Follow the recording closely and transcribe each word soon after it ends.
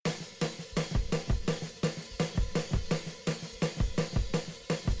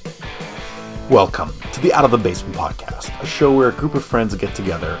Welcome to the Out of the Basement podcast, a show where a group of friends get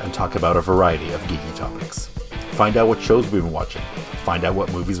together and talk about a variety of geeky topics. Find out what shows we've been watching, find out what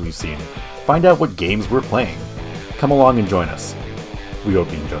movies we've seen, find out what games we're playing. Come along and join us. We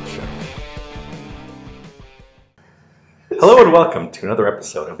hope you enjoy the show. Hello and welcome to another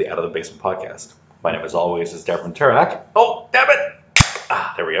episode of the Out of the Basement podcast. My name, as always, is Devin Turak. Oh, damn it!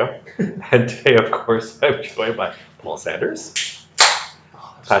 There we go. And today, of course, I'm joined by Paul Sanders,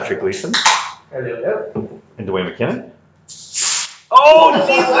 Patrick Gleason, and Dwayne McKinnon. Oh,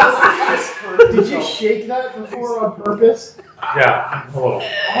 Jesus! Did you shake that before on purpose? Yeah, a little.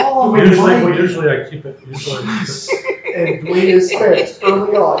 Oh, Usually I keep it. And Dwayne is spent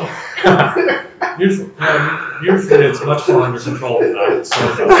early on. Usually it's much more under control than that.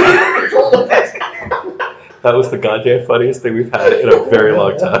 That was the goddamn funniest thing we've had in a very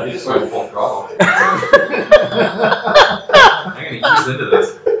long time. You just went full throttle. I'm going to ease into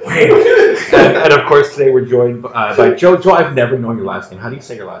this. And of course, today we're joined by Joe. Joe, I've never known your last name. How do you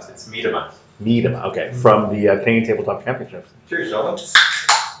say your last name? It's Miedema. Miedema, okay. From the Canadian Tabletop Championships. Cheers, gentlemen.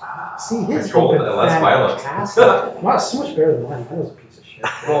 See, his Controlled and less violent. fantastic. Wow, so much better than mine. That was a piece of shit.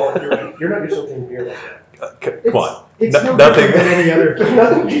 Well, you're not used to opening beer like that. Come on. It's No- no nothing- different than any other.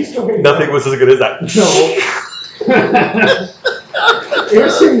 Nothing keeps doing Nothing was as good as that. No. It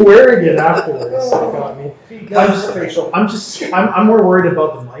was him wearing it afterwards that got me. I'm more worried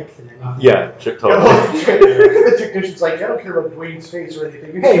about the mic than anything. Yeah, totally. The technician's like, I don't care about Dwayne's face or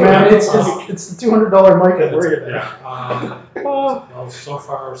anything. Hey man, it's the $200 mic I'm worried about. Yeah. Well, so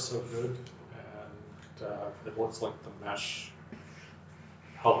far so good, and it looks like the mesh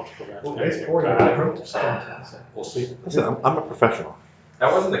helped prevent It's anything pouring bad. out. It's So fantastic. we'll see. Listen, I'm a professional.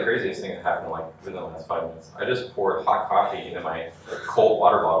 That wasn't the craziest thing that happened within the last 5 minutes. I just poured hot coffee into my cold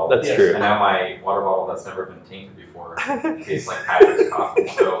water bottle. That's Yes. true. And now my water bottle that's never been tainted before tastes like Patrick's coffee.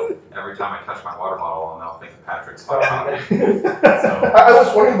 So every time I touch my water bottle, I'll now think of Patrick's hot coffee. I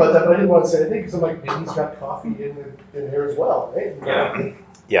was wondering about that, but I didn't want to say anything because I'm like, maybe he's got coffee in there as well, right? Yeah.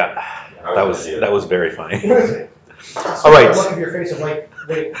 Yeah, that was very funny. All All right. Look at your face of like,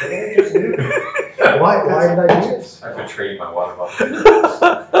 wait, what did I just do? Why did I do this? I betrayed my water bottle.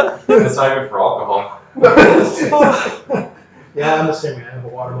 It's not even for alcohol. Yeah, I'm the same way. I have a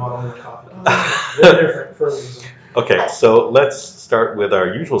water bottle and a coffee. They're different for a reason. Okay, so let's start with our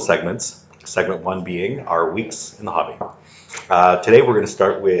usual segments. Segment one being our weeks in the hobby. Today we're going to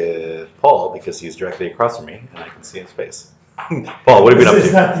start with Paul because he's directly across from me and I can see his face. Paul, what have you been up Is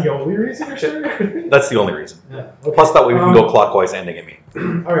to? that the only reason you're starting? That's the only reason. Yeah. Okay. Plus that way we can go clockwise ending at me.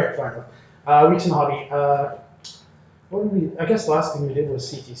 All right, fine. Weeks in the hobby. What did we? I guess the last thing we did was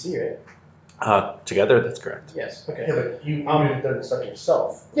CTC, right? Together, that's correct. Yes. Okay. Yeah, but you didn't done stuff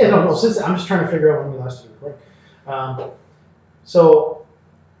yourself. Yeah, no. Since I'm just trying to figure out when we last did recording. So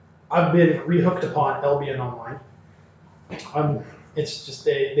I've been rehooked upon Albion Online. It's just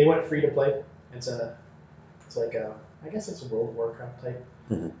they went free to play. It's like I guess it's a World of Warcraft type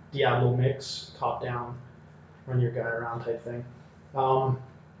Diablo mix, top down, run your guy around type thing.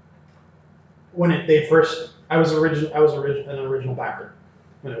 When I was an original backer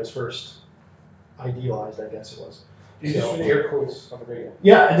when it was first idealized, I guess it was. You just did air quotes on the radio.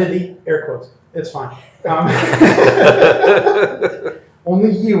 Yeah, I did the air quotes. It's fine.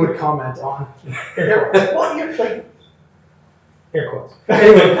 Only you would comment on air quotes. Well, you're like, Air quotes.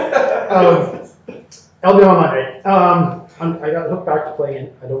 Anyway, Albion Online. I got hooked back to playing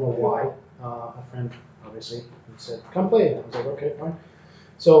it. I don't know why. A friend, obviously, he said, "Come play." I was like, "Okay, fine."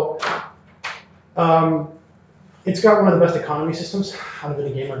 So, it's got one of the best economy systems out of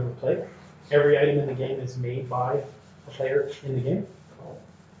any game I've ever played. Every item in the game is made by a player in the game.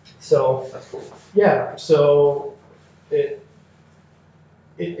 So, That's cool. yeah. So, it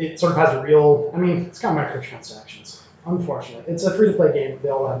sort of has a real. I mean, it's got microtransactions. Unfortunately, it's a free-to-play game. They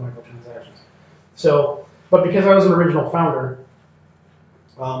all have microtransactions. So, but because I was an original founder,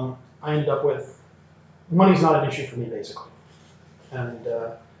 I ended up with money's not an issue for me basically, and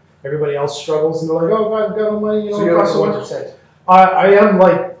everybody else struggles and they're like, "Oh, I've got no money." so you're like the 1%. I am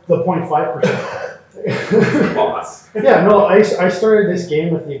like the 0.5%. Boss. Yeah, no, I started this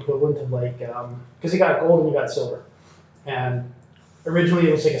game with the equivalent of like because you got gold and you got silver, and originally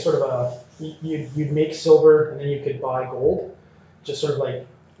it was like a sort of a you'd make silver and then you could buy gold, just sort of like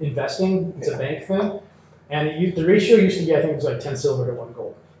investing. It's a bank thing, and the ratio used to be, I think it was like 10 silver to 1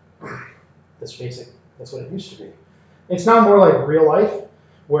 gold. That's basic. That's what it used to be. It's now more like real life,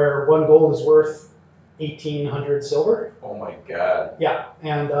 where 1 gold is worth 1,800 silver. Oh my god. Yeah,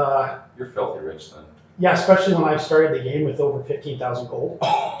 and You're filthy rich then. yeah, especially when I started the game with over 15,000 gold.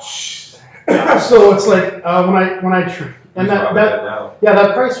 Yeah, so it's like when I and Who's that robbing it now? Yeah,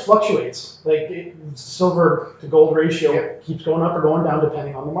 that price fluctuates. Like silver to gold ratio keeps going up or going down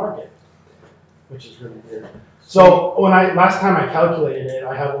depending on the market, which is really weird. So last time I calculated it,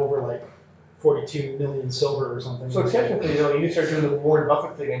 I have over like 42 million silver or something. So technically, you can start doing the Warren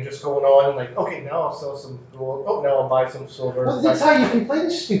Buffett thing and just going on like, okay, now I'll sell some gold. Oh, now I'll buy some silver. Well, that's how you can play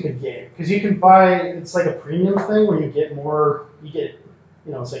this stupid game, because you can buy. It's like a premium thing where you get more. You get,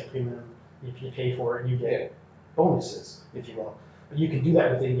 it's like premium. If you pay for it, you get bonuses, if you will. But you can do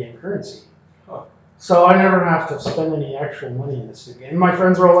that with in-game currency. Huh. So I never have to spend any actual money in this stupid game. And my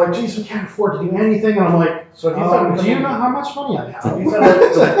friends were all like, "Geez, we can't afford to do anything," and I'm like, So if you thought "Do you know how much money I have?" you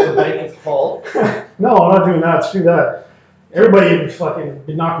thought the bank is full. No, I'm not doing that. Screw that. Everybody would fucking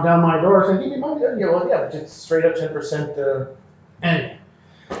be knocking down my door saying, "Give me money." Yeah, just straight up 10%. Anyway.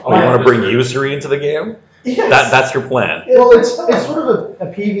 Oh, you want to bring usury into the game? Yes. That's your plan. Well, it's sort of a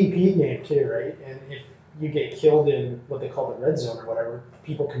PvP game too, right? And if you get killed in what they call the red zone or whatever,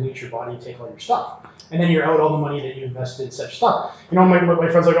 people can loot your body and take all your stuff. And then you're out all the money that you invested in such stuff. My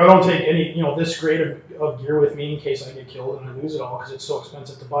friend's like, I don't take any, this grade of gear with me in case I get killed and I lose it all because it's so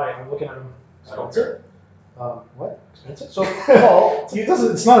expensive to buy it. I'm looking at him, expensive? What? Expensive? So, Paul,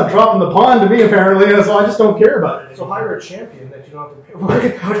 it's not a drop in the pond to me apparently, so I just don't care about it. So hire a champion that you don't have to pay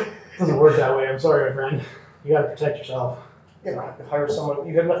worry about. It doesn't work that way. I'm sorry, my friend. You gotta protect yourself. Yeah, hire someone.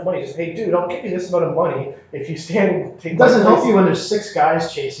 You have enough money. Just hey, dude, I'll give you this amount of money if you stand and take. It doesn't help you when there's 6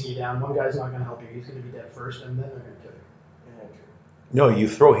 guys chasing you down. One guy's not going to help you. He's going to be dead first, and then they're going to kill you. No, you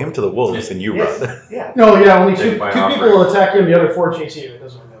throw him to the wolves and you run. Yeah. No, yeah, only two Take my people offering. will attack you, and the other 4 chase you. It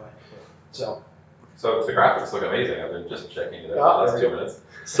doesn't work that way. So. So the graphics look amazing. I've been just checking it Ah, out the last there 2 we go. minutes.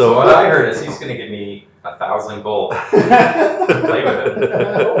 So what I heard is he's going to give me 1,000 gold to play with it.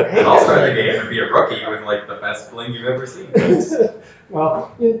 And I'll start the game and be a rookie with like the best bling you've ever seen.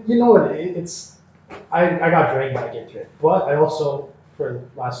 Well, you know what? It's I got dragged back into it, but I also for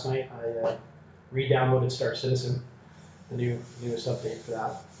last night I re-downloaded Star Citizen, the newest update for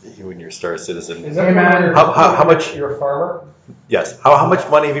that. You and your Star Citizen. Is that Hey, man. How much? You're a farmer. Yes. How much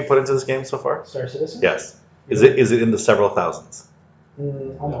money have you put into this game so far? Star Citizen? Yes. Is it in the several thousands?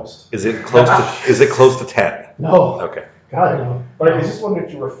 Almost. Is it close to 10? No. Okay. God no. But is this one that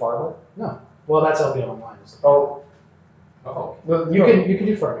you were a farmer? Well, that's Albion Online. Oh. Oh, Well, You can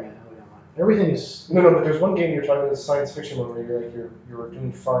do farming on Albion Online. Everything is. No, but there's one game you're talking about, the science fiction one, where you're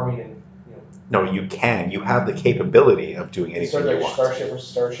doing farming and No, you can. You have the capability of doing you anything started you like want. Starship versus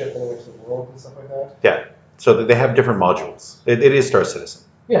Starship and then went to the world and stuff like that. So that they have different modules. It is Star Citizen.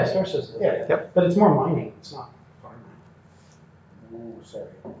 Yeah, Star Citizen. Yeah. Yep. But it's more mining. It's not farming. Ooh, sorry.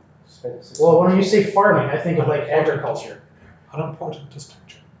 Spent 16 Well, when you say farming, I think of like agriculture. Unimportant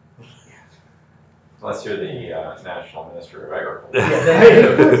distinction. unless you're the National Minister of Agriculture.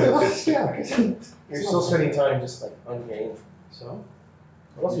 Yeah, You're still spending time just like on game. So?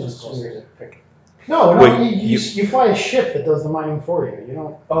 What else You is just just weird? Pick. No, Wait, you fly a ship that does the mining for you. You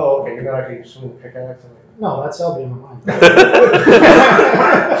don't. Oh, okay. You're not actually swinging the pickaxe. No, that's Albion Online.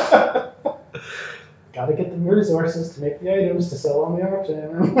 Gotta get the resources to make the items to sell on the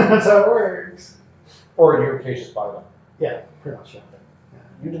auction. That's how it works. Or in your case, just buy them. Yeah, pretty much. Yeah.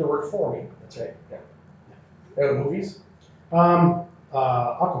 You did the work for me. That's right. The movies?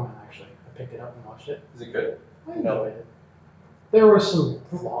 Aquaman actually. I picked it up and watched it. Is it good? I enjoyed it. There were some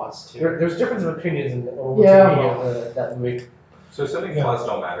flaws too. There's difference of opinions in Yeah, that movie. So assuming flaws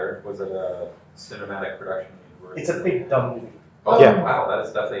don't matter, was it a cinematic production? It's a big dumb movie. Oh, Yeah. wow, that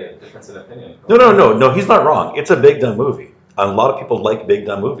is definitely a difference in opinion. No, he's not wrong. It's a big dumb movie. A lot of people like big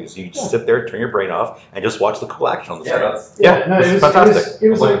dumb movies. You just sit there, turn your brain off, and just watch the cool action on the Yeah, screen. that's Yeah, no, it's it was fantastic. It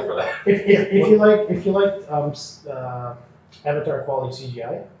was looking like for that. if you liked Avatar quality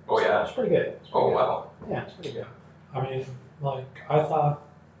CGI. Oh yeah. It's pretty good. It's pretty Oh good. wow. Yeah, it's pretty good. I mean, like, I thought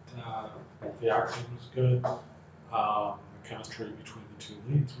the action was good. The chemistry between the two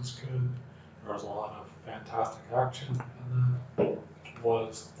leads was good. There was a lot of fantastic action. And then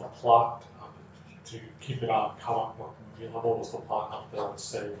was the plot, to keep it on comic book movie level, was the plot up there with,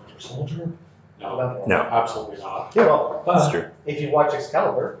 say, Winter Soldier? No, No. absolutely not. Yeah, well, That's But true. if you watch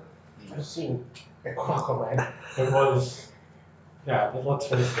Excalibur, you've seen Aquaman. it was, yeah, but let's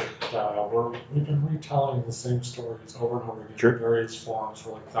face it, we've been retelling the same stories over and over again Sure. in various forms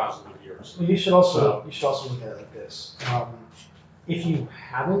for like thousands of years. Well, you should also look at it like this. If you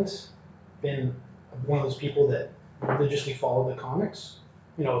haven't been one of those people that religiously follow the comics,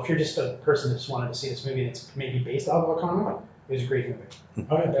 if you're just a person that just wanted to see this movie and it's maybe based off of a comic, it was a great movie.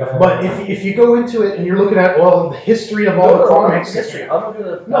 Oh, yeah, But if you go into it and you're looking at the history of all the comics, history. I'm not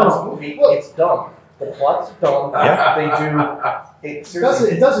gonna No, this movie. It's dumb. The plot's dumb. Yeah. They do.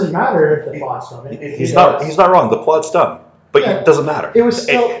 it doesn't matter if the plot's dumb. He's not wrong. The plot's dumb. But Yeah. it doesn't matter. It was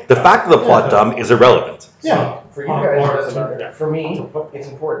still. The fact of the plot dumb is irrelevant. Yeah. For you guys, Or- it doesn't matter. yeah. For me, it's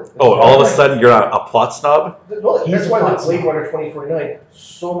important. Oh, all of a sudden you're not a plot snob? No, He's that's a why plot like Blade snob. Runner 2049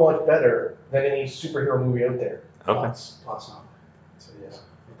 so much better than any superhero movie out there. Okay. Plots snob. So yeah,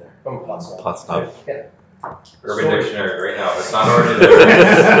 right there. I'm a plot snob. Plot snob. Yeah. Urban Story. Dictionary right now. If it's not already there,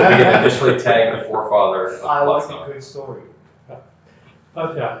 we can officially tag the forefather of I plot like snob. a good story.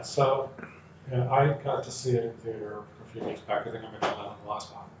 But yeah, so yeah, I got to see it in theater a few weeks back. I think I mentioned that on the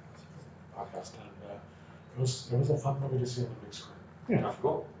last podcast, and it was a fun movie to see on the big screen. Yeah,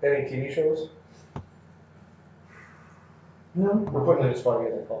 cool. Any TV shows? No. We're putting in a spot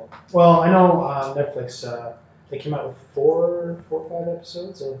again, Paul. Well, I know Netflix. They came out with four or 5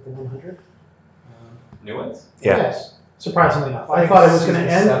 episodes of the 100. New ones? Yeah. Yes. Surprisingly enough, I think thought it was going to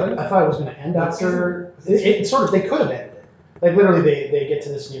season end. 7? I thought it was going to end after. It sort of. They could have ended it. Like literally, they get to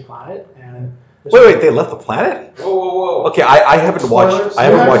this new planet and. Wait, they left the planet? Whoa, whoa, whoa. Okay, I haven't watched. Spoilers. I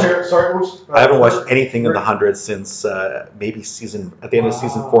haven't We're not watched. here. Sorry, oops. I haven't watched anything in the 100 since maybe at the end of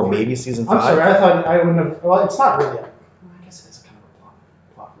season 4, maybe season 5. I'm sorry. I thought I wouldn't have. Well, it's not really. I guess it is kind of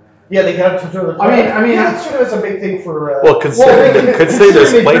a plot. Yeah, they got to do the. I mean, yeah, sort of it's a big thing for. Well, considering they- their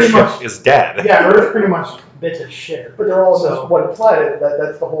considering they pretty spaceship much- is dead. Yeah, Earth pretty much bit to shit. But they're all on So- this one planet.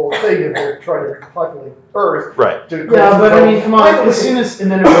 That's the whole thing. And they're trying to repopulate Earth. Right. To Yeah, but I mean, come on. Wait, As soon as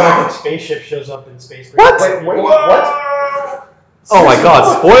and then a galactic spaceship shows up in space. What? Wait, what? Oh my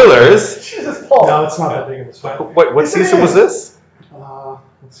God! Spoilers. Jesus, Paul. No, it's not that big of a spoiler. What season was this? What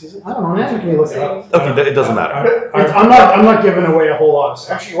season? I don't know. Man, can you look it up? Okay, it doesn't matter. I'm not giving away a whole lot of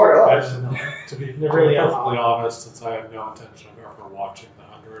stuff. Actually, you are I alive. don't know. To be They really are. perfectly honest, since I have no intention of ever watching the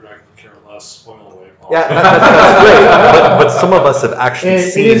 100, I can care less. Spoil away. Yeah, that's great. But some of us have actually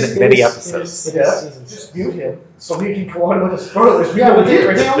It seen is- many it is- episodes. It is Yeah, season just 6. mute him so we can go on with the spoilers. Yeah, but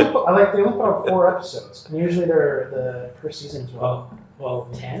did they only put, they only put out 4 episodes, and usually they're the per season as well. Well,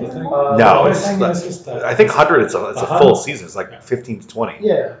 10 the thing, or more? No, the it's thing not- is that I think 100 it's a Uh-huh. full season. It's like 15 to 20.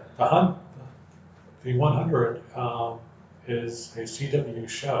 Yeah. the 100 is a CW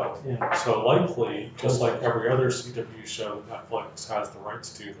show. Yeah. So likely, just like every other CW show that Netflix has the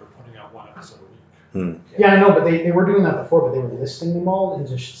rights to, they're putting out 1 episode a week. Yeah, I know, but they were doing that before, but they were listing them all and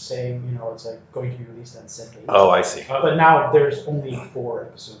just saying, it's like going to be released on set dates. Oh, I see. But now there's only 4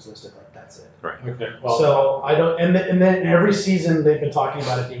 episodes listed, like that's it. Okay, well, So I don't, and then every season they've been talking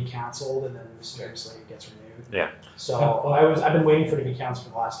about it being canceled, and then mysteriously it gets renewed. Yeah. So I've been waiting for it to be canceled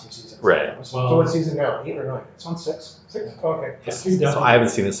for the last 2 seasons. Right. So So what season now? 8 or 9? it's on 6. 6? Okay. the CW, So I haven't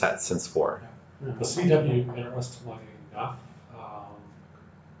seen this since 4. the CW, interestingly enough,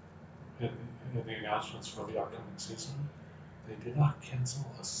 in the announcements for the upcoming season, they did not cancel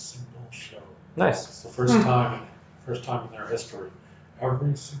a single show. Nice. It's the first time in their history.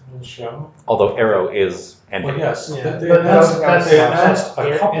 Every single show. Although Arrow is ending. Well, yes, Yeah, they but announced, that's they announced a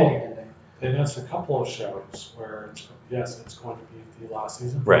ending. couple. They announced a couple of shows where it's going to be the last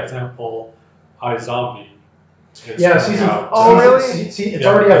season. For Right. example, iZombie. is Yeah, coming season. out. Oh, really? It's Yeah.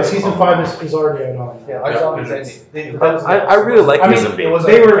 already out. Season 5 is already out on. Yeah, Yeah, I saw these and ending. I really like I mean, Zombie. It was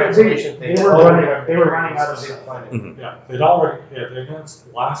They a were cancellation thing. they were running out of They stuff. find it. Mhm. Yeah, they announced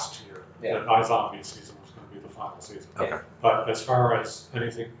last year Yeah. that iZombie season was going to be the final season. Okay. But as far as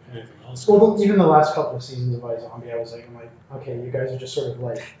anything else Well, goes, even the last couple of seasons of iZombie, I'm like, okay, you guys are just sort of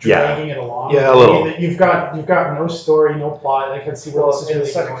like Yeah. dragging it along. Yeah, a little. You've got no story, no plot. I can see where Well, this is and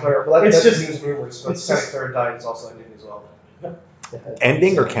really Santa going. Clara, well, It's that's just- news rumors, but it's Santa just- Clara died is also ending as well.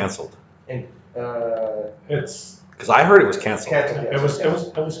 Ending or canceled? it's Because I heard it was canceled. Canceled, yes.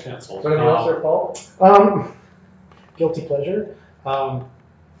 it was canceled. So anything else there, Paul? Guilty pleasure.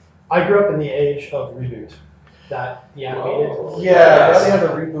 I grew up in the age of Reboot, the animated. Whoa. Yeah, now they have a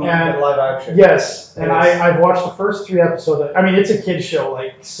reboot And- in live action. Yes, and Yes. I've watched the first 3 episodes. I mean, it's a kid show,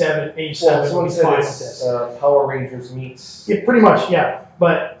 like age Well, 7 someone would be said fine with it's this. Power Rangers meets. Yeah, pretty much, yeah.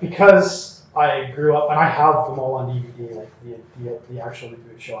 But because I grew up, and I have them all on DVD, like the actual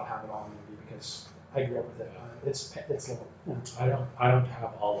Reboot show, I have it all on DVD because I grew up with it. It's little. I don't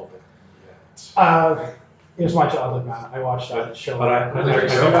have all of it yet. It was my childhood, man. I watched that show. But I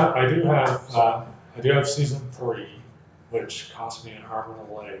do have season 3, which cost me an arm and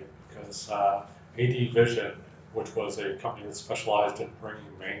a leg because AD Vision, which was a company that specialized in bringing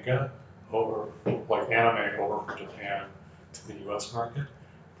manga over, like anime over from Japan to the U.S. market,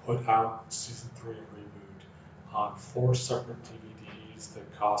 put out season 3 of Reboot on 4 separate DVDs that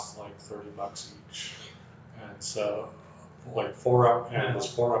cost like $30 each, and so like it was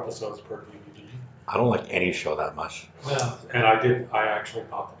 4 episodes per DVD. I don't like any show that much. Yeah, and I actually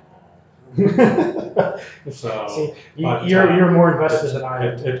bought them all. So, See, but, you're more invested than I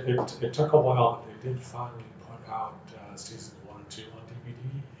am. It took a while, but they did finally put out seasons 1 and 2 on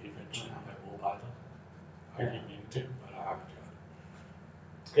DVD. Eventually, I will buy them. I keep meaning to, but I haven't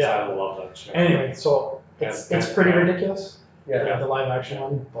yet. Yeah. I love that show. Anyway, so it's pretty ridiculous. Yeah. The live action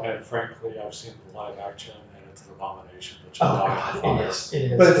one. But And frankly, I've seen the live action, and it's an abomination. Which oh is god, it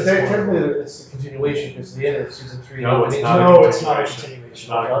is. But it's horrible. technically it's a continuation because the end of season 3. No, it's not. No, it's not a It's continuation.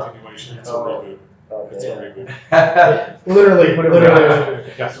 not a continuation. It's a Oh. reboot. It's Okay. a reboot.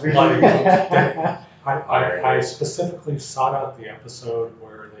 Literally. Yes, Really? like, I specifically sought out the episode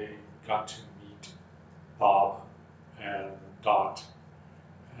where they got to meet Bob and Dot,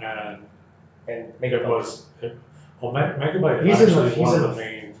 and And make it was Megabyte He's is in the- actually he's one in of the the-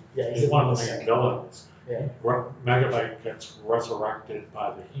 main. Yeah, He's one of the main second. villains. Yeah. Megabyte gets resurrected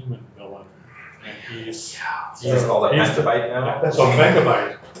by the human villain, and he's So it's called a he's the- petabyte now? yeah, so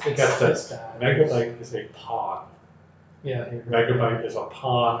Megabyte. It's, Get this. it's bad. Megabyte is a pawn. Yeah. Megabyte is a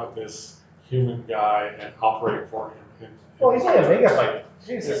pawn of this human guy and operate for him. Well, he's not a megabyte.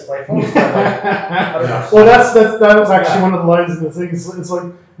 Jesus, my phone's got like. Well, that was actually one of the lines in the thing. It's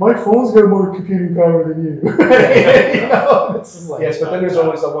like my phone's got more computing power than you. You know, it's just like, Yes, but then there's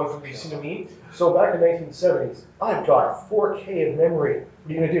always that one from You See to Me. So back in the 1970s, I've got 4K of memory.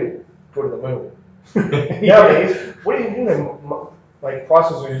 What are you gonna do? Go to the moon. Nowadays, what are you doing? Like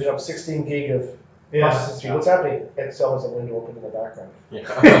processors using up 16 gig of processing speed. What's happening? Excel has a window open in the background.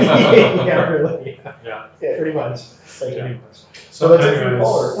 yeah, really. Yeah. Yeah. Pretty much. Like, Yeah. So that's it for anyways,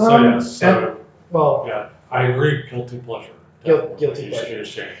 Pollard. so yes, so Well, yeah, I agree. Guilty pleasure. Guilty You should pleasure. be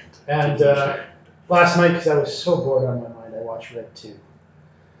ashamed. And, To be ashamed. last night, because I was so bored on my mind, I watched Red 2.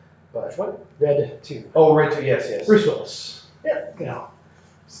 But What? Red 2. Oh, right. To yes. Bruce Willis. Yeah. You know,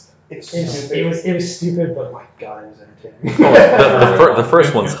 It's it was stupid, but my god, it was entertaining. Oh, the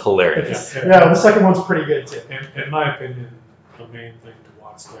first one's hilarious. Yeah, the second one's pretty good too. In my opinion, the main thing to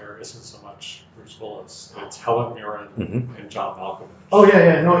watch there isn't so much Bruce Willis; it's Helen Mirren Mhm. and John Malkovich. Oh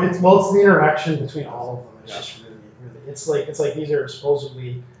yeah, no, it's the interaction between all of them. It's Yeah. just really, it's like these are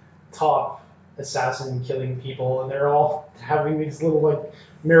supposedly top assassin killing people, and they're all having these little like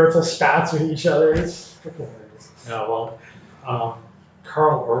marital spats with each other. It's freaking hilarious. Yeah, well,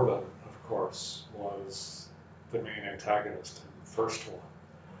 Carl Urban, of course, was the main antagonist in the first one,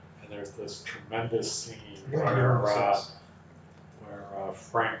 and there's this tremendous scene where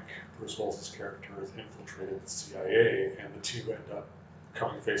Frank, Bruce Willis's character, has infiltrated the CIA, and the two end up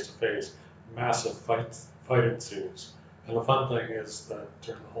coming face to face. Massive fight ensues, and the fun thing is that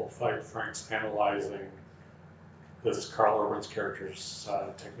during the whole fight, Frank's analyzing this Carl Urban's character's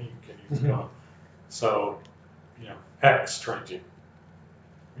technique, and he's going, so, you know, X trained you.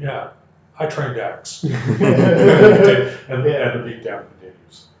 Yeah, I trained X. and the beatdown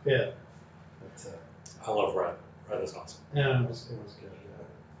continues. Yeah. I love Red. Red is awesome. Yeah, it was good.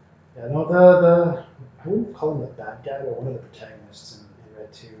 Yeah, no, the I wouldn't call him the bad guy, but one of the protagonists in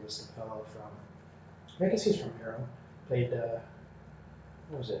Red 2 was the fellow from, I guess he's from Arrow. Played,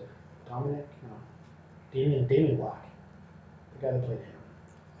 what was it? Dominic? No. Damien Black. The guy that played him.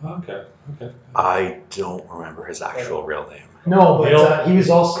 Okay. I don't remember his actual real name. No, but Neil- he was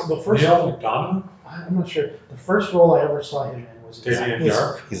also the first. Neil McDonough? I'm not sure. The first role I ever saw him in was Damien was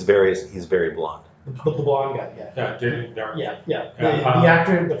Dark? He's very blonde. the blonde guy. Yeah. Yeah, Damien Dark. Yeah. Yeah, The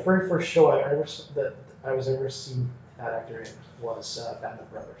actor, the very first show I was ever seen that actor in was Band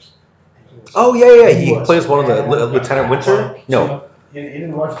of Brothers. And he was, Oh yeah, he was plays one of the fantastic. Lieutenant Winter. No, You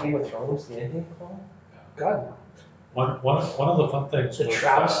didn't watch Game of Thrones, the ending of all? God, no. One of the fun things The was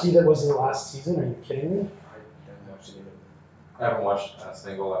travesty that was the last season. Are you kidding me? I haven't watched a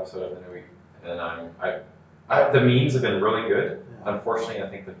single episode of the new week, and the memes have been really good. Unfortunately, I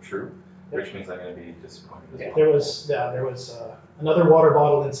think they're true, which means I'm going to be disappointed as well. There was another water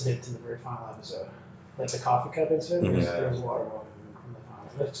bottle incident in the very final episode, like the coffee cup incident. Mhm. There was a water bottle in the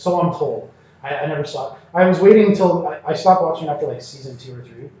final. So I'm told. I never saw it. I was waiting until I stopped watching after like season 2 or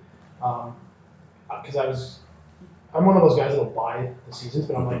 3, because I'm one of those guys that'll buy the seasons,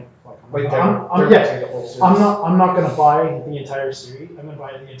 but I'm like, Wait, I'm not gonna buy the entire series. I'm gonna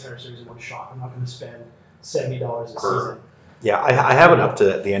buy the entire series in one shot. I'm not gonna spend $70 a season. yeah, I have it up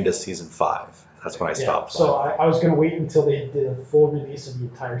to the end of season 5. That's when I stopped. So I was gonna wait until they did a full release of the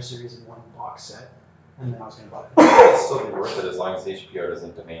entire series in one box set, and then I was gonna buy it. It's still be worth it as long as HBO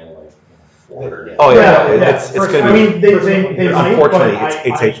doesn't demand like $400. Oh yeah, it's First, gonna I be. mean, they might, Unfortunately, but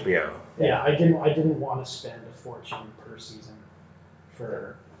it's I- HBO. Yeah, I didn't want to spend a fortune per season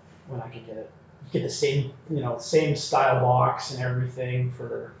for when I could get it you get the same style box and everything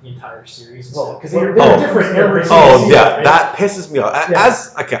for the entire series. Well, Because they're different every single Oh season, yeah, right? that pisses me off.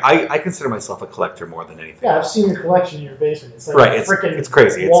 Yeah. I consider myself a collector more than anything. Yeah, I've seen your collection in your basement. It's like Right, a freaking it's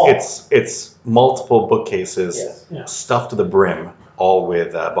crazy. wall. It's multiple bookcases Yes. Yeah. stuffed to the brim, all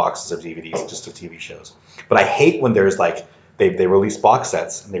with boxes of DVDs just of TV shows. But I hate when there's like they release box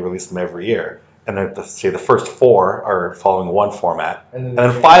sets and they release them every year, and then say the first 4 are following one format, and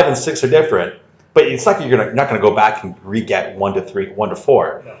then 5 and 6 are different. But it's like you're not going to go back and re-get 1 to 3, 1 to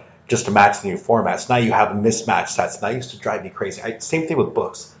 4, No. just to match the new formats. Now you have mismatched sets, and that used to drive me crazy. Same thing with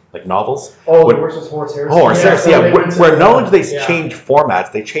books, like novels. Oh, When- versus Horse Heresy. Oh, Yeah, seriously, so yeah. they went to Where the- not only do they yeah. change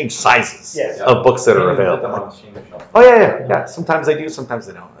formats, they change sizes Yes. of books that are Even put them available. on the Steam shelf. Oh yeah. Sometimes they do, sometimes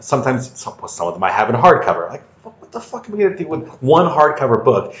they don't. Sometimes some of them I have in hardcover. Like, what the fuck am I gonna do with one hardcover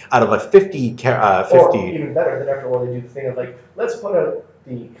book out of a 50? Or even better, then after a while they do the thing of like, let's put out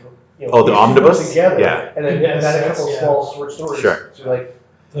the Oh, the these two omnibus? books together, Yeah. and then Yes, add a couple yeah. small short stories. Sure. So you're like,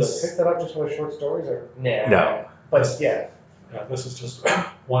 This, pick that up just for the short stories, or nah. No. But yeah, yeah, this is just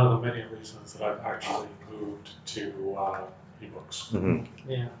one of the many reasons that I've actually moved to ebooks. Mhm.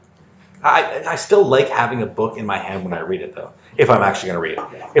 Yeah. I still like having a book in my hand when I read it, though. If I'm actually gonna read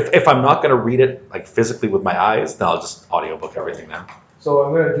it. If I'm not gonna read it like physically with my eyes, then I'll just audiobook everything now. so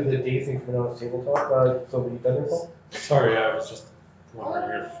I'm gonna do the day thing for now, tabletop. So have you done it, Paul? Sorry, I was just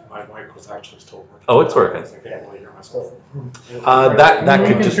wondering if my mic was actually still working. Oh, it's working. I can't really hear myself. That You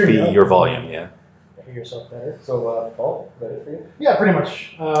could can just turn be it up. your volume, yeah. Hear yourself better. So Paul, is that it for you? Yeah, pretty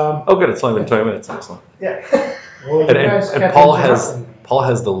much. Oh, good. It's only been 20 minutes. Excellent. Yeah. Well, you And- guys and kept Paul has- interrupting me. Paul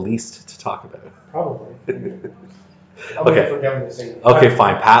has the least to talk about. Probably. I'm Okay. waiting for Devin to say. Okay,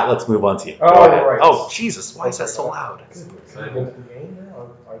 fine. Pat, let's move on to you. Oh, Go ahead. right. Oh, Jesus. Why is that so loud? Is it the game now?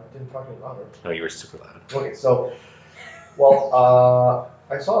 I didn't talk any louder. No, you were super loud. Okay, so, well,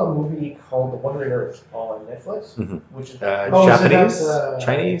 I saw a movie called The Wandering Earth on Netflix, Mhm. which is Oh, Japanese? so that's,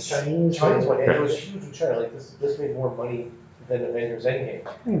 Chinese? Chinese one, and it was huge in China. Like this made more money than Avengers Endgame.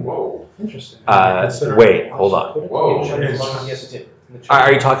 Whoa. Interesting. Wait, hold on. Whoa. In Chinese Yes. market, yes, it did. In the Are you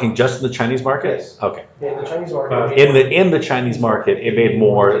Chinese- talking just in the Chinese market? Yes. Okay. In the Chinese market, But it made In the Chinese market, it made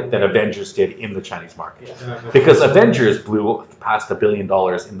more than Avengers did in the Chinese market. Yes. Yeah, Because Avengers blew past $1 billion in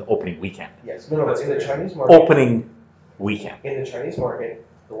the opening weekend. Yes, no, in the Chinese market. Opening weekend. In the Chinese market,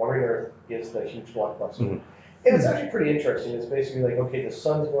 The Wandering Earth is the huge blockbuster. Mhm. And it's actually pretty interesting. It's basically like, okay, the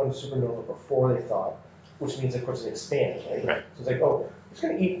sun's going to supernova before they thought, which means, of course, it expands, right? Right. So it's like, oh, it's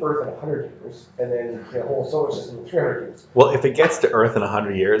going to eat Earth in 100 years, and then the whole solar system in 300 years. Well, if it gets to Earth in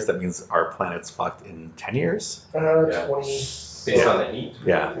 100 years, that means our planet's fucked in 10 years? Yeah. 20. Based on the heat.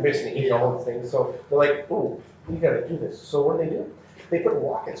 Yeah. They're basically eating all the things. So they're like, oh, we got to do this. So what do? They put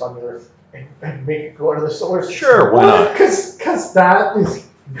rockets on the Earth and make it go out of the solar system. Sure, why not? Because that is.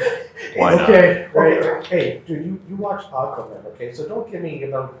 Why not? Okay, right. Right. Hey, dude, you watch Aquaman, okay? So don't give me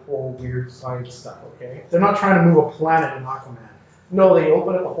about whole weird science stuff, okay? They're not trying to move a planet in Aquaman. No, they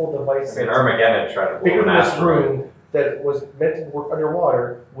open up a whole device I mean, Armageddon tried to blow bigger an than this asteroid. room that was meant to work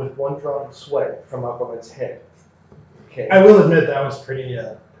underwater with one drop of sweat from Aquaman's head. Okay. I will admit that was pretty.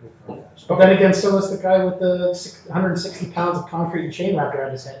 But then again, so was the guy with the 160 pounds of concrete and chain wrapped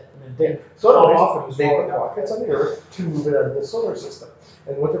around his head, and it didn't So fall anyways, off and it was they put rolling out. rockets on the Earth to move it out of the solar system.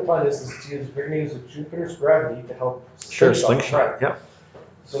 And what their plan is to use, they're going to use Jupiter's gravity to help Sure, slingshot slingshot. track. Yep.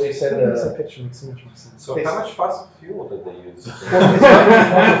 So they said, That picture makes so much more sense. So how much fossil fuel did they use? well, it's not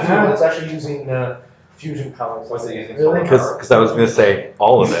using fossil fuel, it's actually using fusion power. What's it using? Really? Solar power? Because I was going to say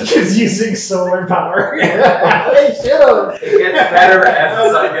all of it. He's using solar power. Hey, shut up. It gets better as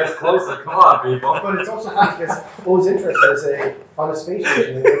the sun gets closer. Come on, people. But it's also because what was interesting is they on the space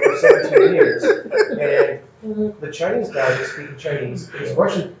station they worked for 17 years, and the Chinese guy was speaking Chinese. His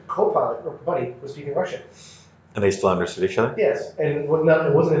Russian co-pilot or buddy was speaking Russian. And they still understood each other? Yes, and it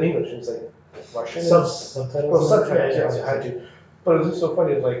wasn't in English. It was like Russian. Subtitles. Well, subtitles. Yeah, Yes, I had to. But it was just so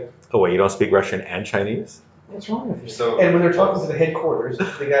funny. It was like, Oh, wait, you don't speak Russian and Chinese? What's wrong with you? So and when they're talking to the headquarters,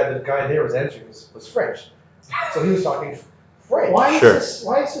 the guy there was answering was French, so he was talking French. Why Sure. is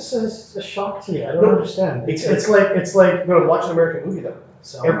this a shock to you? I don't No, understand. It's because- like No, watch an American movie though.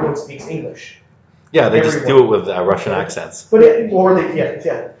 so. Everyone speaks English. Yeah, they just do Everyone. it with Russian accents. But it, Or they,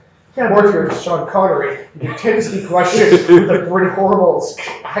 yeah. yeah, Or if you're Sean Connery, you tend to speak Russian with a pretty horrible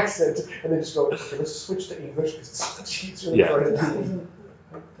accent, and then just go, okay, let's switch to English because it's much easier Yeah. for it it. doesn't-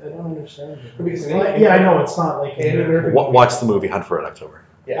 I don't understand. it. Because in Well, any- yeah, I know it's not like. in American Watch the movie Hunt for Red October.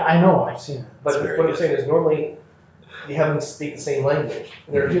 Yeah, I know. I've seen it. But It's very what I'm good. saying is normally you have them speak the same language.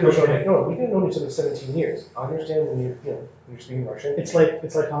 And they're people showing like, no, we didn't know each other 17 years. I understand when when you're speaking Russian. It's like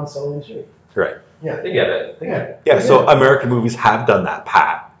Han Solo and Chewie. Right. Yeah, they get it. yeah. Yeah, so American movies have done that,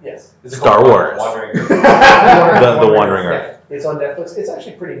 Pat. Yes. Is it Star called Wars. Wandering. The Wandering Earth. Yeah, it's on Netflix. It's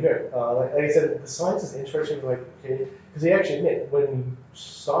actually pretty good. Like I said, the science is interesting. Like, okay, because they actually admit when you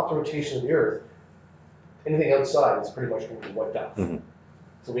stop the rotation of the Earth, anything outside is pretty much going to be wiped out. Mhm.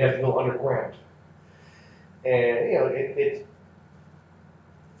 So we have to go underground. And you know, it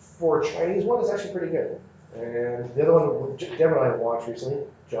for a Chinese one, it's actually pretty good. And the other one, Deb and I watched recently,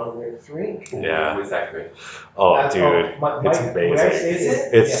 John Wick 3. Yeah. Is that good? Oh, That's- dude. my- it's when I amazing. say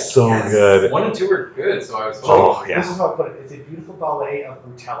It's yes. so Yes. good. 1 and 2 are good, so I was Oh, hoping. yeah. This is how I put it. It's a beautiful ballet of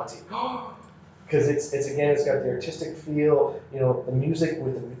brutality. Because it's again, it's got the artistic feel, you know, the music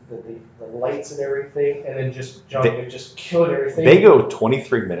with the lights and everything, and then just John They- Wick just killing everything. They go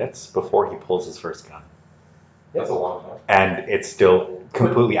 23 minutes before he pulls his first gun. That's a long time. And it's still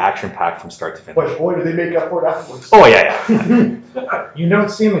completely action-packed from start to finish. But boy, do they make up for it afterwards. Oh, yeah, yeah. You don't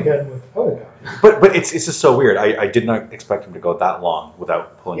see him again without a gun. But it's just so weird. I did not expect him to go that long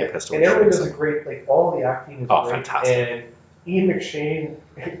without pulling a pistol. And everyone does a great, like all the acting is Oh, great. fantastic. And Ian McShane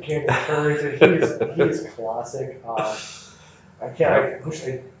came returns, and he is classic. I wish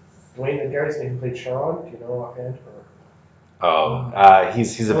Dwayne, the guy's name who played Sharon, do you know offhand? Or,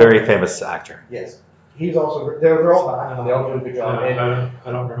 He's a very famous actor. yes. He's also, they're all back. They all do a good job. And,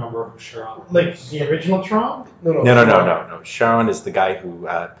 I don't remember who Sharon. Like the original Tron? No. Sharon is the guy who,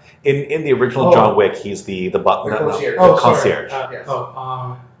 in the original Oh. John Wick, he's the butler. The concierge. Oh, sorry. concierge. Yes.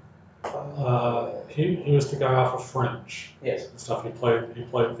 He was the guy off of Fringe Yes. and stuff. He played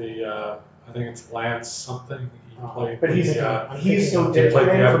the I think it's Lance something. He played. But he's so he played different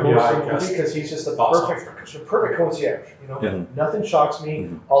the for most FBI of the movie guest because he's just the boss on perfect concierge. You know, Mhm. nothing shocks me.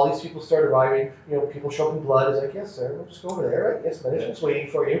 Mhm. All these people start arriving. You know, people show up in blood. It's like, yes, sir, we'll just go over there. Right? Yes, management's waiting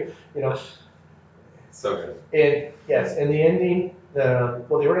for you. You know, So good. and yes, and the ending. They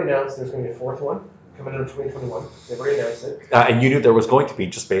already announced there's going to be a fourth one coming out in 2021. They've already announced it. And you knew there was going to be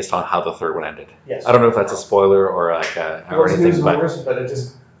just based on how the third one ended. Yes. I don't know if that's a spoiler or like It or wasn't news anything, and but rumors, but it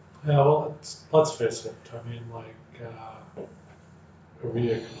just Yeah, well, let's face it. I mean, like, it would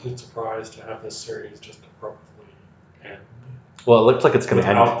be a complete surprise to have this series just abruptly end well, it looks like it's going to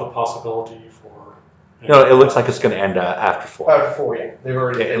without end. the possibility for. No, it looks like it's going to end after 4. 4. Yeah, they've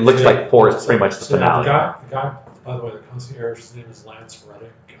already. It looks like 4 is pretty much the So, finale. The guy, by the way, the concierge, his name is Lance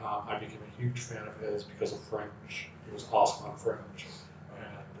Reddick. I became a huge fan of his because of Fringe. He was awesome on Fringe,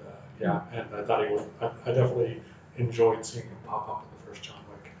 and and I thought he would. I definitely enjoyed seeing him pop up in the first John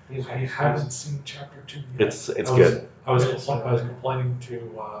Wick. I haven't seen Chapter 2 yet. It's I was- good. I was complaining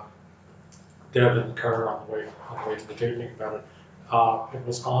to Deb and Carter on the way to the taping about it. It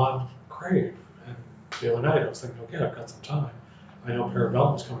was on Crave, and the other night I was thinking, okay, I've got some time. I know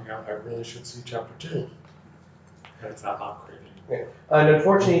Parabellum's coming out. I really should see Chapter 2. And it's not on Crave anymore. And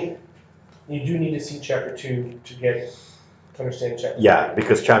unfortunately, you do need to see Chapter 2 to understand Chapter 2. Yeah,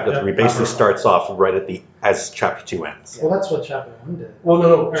 because Chapter 3 basically Yeah. starts off right as Chapter 2 ends. Well, that's what Chapter 1 did. Well,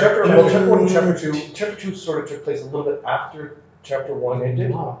 no. Chapter 1 and Chapter Chapter 2. Chapter 2 sort of took place a little bit after Chapter 1 ended.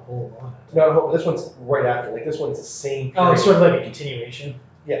 Not a whole lot. No, this one's right after. Like this one's the same. Oh, period. it's sort of like a continuation.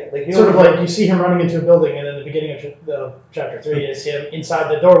 Yeah, like you Sort of know, like you see him running into a building, and then the beginning of the Chapter 3 is him inside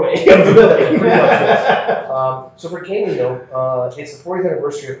the doorway of the building. Pretty much, so for gaming though, it's the 40th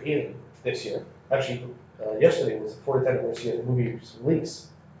anniversary of Alien this year. Actually, yesterday was the 40th anniversary of the movie's release.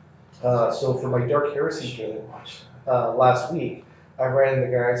 So for my Dark Heresy game last week, I ran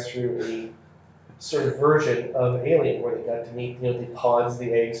the guys through a sort of version of Alien where they got to meet, the pods,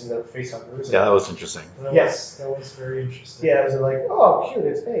 the eggs, and the facehuggers. Yeah, that was interesting. Yes. That was very interesting. Yeah, it was like, oh, cute,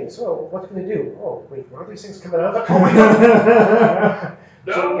 it's eggs. So what's going to do? Oh, wait, where are these things coming out of? Oh my god!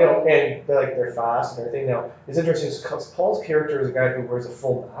 So, and they're fast and everything. Now, it's interesting because Paul's character is a guy who wears a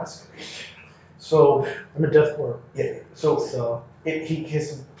full mask. So, I'm a deathcore. yeah, so he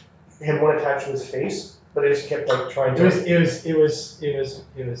had one attached to his face, but it just kept trying to. It was.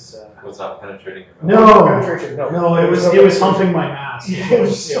 Was not penetrating your No. mouth. Penetration, no. No, it was humping my mask. Yeah, it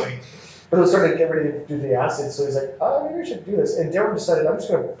was so- But it was starting to get ready to do the acid, so he's like, oh, maybe I should do this. And Darren decided, I'm just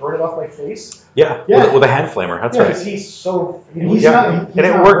going to burn it off my face. Yeah, Yeah. With a hand flamer. That's Because right. he's so. And he's Yeah, not. He's and it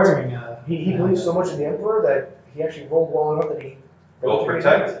not worked. wearing He believes so much in the Emperor that he actually rolled well enough that he. Will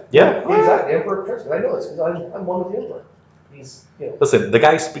protect. Yeah. Yeah, exactly. The Emperor protects me. I know this because I'm one with the Emperor. He's, Listen, the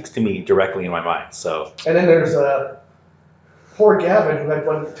guy speaks to me directly in my mind, so. And then there's poor Gavin who had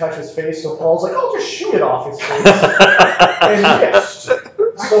one touch his face, so Paul's like, "I'll just shoot it off his face." And he missed.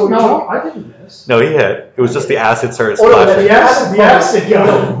 So No, I didn't miss. No, he hit. It was just the acid started Oh, no, splashing. The acid gun.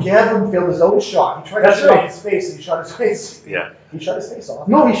 No, Gavin failed his own shot. He tried That's to shoot right. off his face, and he shot his face. Yeah. He shot his face off.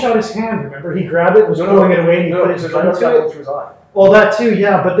 No, he shot his hand. Remember, he grabbed it, was pulling it away, and he put his there's gun another guy to going it. through his eye. Well, that too,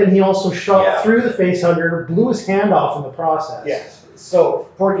 yeah. But then he also shot Yeah. through the facehugger, blew his hand off in the process. Yes. So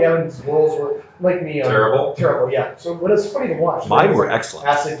poor Gavin's rolls were like me. Terrible. Terrible, yeah. So, but it's funny to watch. Mine were excellent.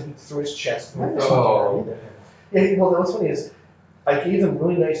 Acid through his chest. Mine was Oh. not bad either. Yeah, well, what's funny is I gave them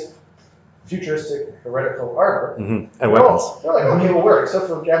really nice futuristic heretical armor. And They're weapons. They're like, okay, we'll work. Except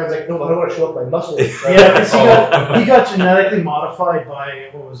for Gavin's like, no, I don't want to show up my muscles. Yeah, because he got genetically modified by,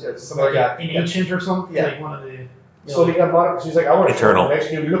 what was it? Something like that. An ancient or something? Yeah. Like one of the... So he got modified. So he's like, I want to Eternal. show up next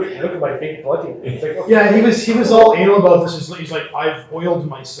to you. Look at my big bloody. He's like, okay. Yeah, he was all anal about this. He's like, I've oiled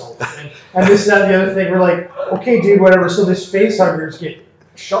myself. And this, that, and the other thing. We're like, okay, dude, whatever. So this face huggers get...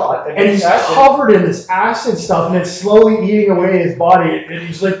 Shot. And he's covered in this acid stuff, and it's slowly eating away his body. And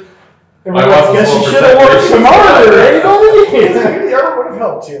he's like, and we're I like, wasn't guess you so should have worked protective. some harder, eh, buddy? The armor would have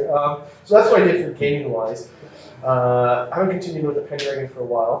helped you. So that's what I did for gaming wise. I haven't continued with the Pendragon for a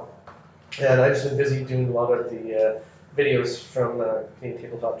while, and I've just been busy doing a lot of the videos from Canadian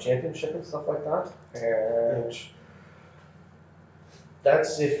Tabletop Championship and stuff like that. And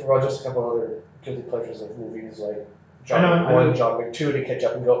that's it for just a couple other guilty pleasures of movies like John I Wick know. 1, John Wick 2 to catch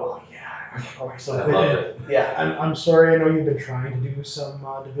up and go, oh yeah, oh, so I good. love it. Yeah, I'm sorry, I know you've been trying to do some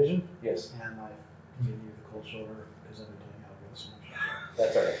division, yes, and I've given you the cold shoulder because I've been telling you how to do so much.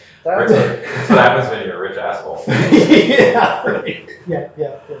 that's all right. That's That's it. that's what happens when you're a rich asshole. yeah, right. Yeah.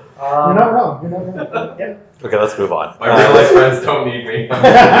 You're not wrong. You're not wrong. Yeah. Okay, let's move on. My real life friends don't need me.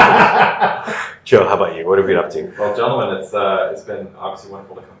 Joe, how about you? What have you been up to? Well, gentlemen, it's been obviously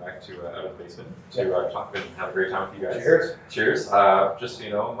wonderful to come back to Out of the Basement to talk and have a great time with you guys. Cheers. Cheers. Just so you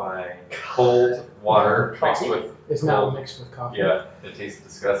know, my cold water mixed with It's now mixed with coffee. yeah, it tastes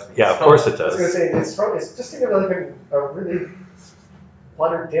disgusting. Yeah, of course it I was gonna does. say it's just think of it like a really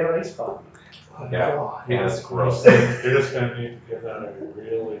watered down ice coffee. Oh, Yeah. God. Yeah, it's gross. You're just gonna need to give that a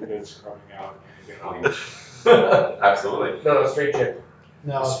really good scrubbing out and get on. Absolutely. No, straight gin.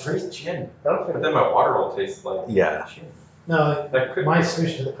 No, Straight gin. I don't But think then my water will taste like Yeah. gin. no. That could My be.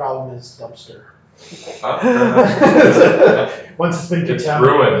 solution to the problem is dumpster. Huh? Once it's been It's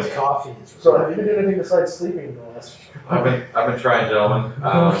contaminated ruined. with coffee. It's so. Have you been doing anything besides sleeping in the last? I've been trying, gentlemen.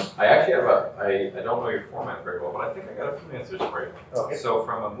 I actually have I don't know your format very well, but I think I got a few answers for you. Okay. So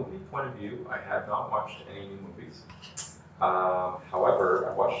from a movie point of view, I have not watched any new movies. However,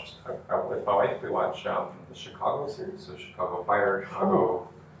 I watched with my wife. We watched the Chicago series, so Chicago Fire, Chicago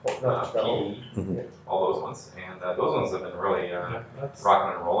PE, all those ones, and those ones have been really Yeah, that's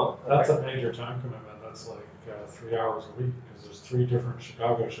rocking and rolling. a major time commitment. That's like 3 hours a week because there's 3 different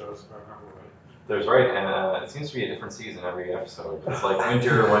Chicago shows if I remember right. There's right, and it seems to be a different season every episode. It's like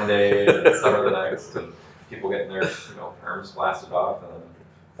winter one day, and summer the next, and people getting their arms blasted off, and then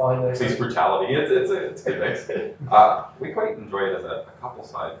Fine. police brutality. It's a good mix. We quite enjoy it as a couple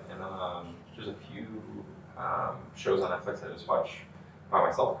side, and then there's a few shows on Netflix I just watch by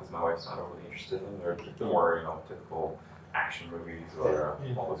myself because my wife's not overly interested in them. They're the more typical action movies or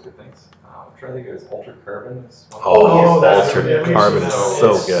all those good things. I'm trying to think of Altered Carbon. Is one. Oh, yes, that's Altered good. Carbon We've is seen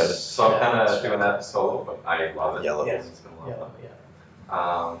so that. good. So I'm kind of doing that solo, but I love it. Yellow. It's been a lot of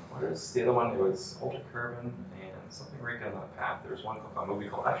fun. What is the other one? It was Altered Carbon and something right down that path. There's a movie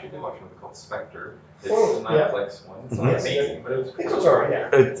called, actually I did watch a movie called Spectre. It's Oh, a Netflix one. It's not Yes. amazing, but it was It cool. was alright. Yeah.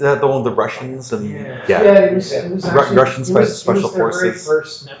 It's the one with the Russians and Yeah. yeah. It was actually, Russian it was special their very forces.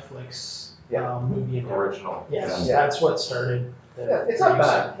 first Netflix Yeah. movie. In there. Original. Yes, Yeah. that's what started. Yeah, it's not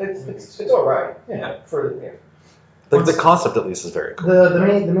bad. It's all right. Yeah. For The concept at least is very cool. The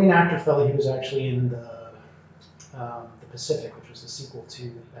main actor fella, he was actually in the Pacific, which was the sequel to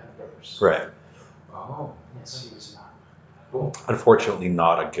Band of Brothers. Right. Oh. Yes, he was not. Cool. Unfortunately,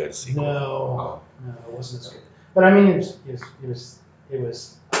 not a good sequel. No, it wasn't as good. But I mean, it was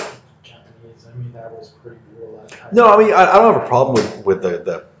Japanese. I mean, that was pretty brutal. That time. No, I mean I don't have a problem with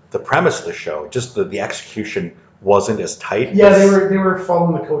the premise of the show. Just the execution wasn't as tight. Yeah, as, they were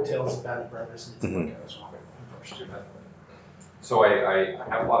following the coattails of Band of Brothers, and it didn't work out as well. Unfortunately, so I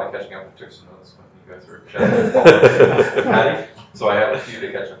have a lot of catching up. I took some notes when you guys were chatting. Patty. So I have a few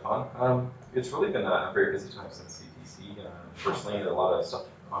to catch up on. It's really been a very busy time since CPC. Personally, a lot of stuff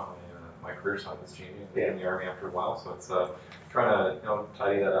on my career side that's changing. I've been in the Army after a while, so it's trying to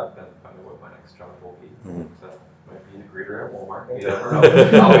tidy that up and find out what my next job will be. Might be the greeter at Walmart. You never know.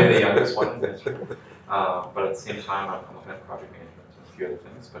 I'll be the youngest one in the history. But at the same time, I'm looking at project management and a few other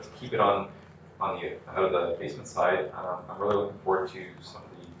things. But to keep it on the out of the basement side, I'm really looking forward to some of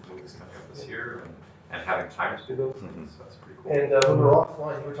the movies coming up this year and having time to do those things. So that's pretty cool. And when we were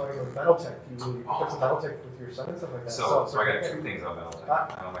offline, you were talking about BattleTech. You took some BattleTech with your son and stuff like that. So I got 2 things on BattleTech.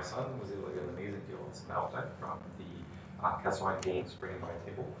 My son was able to get an amazing deal on some BattleTech from the Castlevania Games bringing my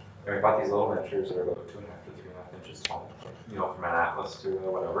table. And we bought these little miniatures that are about 2.5 to 3.5 inches tall, you know, from an Atlas to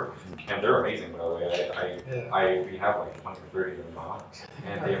whatever. And they're amazing, by the way. We have like 20 or 30 of them on.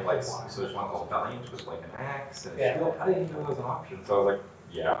 And they have like, so there's one called Valiant with like an axe and a shield. I didn't even know that was an option. So I was like,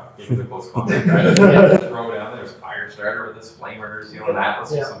 yeah, give me the close combat guy. Just throw down. There's fire starter with his flamers, you know, an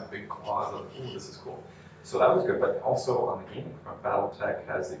Atlas with some big claws. Of, ooh, this is cool. So that was good, but also on the gaming front, BattleTech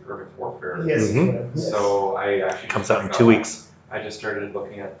has the Urban Warfare. Yes. So I actually Comes out in 2 weeks. I just started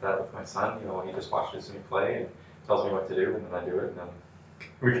looking at that with my son. You know, he just watches me play and tells me what to do, and then I do it, and then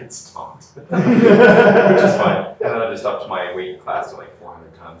we get stomped, which is fine. And then I just upped my weight class to like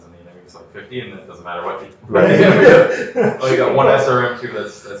 400 tons, and the enemy's like 50, and it doesn't matter what. Oh, you got one SRM too.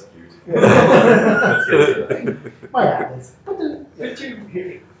 That's cute. Let's get to that. My Atlas.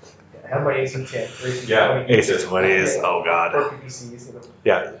 I have my AC-10. Yeah, AC-20s. Oh Or god. PPCs, you know.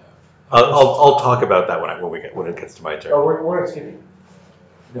 Yeah. I'll talk about that when it gets to my turn. Oh, we're not skipping.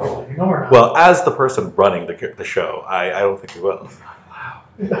 No. No, we're not. Well, as the person running the show, I don't think we will.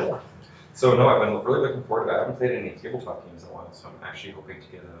 So no, I've been really looking forward to it. I haven't played any tabletop games in a while, so I'm actually hoping to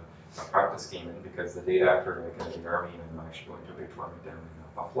get a practice game in because the day after I get in the army, I'm actually going to a big tournament down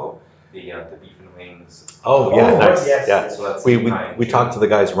in Buffalo, the Beef and Wings. Oh yeah, nice. yes. Yeah. So that's We talked to the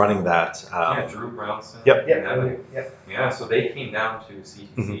guys running that. yeah, Drew Brownson. Yep. Yep. Yeah, so they came down to CTC,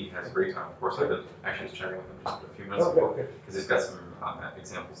 Mm-hmm. has a great time. Of course, I was actually just chatting with him just a few minutes Oh, ago good. because he's got some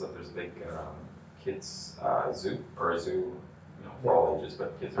examples of there's a big kids zoo or a zoo, you know, for all ages,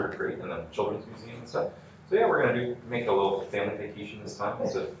 but kids are great, and then children's museum and stuff. So yeah, we're gonna make a little family vacation this time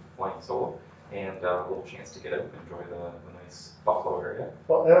instead of flying solo, and a little chance to get out and enjoy the nice Buffalo area.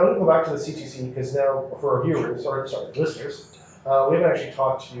 Well, and I'm going to go back to the CTC because now, for our viewers, or sorry, listeners, we haven't actually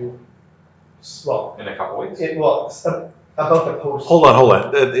talked to you, well, In a couple weeks. about the post. Hold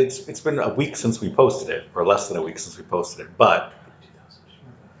on. It's been a week since we posted it, or less than a week since we posted it. But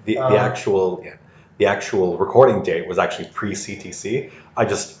the actual recording date was actually pre-CTC. I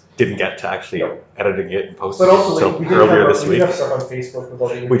just didn't get to actually editing it and posting But also, it until we did earlier have, this we week. did have stuff on Facebook with all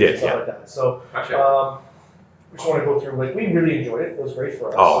the interviews We did, and stuff yeah. like that. So, Gotcha. we just want to go through, like, we really enjoyed it. It was great for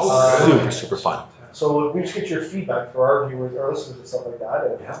us. Oh, super fun. So we just get your feedback for our viewers, our listeners, and stuff like that.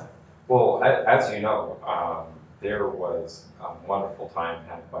 And Yeah. Well, as you know, there was a wonderful time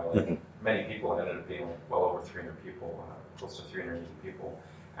had by like Mhm. many people. It ended up being like well over 300 people, close to 380 people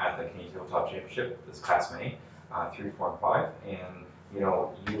at the Canadian Tabletop Championship this past May, 3, 4, and 5. And you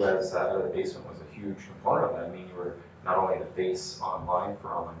know, you as out of the basement was a huge component of that. I mean, you were not only the face online for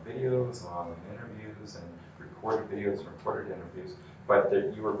online videos, online interviews, and recorded videos and recorded interviews, but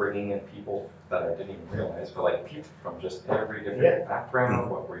that you were bringing in people that I didn't even realize, but like people from just every different background.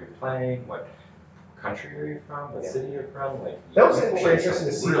 What were you playing? What country are you from? What city you're from? Like that was you actually played interesting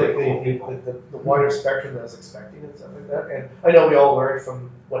to see, some really like, cool people. the wider spectrum that I was expecting and stuff like that. And I know we all learned from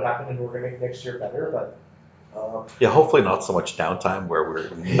what happened, and we're going to make next year better, but. Yeah, hopefully not so much downtime where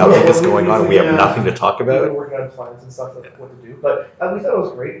nothing is going on. We have nothing to talk We were about. working on plans and stuff, like what to do. But we thought it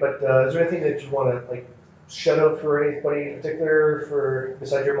was great. But is there anything that you want to, like, shout out for anybody in particular, for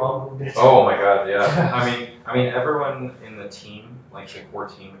besides your mom who did? Oh my God, yeah. I mean, everyone in the team, like the core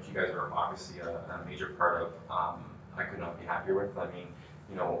team, which you guys are obviously a major part of, I could not be happier with. I mean,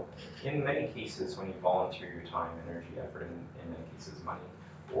 you know, in many cases, when you volunteer your time, energy, effort, and in many cases money,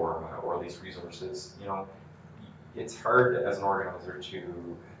 or at least resources, you know, it's hard as an organizer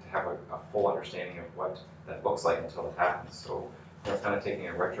to have a full understanding of what that looks like until it happens. So, you know, kind of taking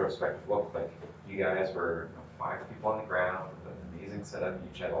a retrospective look, like you guys were 5 people on the ground with an amazing setup. You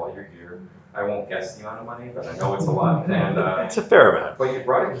each had all your gear. I won't guess the amount of money, but I know it's a lot. And It's a fair amount. but you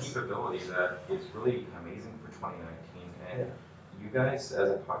brought a capability that is really amazing for 2019. And you guys, as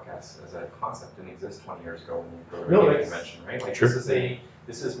a podcast, as a concept, didn't exist 20 years ago when you go to a gaming convention, right? Like True.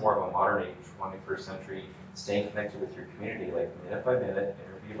 this is more of a modern age, 21st century, staying connected with your community, like minute by minute,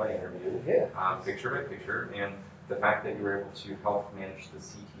 interview by interview, picture by picture, and the fact that you were able to help manage the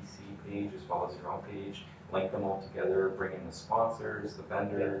CTC page as well as your own page, link them all together, bring in the sponsors, the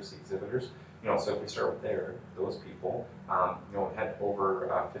vendors, the exhibitors. You know, so if we start with those people, you know, we had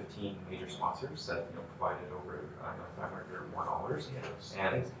over 15 major sponsors that provided over $500 or more,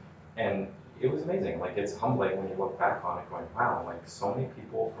 and it was amazing. Like, it's humbling when you look back on it, going, wow, like so many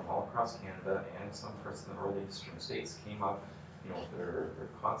people from all across Canada and some parts of the northeastern states came up, you know, with their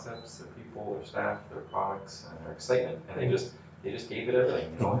concepts, their people, their staff, their products, and their excitement, and they just gave it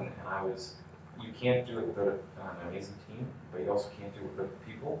everything, you know. And I was, you can't do it without an amazing team, but you also can't do it without the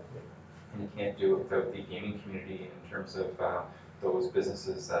people, and you can't do it without the gaming community in terms of those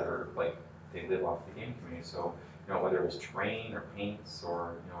businesses that are like, they live off the gaming community. So, whether it was terrain or paints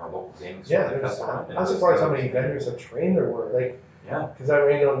or our local gaming Yeah, store like that's around. I'm surprised how many vendors of terrain there were. Like, Yeah. because I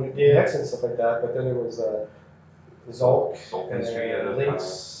mean, Next and stuff like that, but then there was Zolk Industry and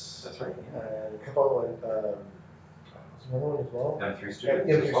Lynx. That's right. Yeah. And a couple of was another one as well. M3 Studios.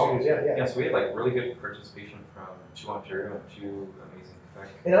 M3 as well. Studios, yeah. Yeah, so we had like really good participation from 2 Ontario and 2 amazing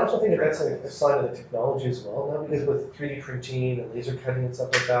Quebec. And I also think that that's a sign of the technology as well now, because with 3D printing and laser cutting and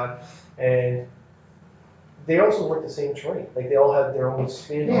stuff like that, and they also work the same terrain. Like they all had their own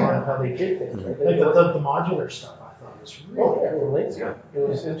spin on how they did things. Right? Like the modular stuff, I thought was really Oh, yeah, cool. Lynx, yeah. It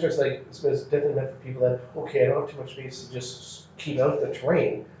was interesting. Like, it was definitely meant for people that, okay, I don't have too much space to just keep out the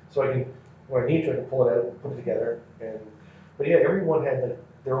terrain, so I can, when I need to, I can pull it out and put it together. But yeah, everyone had like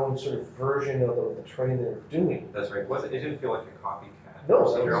their own sort of version of the terrain they were doing. That's right. It didn't feel like a copycat. No,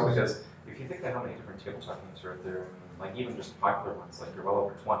 because if you think of how many different tabletop games are out there, like even just popular ones like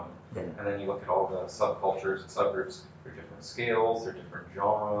Developer 20, and then you look at all the subcultures and subgroups, they're different scales, they're different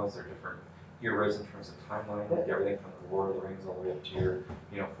genres, they're different eras in terms of timeline, like everything from the Lord of the Rings all the way up to your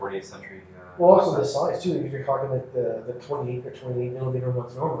 40th century. Well, also the size too. If you're talking like the 28 or 28 millimeter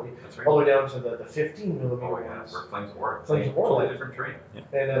ones normally, That's right. all the way down to the 15 millimeter Oh yeah, ones. where Flames of War. Flames of War. Totally different terrain.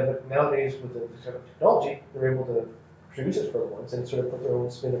 And but nowadays with the type of technology, they're able to produce it for the ones and sort of put their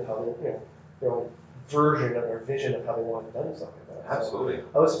own spin of how they, their own version of their vision of how they want it done and stuff like that. Absolutely. So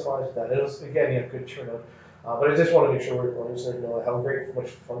I was surprised at that. It was again, good turnout. But I just want to make sure we're listeners know how much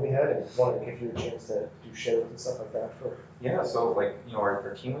fun we had, and wanted to give you a chance to do shows and stuff like that for. Yeah, so like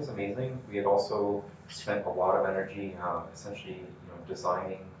our team was amazing. We had also spent a lot of energy, essentially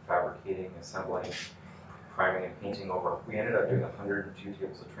designing, fabricating, assembling, priming, and painting over. We ended up doing 102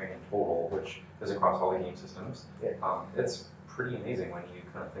 tables of training total, which is across all the game systems. Yeah. It's pretty amazing when you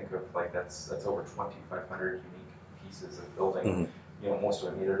kind of think of like that's over 2,500 unique pieces of building. Mm-hmm. Most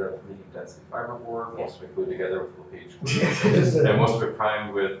of it made out of medium density fiberboard, most of it glued together with LePage Just, glue, and most of it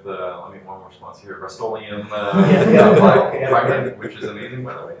primed with, let me one more sponsor here, Rust-Oleum black primer, which is amazing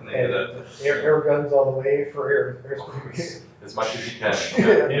by the way. And they did a, air guns all the way for air as much as you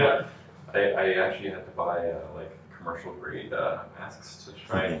can. Yeah. I actually had to buy like commercial grade masks to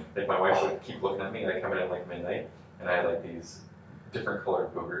try and, like my wife would keep looking at me, I'd come in at like midnight, and I had like these different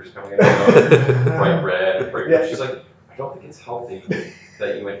colored boogers coming in, bright red, bright red. She's like, I don't think it's healthy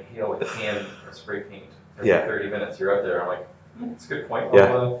that you inhale a can of spray paint every 30 minutes. You're out there. I'm like, that's a good point.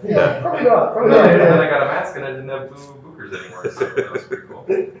 Probably not. Probably not. And then I got a mask and I didn't have blue boogers anymore, so that was pretty cool.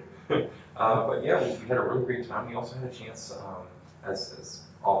 But yeah, we had a really great time. We also had a chance, as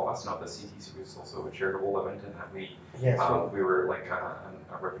all of us know, the CTC was also a charitable event in that we were like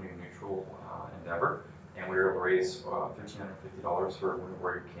a revenue neutral endeavor. And we were able to raise $1,350 for Women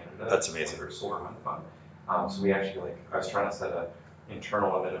Warrior Canada. That's amazing. For Solar Run Fund. So we actually I was trying to set an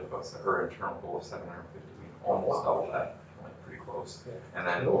internal limit of internal goal of $750. We almost doubled that, pretty close. Yeah. And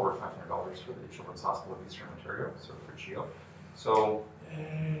then over $500 for the Children's Hospital of Eastern Ontario, so for CHEO. So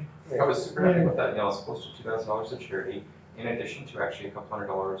I was super happy with that. It's close to $2,000 to charity. In addition to actually a couple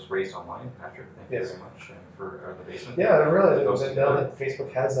 $100 raised online, Patrick, thank you very much, and for the basement. Yeah, I realized that now that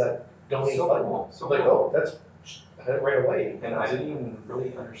Facebook has that donate button. Cool. Oh, that's right away. And I didn't even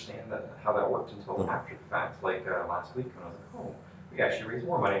really understand how that worked until after the fact, like last week when I was like, oh, we actually raised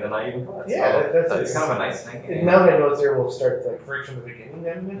more money than I even thought. Yeah, so that's kind of a nice thing. And now that I know it's there, we'll start like right from the beginning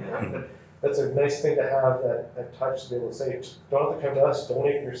then. But that's a nice thing to have that touch to be able to say, don't have to come to us,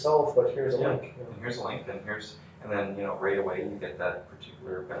 donate yourself, but here's a link. And here's a link, and then right away you get that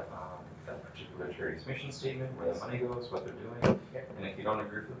particular charity's mission statement, where the money goes, what they're doing, and if you don't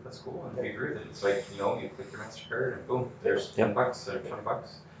agree with it, that's cool. And if you agree with it, it's like you click your MasterCard and boom, there's $10 or $20,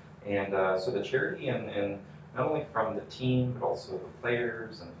 and so the charity and not only from the team but also the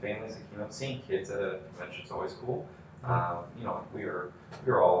players and the families that came out, seeing kids at a convention is always cool. We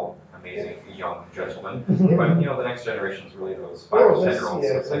were all amazing young gentlemen, but the next generation is really those 5 or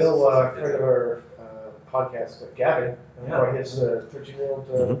 10-year-olds. I know a friend of our podcast, Gavin, his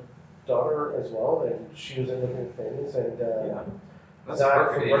 13-year-old daughter as well, and she was in looking at things, and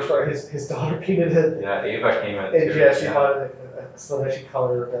Zach from Rushmore, his daughter painted it. Yeah, Ava came in and too. She bought so that she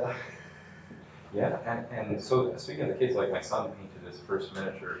colored. Yeah, and so speaking of the kids, like my son painted his first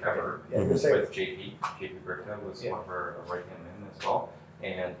miniature ever with JP. JP Brickta was one of our right-hand men as well,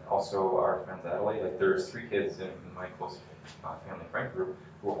 and also our friends Adelaide. Like there's 3 kids in my close family friend group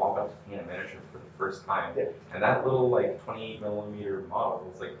who were all about to paint a miniature for the first time, and that little 28mm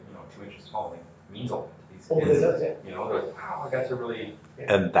model was 2 inches tall. Means a lot to these kids. It does, they're like, wow, I got to really.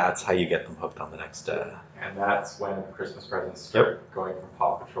 And that's how you get them hooked on the next. And that's when Christmas presents start going from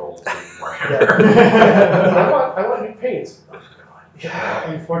Paw Patrol to Warhammer. I want new paints.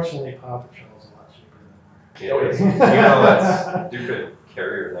 Yeah, unfortunately, Paw Patrol is a lot cheaper It is. You know, that stupid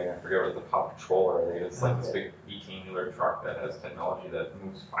carrier thing, I forget what the Paw Patrol are. It's like this big 18-wheeler truck that has technology that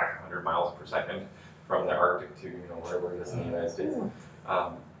moves 500 miles per second from the Arctic to, wherever it is in the United States.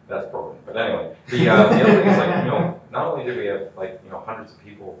 That's broken. But anyway, the other thing is, like, not only do we have, like, hundreds of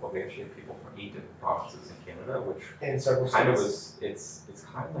people, but we actually have people from 8 different provinces in Canada, which And several kind of states. was, it's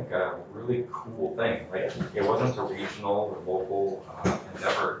kind of like a really cool thing. Like, it wasn't a regional or local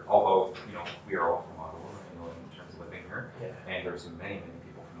endeavor, although, we are all from Ottawa, in terms of living here. Yeah. And there's many, many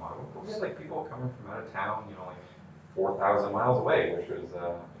people from Ottawa. But we had, like, people coming from out of town, like 4,000 miles away, which was,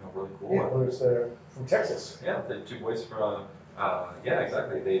 really cool. Yeah, well, there's from Texas. Yeah, the two boys from, yeah,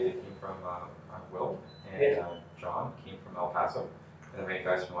 exactly. They came from Will and John came from El Paso, and the main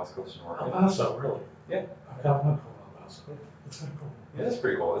guys from West Coast and El Oregon. Paso, really? Yeah. I've got one from El Paso. It's kind of cool. Yeah, it's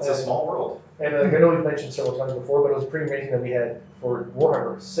pretty cool. It's a small world. And I know we've mentioned several times before, but it was pretty amazing that we had, for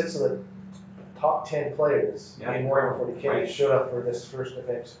Warhammer, 6 of the top 10 players in Warhammer 40K Right. showed up for this first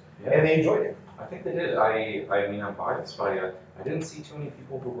event. Yeah. And they enjoyed it. I think they did. I mean, I'm biased, but I didn't see too many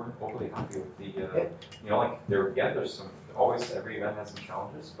people who weren't overly happy with the, like, there's some, always, every event has some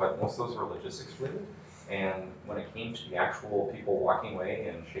challenges, but most of those were logistics related. And when it came to the actual people walking away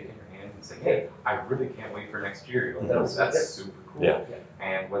and shaking your hand and saying, hey, I really can't wait for next year, that's super cool. Yeah.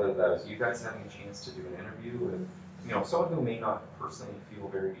 And whether that was you guys having a chance to do an interview with, someone who may not personally feel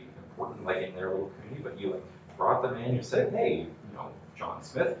very important, like in their little community, but you, like, brought them in, you said, hey, John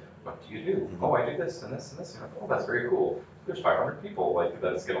Smith, what do you do? Mm-hmm. Oh, I do this and this and this. You're like, oh, that's very cool. There's 500 people like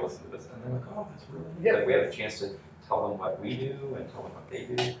that's gonna listen to this, and they're like, oh, that's really neat. Yeah. Like, we had a chance to tell them what we do and tell them what they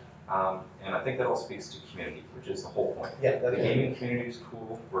do, and I think that all speaks to community, which is the whole point. Yeah, The gaming community is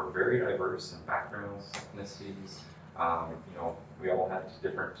cool. We're very diverse in backgrounds, ethnicities. We all had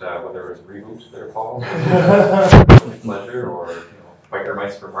different, whether it was Reboot, they're called, or Pleasure, or Biker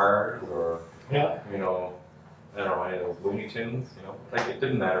Mice for Mars, or Yeah. I don't know, any of those Looney Tunes, like, it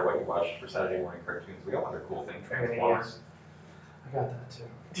didn't matter what you watched for Saturday morning cartoons, we all had a cool thing, Transformers. I got that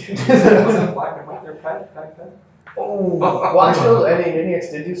too. Wasn't black and white there, Pat, back then? Oh, well, actually,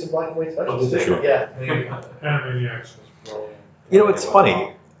 Animaniacs did do some black and white specials. did they? Sure. Yeah. Animaniacs was brilliant. It's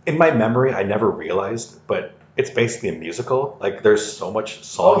funny. In my memory, I never realized, but it's basically a musical. Like, there's so much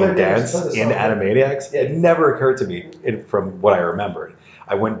song and dance in Animaniacs. Yeah. It never occurred to me from what I remembered.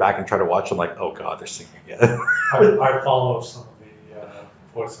 I went back and tried to watch them, like, oh god, they're singing again. I follow some of the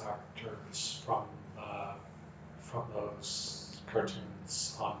voice actors from those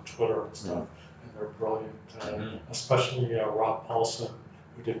cartoons on Twitter and stuff, and they're brilliant. Especially Rob Paulson,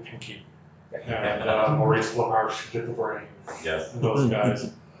 who did Pinky, and Maurice LaMarche, who did the Brain. Yes. And those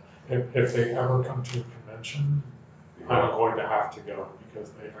guys, if they ever come to a convention, I'm going to have to go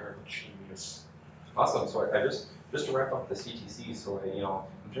because they are genius. Awesome. So I just to wrap up the CTC. So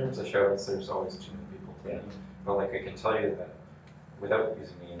in terms of shoutouts, there's always too many people to name. But like, I can tell you that without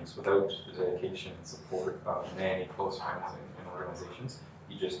using names, without the dedication and support of many close friends and organizations,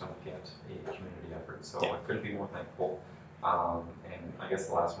 you just don't get a community effort. So I couldn't be more thankful. And I guess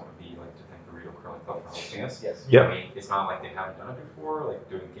the last one would be like to thank the Rideau Curling Club for hosting us. Yes. Yeah. I mean, it's not like they haven't done it before, like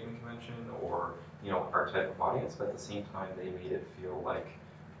doing a gaming convention or our type of audience, but at the same time, they made it feel like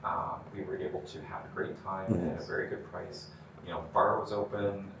we were able to have a great time at a very good price. Bar was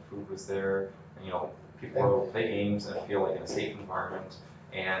open, food was there, and, people were able to play games and feel like in a safe environment.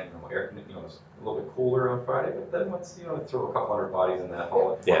 And air, it was a little bit cooler on Friday, but then once throw a couple hundred bodies in that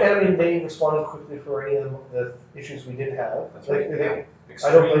hall. Yeah. And I mean, they responded quickly for any of the issues we did have. That's Like, right. they-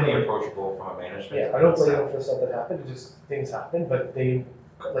 Extremely blame them. approachable from a management. Yeah, I don't blame them for the stuff that happened. It just things happen. But they,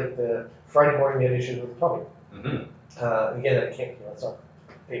 like the Friday morning, we had issues with plumbing. Mm-hmm. Again, I can't. That's not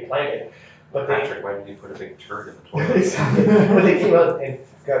they planned it, but they. Patrick, why did you put a big turd in the toilet? Exactly. But they came out and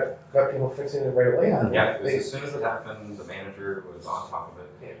got people fixing it right away. Yeah, it was, as soon as it happened, the manager was on top of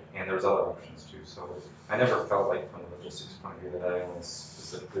it, and there was other options too. So I never felt like, from the logistics point of view, that I only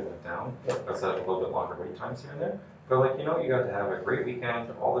specifically went down. I was at a little bit longer wait times here and there. But like, you got to have a great weekend.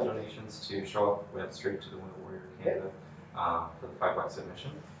 All the donations to show up went straight to the Winter Warrior Canada for the $5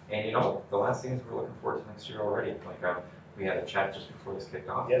 admission. And the last thing is we're looking forward to next year already. Like, we had a chat just before this kicked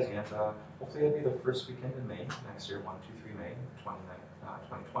off, Yes. and hopefully it'll be the first weekend in May next year, 1, 2, 3 May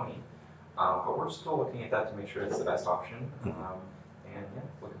 2020. But we're still looking at that to make sure it's the best option. And yeah,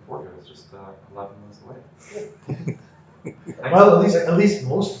 looking forward to it. It's just 11 months away. Well, at least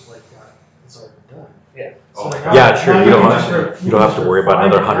most of like it's already done. Yeah. Oh my now- God. Yeah, sure. now You don't can have just- to. You don't have to worry about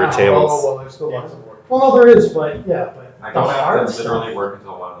find another it 100 now. tables. Oh, well, there's still lots of work. Well, no, there is, but yeah, but I the don't have hard to stuff. literally work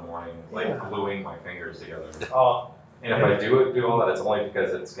until 1 in the morning, like Yeah. gluing my fingers together. And And if I do all that, it's only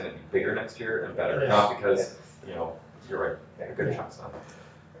because it's going to be bigger next year and better, Yeah. not because, you're right, a good Yeah. chunk done.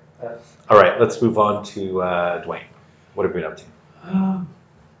 All right, let's move on to Dwayne. What have you been up to?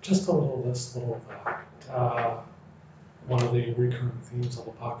 Just a little this, little that. One of the recurring themes of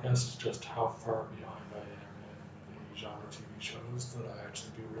the podcast is just how far behind I am in the genre TV shows that I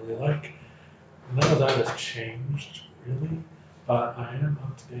actually do really like. None of that has changed, really, but I am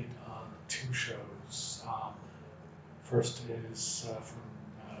up to date on 2 shows. First is from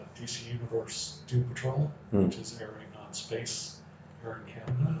DC Universe Doom Patrol, which is airing on Space here in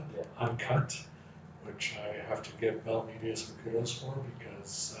Canada, uncut, which I have to give Bell Media some kudos for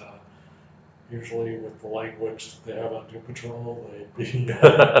because usually with the language that they have on Doom Patrol, they'd be,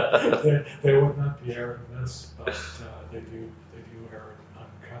 they would not be airing this, but they do air it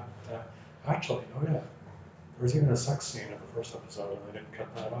uncut. Actually, oh yeah, there was even a sex scene in the first episode, and they didn't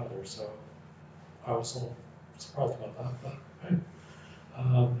cut that either, so I was a little surprised about that, but hey,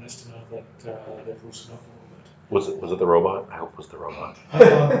 nice to know that they've loosened up a little bit. Was it the robot? I hope it was the robot.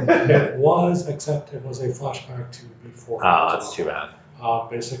 It was, except it was a flashback to before. Oh, that's too bad.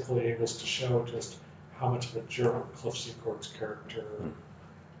 Basically, it was to show just how much of a jerk Cliff Secord's character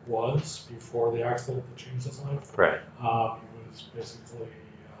was before the accident that changed his life. Right. He was basically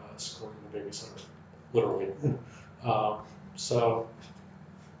screwing the babysitter, literally.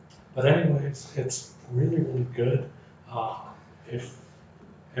 But anyways, it's really, really good. If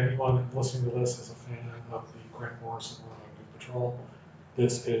anyone listening to this is a fan of the Grant Morrison run on Doom Patrol,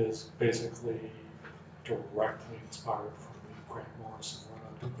 this is basically directly inspired from the Grant Morrison run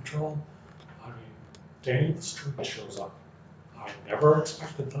on Doom Patrol. I mean, Danny the Street shows up. I never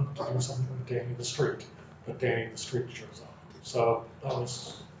expected them to do something with Danny the Street, but Danny the Street shows up. So that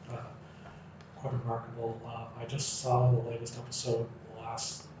was quite remarkable. I just saw the latest episode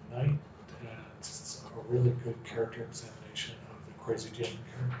last night, and it's a really good character examination of the Crazy Jane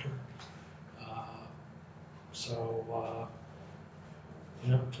character.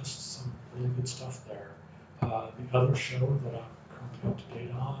 Just some really good stuff there. The other show that I'm currently up to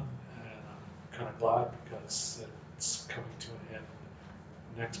date on, and I'm kind of glad because it's coming to an end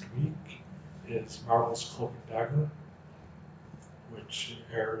next week, is Marvel's Cloak and Dagger, which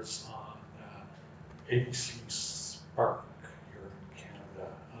airs on ABC Spark here in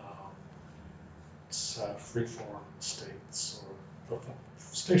Canada. It's Freeform in the States, or the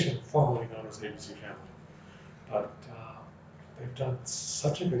station formerly known as ABC Family. But they've done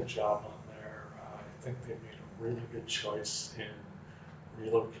such a good job on there. I think they've made a really good choice in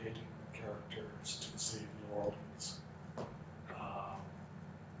relocating characters to the city of New Orleans.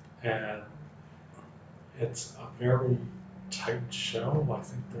 And it's a very tight show. I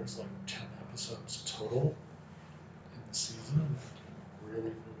think there's like 10 episodes total in the season. Really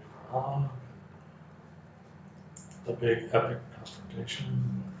moving along. The big epic confrontation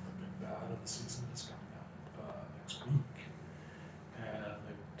with the big bad of the season is coming up next week. And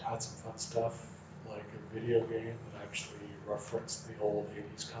they've had some fun stuff, like a video game that actually referenced the old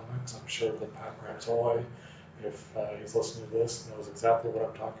 80s comics. I'm sure that Pat Ramsoy, if he's listening to this, knows exactly what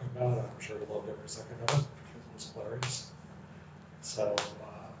I'm talking about. I'm sure he loved every second of it because it was hilarious. So,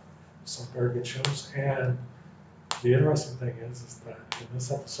 some very good shows. And the interesting thing is that in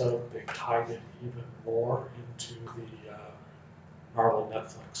this episode, they tied it even more into the Marvel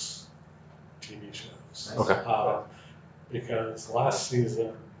Netflix TV shows. Okay. Because last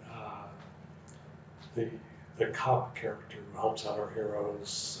season, the cop character who helps out our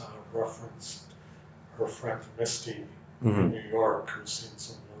heroes referenced her friend Misty in New York, who's seen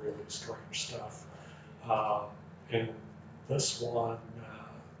some really strange stuff. In this one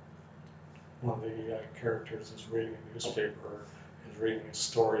of the characters is reading a newspaper, is reading a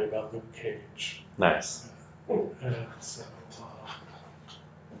story about Luke Cage. Nice. And so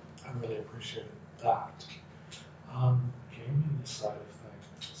I really appreciated that. Gaming side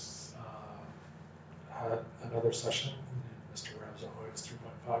of things, had another session in Mr. Ramsoy's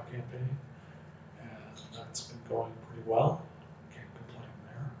 3.5 campaign, and that's been going pretty well. Can't complain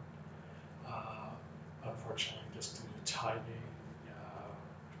there. Unfortunately, just due to timing,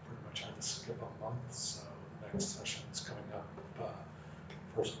 pretty much had to skip a month, so the next session is coming up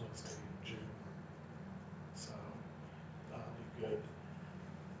first Wednesday in June. So that'll be good.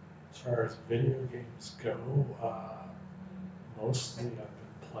 As far as video games go, mostly I've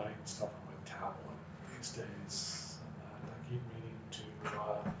been playing stuff on my tablet these days. And I keep meaning to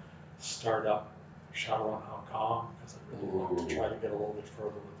start up Shadowrun Hong Kong because I really want to try to get a little bit further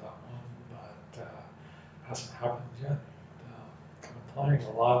with that one, but hasn't happened yet. I've been playing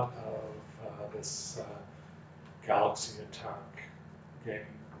a lot of this Galaxy Attack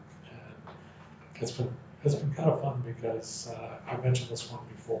game, and it's been kind of fun because I mentioned this one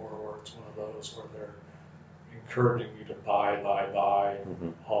before, where it's one of those where encouraging you to buy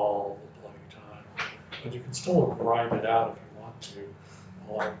Mhm. all the bloody time. But you can still grind it out if you want to.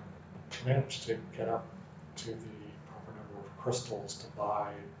 Well, I managed to get up to the proper number of crystals to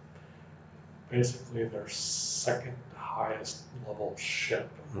buy basically their second highest level ship.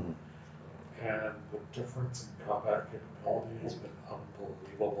 Mhm. And the difference in combat capability has been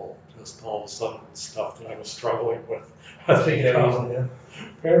unbelievable. Just all of a sudden, stuff that I was struggling with has Taking it become easy, yeah.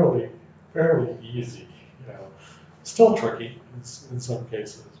 fairly easy. You know, still tricky in some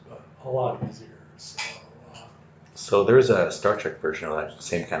cases, but a lot easier. So, So there's a Star Trek version of that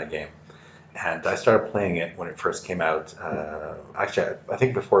same kind of game. And I started playing it when it first came out. Actually, I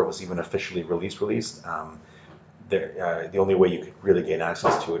think before it was even officially released. The only way you could really gain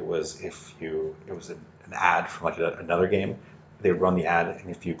access to it was if it was an ad from like another game. They would run the ad, and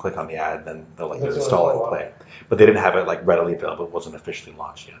if you click on the ad, then they'll let you That's install it what and I play it. But they didn't have it like readily available. It wasn't officially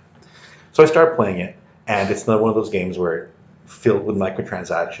launched yet. So I started playing it, and it's another one of those games where filled with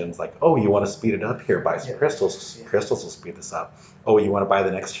microtransactions. Like, oh, you want to speed it up here? Buy some Yeah. crystals. Yeah. Crystals will speed this up. Oh, you want to buy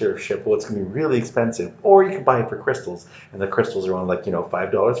the next tier of ship? Well, it's going to be really expensive. Or you can buy it for crystals, and the crystals are only like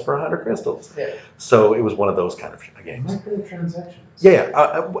 $5 for 100 crystals. Yeah. So it was one of those kind of games. Microtransactions.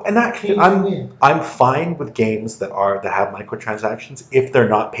 Yeah, and that Pay to I'm win. I'm fine with games that have microtransactions if they're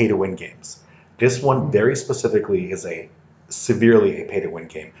not pay to win games. This one very specifically is severely a pay to win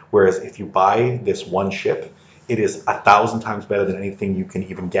game. Whereas if you buy this one ship, it is 1,000 times better than anything you can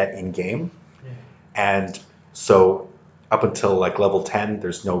even get in game. Yeah. And so up until like level 10,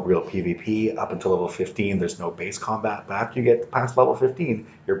 there's no real PvP. Up until level 15, there's no base combat. But after you get past level 15,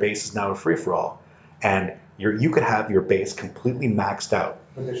 your base is now a free for all, and you could have your base completely maxed out.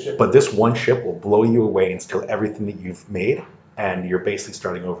 With the ship. But this one ship will blow you away and steal everything that you've made, and you're basically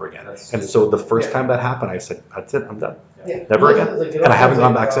starting over again. And so the first Yeah. time that happened, I said, "That's it, I'm done." Yeah. Never You know, again. like, it And I haven't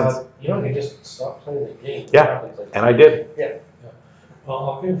also gone back like, since. You know, you just stop playing the game. Yeah. It happens like And I did. well,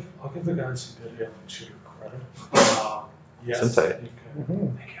 I'll give the guys who did Alien Shooter credit. Yes, Sensei. you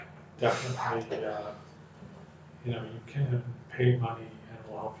can definitely, you can pay money and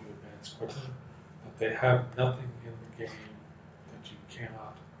it will help you advance quicker, but they have nothing in the game that you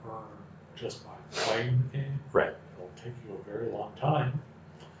cannot earn just by playing the game. Right. It'll take you a very long time,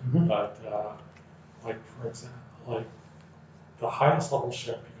 Mhm. but like for example, like the highest level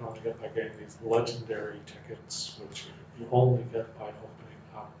ship you can only get by getting these legendary tickets, which you only get by opening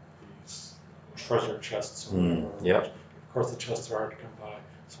up these treasure chests or whatever. Yep. Of course, the chests are hard to come by,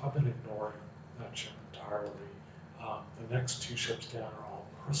 so I've been ignoring that ship entirely. The next two ships down are all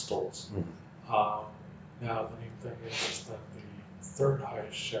crystals. Now, the neat thing is that the third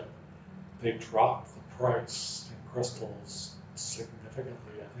highest ship, they dropped the price in crystals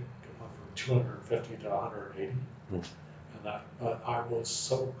significantly. I think it went from 250 to 180. Mm. But I was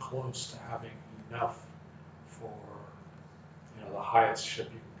so close to having enough for the highest ship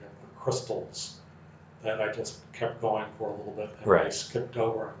you can get, the crystals, that I just kept going for a little bit, and I Right. skipped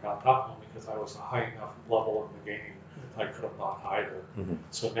over and got that one because I was a high enough level in the game that I could have bought either. Mhm.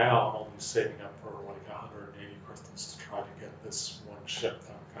 So now I'm only saving up for like 180 crystals to try to get this one ship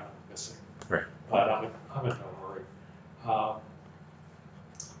that I'm kind of missing. Right. But I'm in no hurry.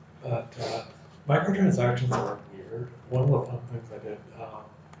 But microtransactions are weird. One of the fun things I did,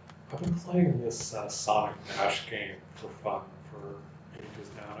 I've been playing this Sonic Dash game for fun for ages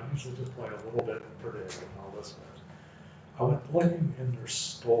now. I usually just play a little bit in per day and all this bit. I went looking in their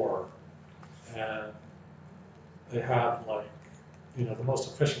store, and they had like, the most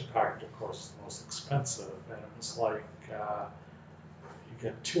efficient package, of course, is the most expensive, and it was like you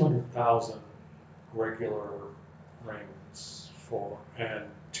get 200,000 regular rings and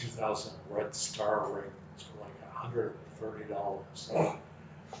 2,000 red star rings for like $130.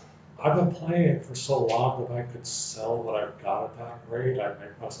 I've been playing it for so long that I could sell what I've got at that rate. I'd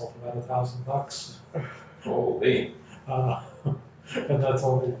make myself about $1,000. Holy. And that's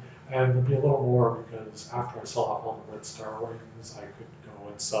only, and it'd be a little more because after I sell off all the red star rings, I could go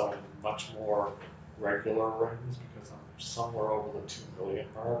and sell much more regular rings because I'm somewhere over the 2 million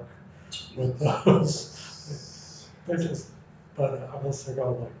mark with those. But I was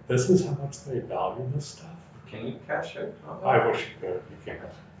going like, this is how much they value this stuff. Can you cash out on that? I wish you could. You can't.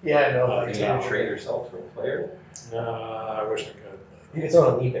 Yeah, no. Can Can you trade yourself to a player? I wish I could. You can sell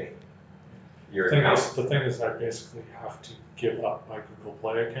it on eBay. Your The account? thing is, I basically have to give up my Google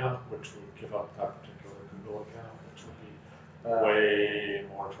Play account, which would give up that particular Google account, which would be way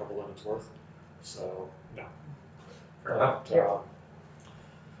more trouble than it's worth. So, no. Fair enough.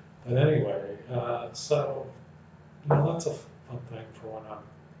 But anyway, so, that's a fun thing for when I'm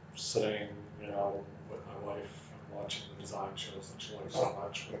sitting, with my wife and watching the design shows that she likes so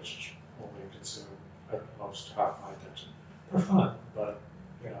much, which only consume at most half my attention. They're fun, but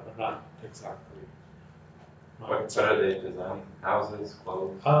they're not exactly. What are they designing? Houses,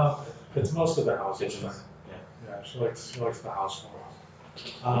 clothes? It's most of the houses. Kitchens? Yeah, she likes the house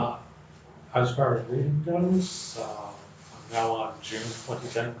more. As far as reading goes, I'm now on June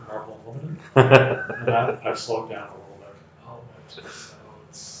 2010 Marvel Unlimited, and that I've slowed down a little bit.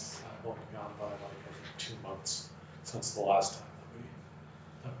 So I've only gone by like every 2 months since the last time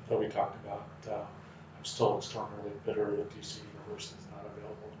that we talked about. I'm still extraordinarily bitter that DC Universe is not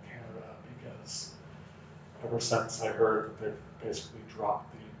available in Canada because ever since I heard that they've basically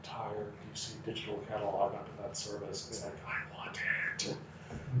dropped the entire DC digital catalog onto that service, it's like, I want it,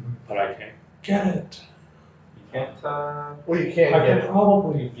 but I can't get it. You can't, Well, you can't I get can it.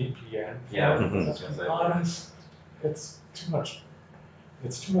 probably VPN. Yeah, for it, Mhm. but I was gonna to be say. honest, it's too much.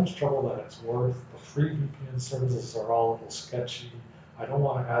 It's too much trouble that it's worth. The free VPN services are all a little sketchy. I don't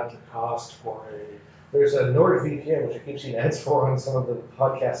want to add the cost for a. There's a NordVPN, which I keep seeing ads for on some of the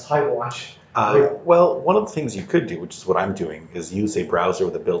podcasts I watch. Well, one of the things you could do, which is what I'm doing, is use a browser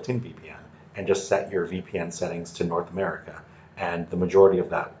with a built-in VPN and just set your VPN settings to North America, and the majority of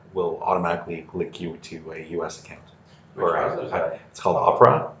that will automatically link you to a US account. which browser is that? It's called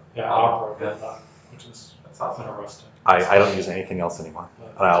Opera. Yeah, Oh, Opera yeah. did that, which is That's awesome. interesting. I don't use anything else anymore.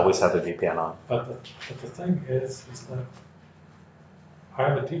 But, I always have the VPN on. But the thing is that I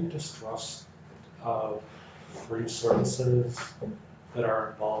have a deep distrust of free services that are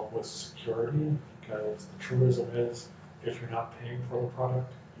involved with security, because the truism is, if you're not paying for the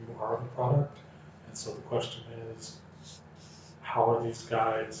product, you are the product. And so the question is, how are these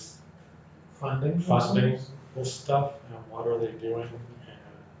guys Funding. funding this stuff, and what are they doing?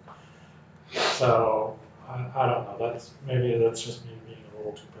 And so I don't know. Maybe that's just me being a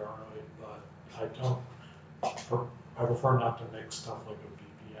little too paranoid, but I prefer not to mix stuff like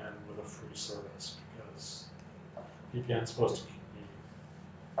a VPN with a free service, because VPN is supposed to keep me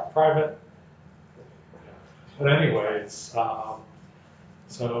private. Yeah. But anyways, so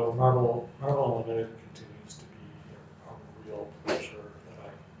Marvel Unlimited continues to be a real pleasure that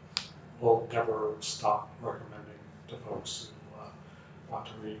I will never stop recommending to folks who want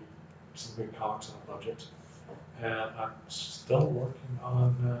to read some good comics on a budget. And I'm still working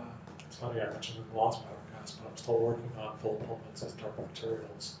on, it's funny, I mentioned it in the last podcast, but I'm still working on Phil Pullman's Dark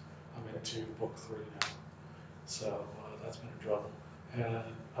Materials. I'm into book 3 now. So that's been enjoyable. And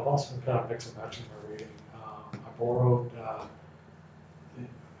I've also been kind of mixing and matching my reading. I borrowed,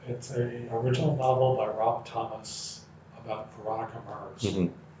 it's a original novel by Rob Thomas about Veronica Mars. Mhm.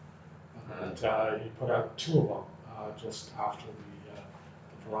 And he put out 2 of them just after the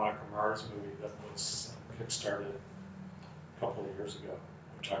Veronica Mars movie that was kickstarted a couple of years ago,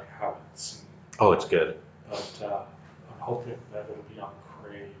 which I haven't seen. Oh, it's good. But I'm hoping that it'll be on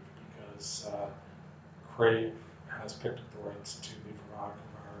Crave, because Crave has picked up the rights to the Veronica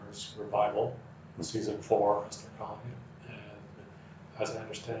Mars revival, season 4, as they're calling it. And as I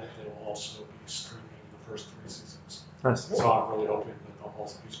understand it, they will also be streaming the first 3 seasons. Nice. So I'm really hoping that they'll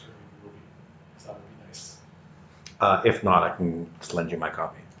also be streaming the movie, because that would be nice. If not, I can just lend you my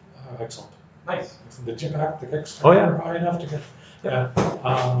copy. Excellent. Nice. Did you back the Kickstarter Oh, yeah. high enough to get? Yeah.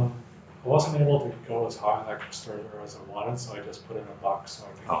 I wasn't able to go as high on that Kickstarter as I wanted, so I just put in $1 so I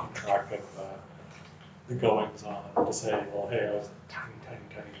can keep track of the goings on, to say, well, hey, I was a tiny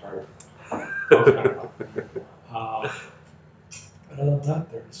part. That was kind of fun. Other than that,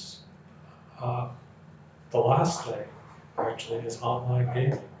 there's the last thing actually is online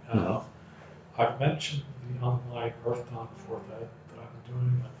gaming. I've mentioned the online Earthdawn 4th Ed that I've been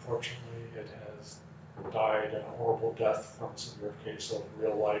doing. Unfortunately, it has died a horrible death from a severe case of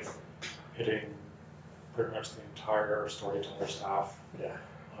real life hitting pretty much the entire Storyteller staff. Yeah.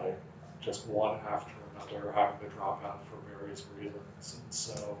 Like, just one after another having to drop out for various reasons. And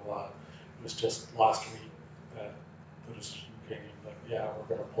so it was just last week that the decision came that, yeah,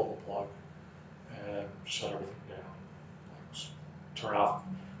 we're going to pull the plug and shut everything down. Like,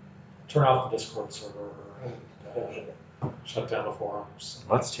 turn off the Discord server and shut down the forums.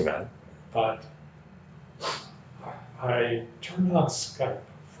 Well, that's too bad. But I turned on Skype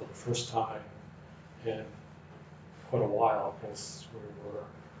for the first time in quite a while, because we were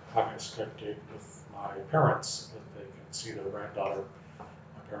having a Skype date with my parents so that they can see their granddaughter. My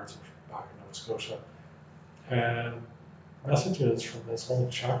parents are back in Nova Scotia. And messages from this whole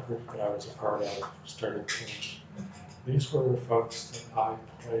chat group that I was a part of started coming. These were folks that I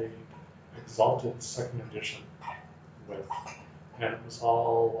played Exalted 2nd Edition with. And it was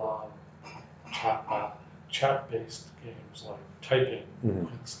all chat-based games like typing and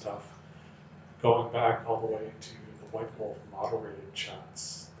stuff, going back all the way to the White Wolf moderated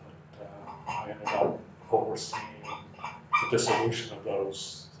chats that I ended up overseeing the dissolution of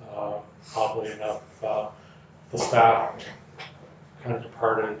those. Oddly enough, the staff kind of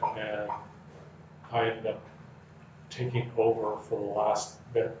departed, and I ended up taking over for the last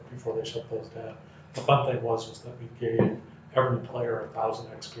bit before they shut those down. The fun thing was that we gave every player 1,000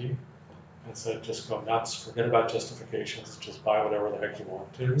 XP and said, just go nuts, forget about justifications, just buy whatever the heck you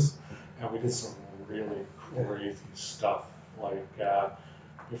want to. And we did some really crazy stuff, like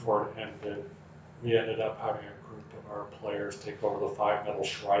before it ended, we ended up having a group of our players take over the 5 Metal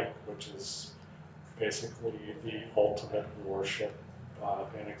Shrike, which is basically the ultimate warship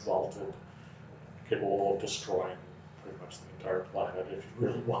and exalted, capable of destroying pretty much the entire planet if you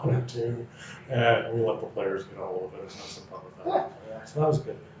really wanted to. And we let the players get all of it and have some fun with that. So that was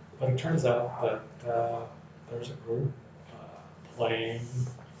good. But it turns out that there's a group playing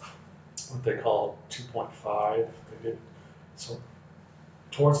what they call 2.5. They did some,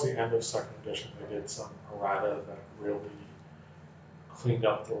 towards the end of second edition, they did some errata that really cleaned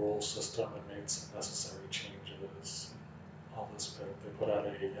up the rule system and made some necessary changes. All this bit. They put out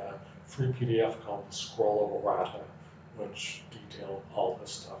a free PDF called the Scroll of Errata, which detailed all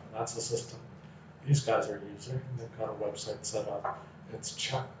this stuff. And that's the system these guys are using. They've got a website set up. It's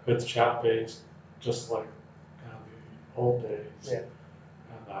chat based, just like the old days. Yeah.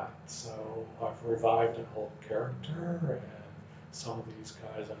 And that. So I've revived an old character, and some of these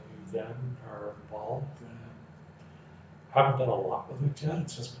guys I knew then are involved. And haven't done a lot with it yet.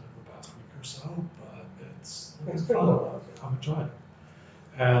 It's just been in the past week or so, but it's fun. I'm enjoying it.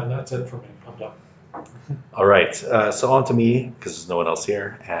 And that's it for me. I'm done. All right, so on to me, because there's no one else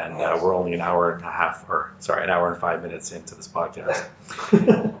here, and we're only an hour and 5 minutes into this podcast.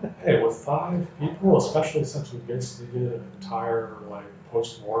 Hey, with 5 people, especially since we basically did an entire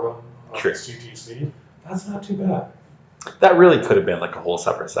post-mortem of True. CTC, that's not too bad. That really could have been like a whole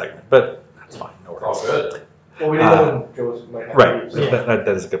separate segment, but that's fine, no It's all worries. good. Well, we didn't know when Joe's might have to Right, leave, so- that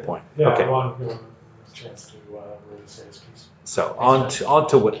is a good point. Yeah, Okay. I want to give him a chance to really say his piece. So on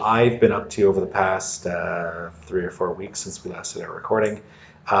to what I've been up to over the past 3 or 4 weeks since we last did our recording.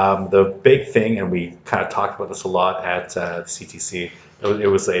 The big thing, and we kind of talked about this a lot at CTC, it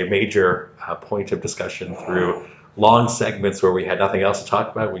was a major point of discussion through long segments where we had nothing else to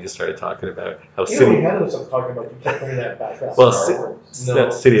talk about. We just started talking about how You know, we City, had something talking about, you kept bringing that back up. well, Star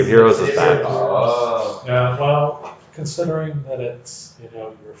that City of Heroes is City of back. Heroes. Oh. Yeah, well, considering that it's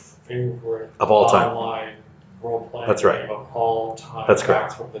your favorite Of all time. online role-playing That's right. game of all time, That's Back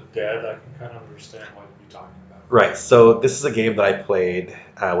correct. from the Dead, I can kind of understand what you'd be talking about. Right, so this is a game that I played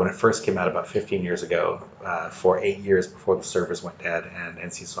when it first came out about 15 years ago, for 8 years before the servers went dead and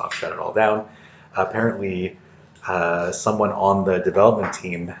NCSoft shut it all down. Apparently, someone on the development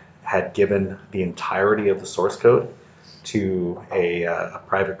team had given the entirety of the source code to a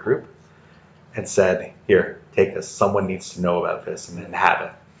private group and said, here, take this, someone needs to know about this, and then have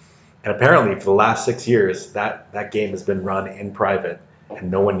it. And apparently, for the last 6 years, that game has been run in private,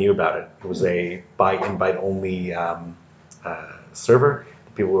 and no one knew about it. It was a by-invite only server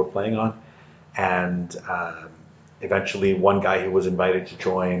that people were playing on, and eventually one guy who was invited to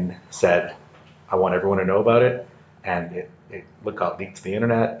join said, I want everyone to know about it, and it got leaked to the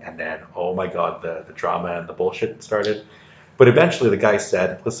internet, and then, oh my god, the drama and the bullshit started. But eventually the guy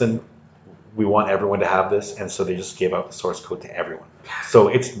said, listen, we want everyone to have this, and so they just gave out the source code to everyone. So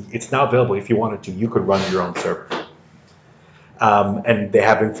it's now available. If you wanted to, you could run your own server. And they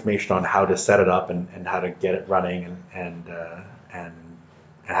have information on how to set it up and how to get it running and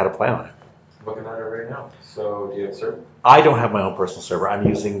how to play on it. Looking at it right now. So, do you have a server? I don't have my own personal server. I'm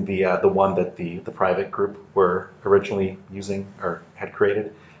using the one that the private group were originally using or had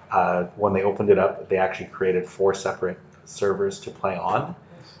created. When they opened it up, they actually created 4 separate servers to play on.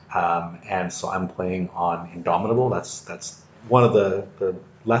 And so I'm playing on Indomitable. That's one of the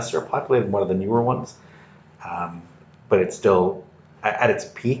lesser populated, one of the newer ones. But it's still, at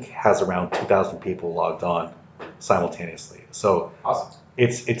its peak, has around 2,000 people logged on simultaneously. So Awesome.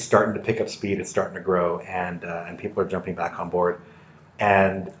 it's starting to pick up speed. It's starting to grow, and people are jumping back on board.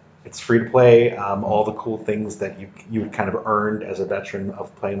 And it's free to play. All the cool things that you kind of earned as a veteran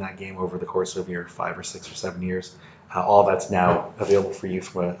of playing that game over the course of your 5 or 6 or 7 years, all that's now available for you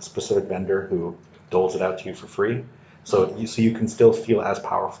from a specific vendor who doles it out to you for free. So you can still feel as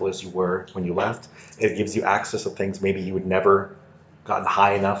powerful as you were when you left. It gives you access to things maybe you would never gotten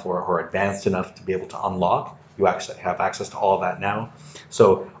high enough or advanced enough to be able to unlock. You actually have access to all of that now.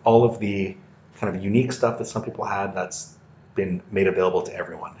 So all of the kind of unique stuff that some people had, that's been made available to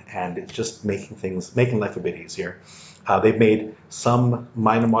everyone. And it's just making life a bit easier. They've made some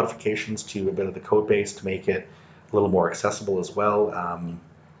minor modifications to a bit of the code base to make it a little more accessible as well.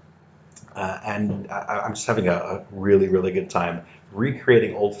 And I'm just having a really, really good time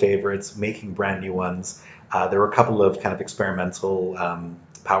recreating old favorites, making brand new ones. There were a couple of kind of experimental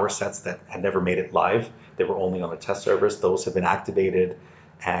power sets that had never made it live. They were only on the test servers. Those have been activated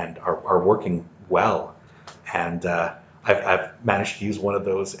and are working well. And I've managed to use one of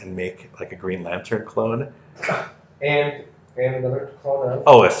those and make like a Green Lantern clone. And another clone of.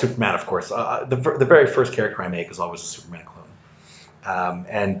 Oh, a Superman, of course. The very first character I make is always a Superman clone.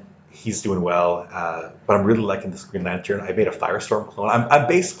 And he's doing well, but I'm really liking this Green Lantern. I made a Firestorm clone. I'm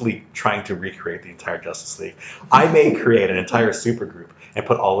basically trying to recreate the entire Justice League. I may create an entire supergroup and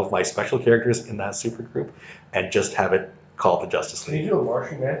put all of my special characters in that supergroup and just have it called the Justice Can you League. do a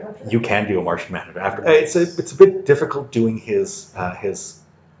Martian Manhunter? You can do a Martian Manhunter after. It's a bit difficult doing his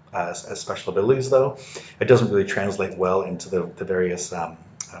special abilities though. It doesn't really translate well into the various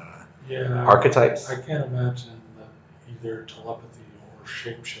Yeah. archetypes. I can't imagine that either telepathy or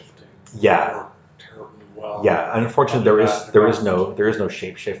shapeshifting Yeah. work terribly well. Yeah, unfortunately, there is no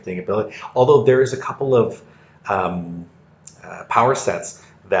shape shifting ability. Although there is a couple of power sets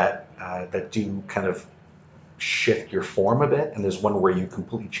that do kind of shift your form a bit, and there's one where you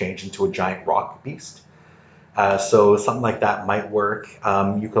completely change into a giant rock beast. So something like that might work.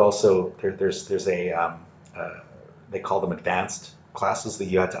 You could also there's a they call them advanced classes that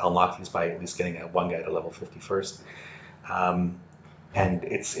you have to unlock these by at least getting one guy to level 50 first. And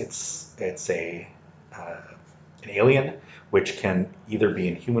it's an alien which can either be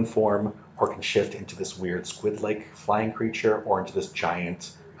in human form or can shift into this weird squid-like flying creature or into this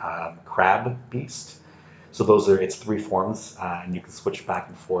giant crab beast. So it's three forms, and you can switch back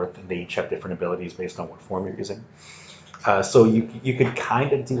and forth, and they each have different abilities based on what form you're using. So you could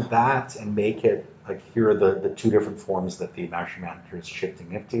kind of do that and make it like here are the two different forms that the Martian Manhunter is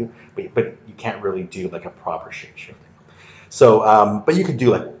shifting into, but you can't really do like a proper shape shifting. So, but you could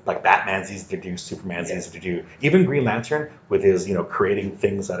do like Batman's easy to do, Superman's easy to do, even Green Lantern with his creating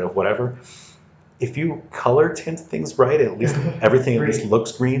things out of whatever. If you color tint things right, at least everything at least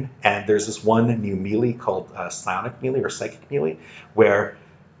looks green. And there's this one new melee called Psionic Melee or Psychic Melee, where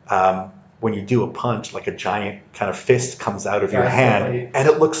when you do a punch, like a giant kind of fist comes out of your hand, and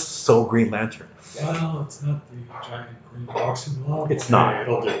it looks so Green Lantern. Well, it's not the giant green boxing glove. It's not.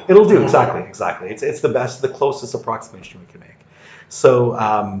 It'll do. It'll do exactly. It's the closest approximation we can make. So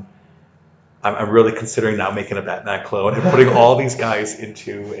I'm really considering now making a Batman clone and putting all these guys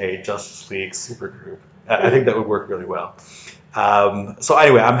into a Justice League supergroup. I think that would work really well. So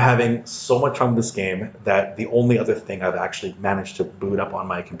anyway, I'm having so much fun with this game that the only other thing I've actually managed to boot up on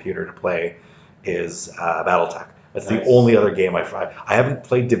my computer to play is BattleTech. That's the only other game I've tried. I haven't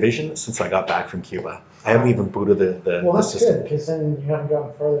played Division since I got back from Cuba. I haven't even booted the Well, that's system. good, because then you haven't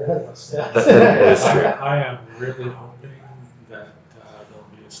gone further ahead of us. That is true. I am really hoping that there'll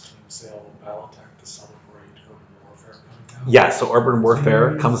be a Steam sale of BattleTech to celebrate Urban Warfare coming out. Yeah, so Urban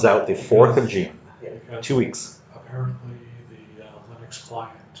Warfare comes out the 4th of June. Because 2 weeks. apparently the Linux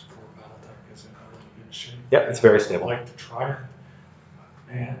client for BattleTech is in really good shape. Yep, it's very stable. I'd like to try it,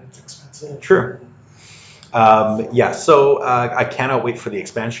 but man, it's expensive. True. So I cannot wait for the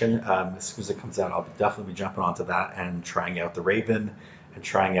expansion. As soon as it comes out, I'll definitely be jumping onto that and trying out the Raven and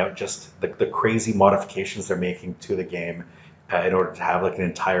trying out just the crazy modifications they're making to the game in order to have like an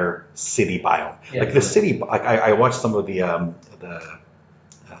entire city biome. Yeah. Like the city, like I watched some of the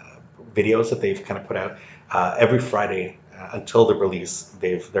videos that they've kind of put out every Friday until the release.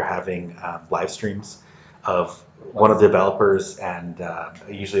 They're having live streams of one of the developers and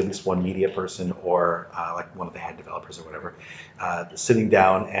usually at least one media person or like one of the head developers or whatever, sitting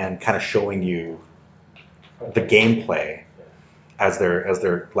down and kind of showing you the gameplay as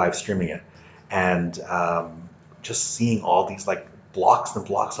they're live streaming it, and just seeing all these like blocks and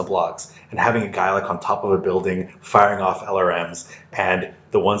blocks and blocks, and having a guy like on top of a building firing off LRMs, and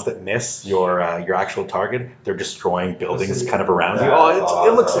the ones that miss your actual target, they're destroying buildings kind of around you. Oh,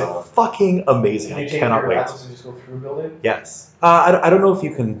 it looks fucking amazing. Can I you take cannot your wait. glasses and just go through building? Yes. I don't know if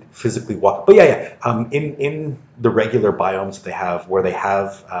you can physically walk, but yeah. In the regular biomes they have, where they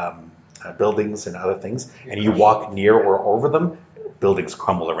have buildings and other things, and you walk near or over them, buildings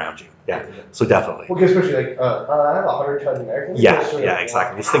crumble around you. Yeah, so definitely. Well, especially like I have 100-ton American. Yeah,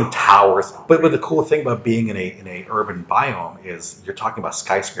 exactly. This thing towers. But the cool thing about being in a urban biome is you're talking about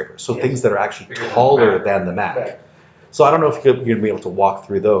skyscrapers, so things that are actually taller than the map. Right. So I don't know if you're going to be able to walk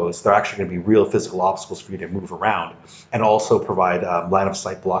through those. They're actually going to be real physical obstacles for you to move around, and also provide line of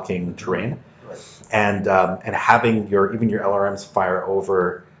sight blocking terrain, and having your LRMs fire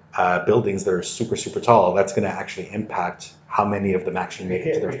over buildings that are super super tall. That's going to actually impact how many of them actually make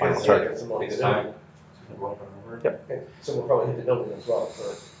it to their final target. Takes time. Yep. So we'll probably hit the building as well.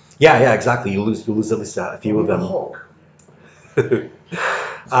 Yeah, exactly. You lose at least a few of them. Hulk. So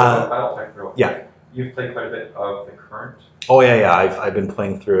Battletech, real quick. yeah. You've played quite a bit of the current. Oh yeah. I've been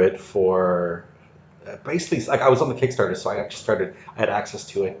playing through it for basically like I was on the Kickstarter, so I had access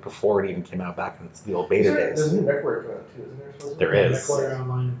to it before it even came out back in the old beta days. There's a new MechWarrior coming out too, isn't there? Supposed to be? There is. MechWarrior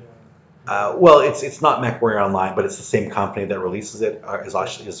Online. Well, it's not MechWarrior Online, but it's the same company that releases it.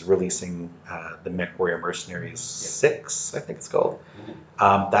 Is releasing the MechWarrior Mercenaries 6, I think it's called.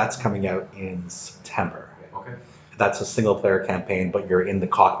 That's coming out in September. Okay. That's a single player campaign, but you're in the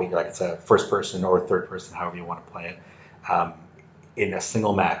cockpit. You're like it's a first person or third person, however you want to play it, in a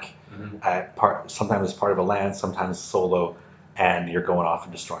single mech. Sometimes it's part of a land, sometimes solo, and you're going off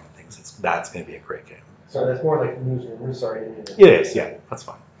and destroying things. That's going to be a great game. So that's more like news and rumors. Sorry. It is, yeah, that's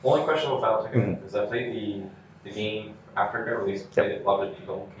fine. The only question about Battletech is I played the game after it got released, played it, loved it, the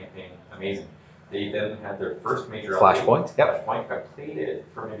whole campaign, amazing. They then had their first major Flashpoint, yep. Flashpoint. I played it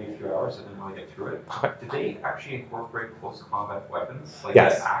for maybe a few hours, I didn't really get through it. Okay. Did they actually incorporate close combat weapons? Like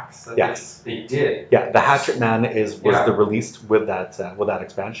Yes. the axe? Yes. They did. Yeah, the Hatchet Man was Yeah. the released with that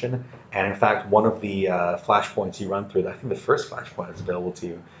expansion, and in fact, one of the flashpoints you run through, I think the first flashpoint that's available to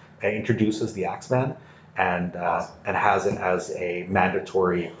you, introduces the Axeman, and has it as a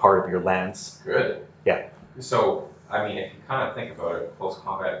mandatory part of your lance. Good. Yeah. So, I mean, if you kind of think about it, close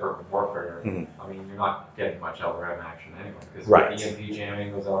combat, urban warfare, Mhm. I mean, you're not getting much LRM action anyway, because Right. with EMP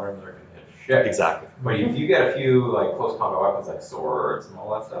jamming, those LRMs are going to hit shit. Exactly. But if you get a few like close combat weapons like swords and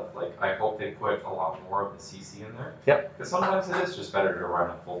all that stuff, like I hope they put a lot more of the CC in there. Yep. Because sometimes it is just better to run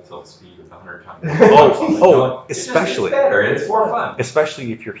at full tilt speed with 100 times. It's especially better. It's more fun.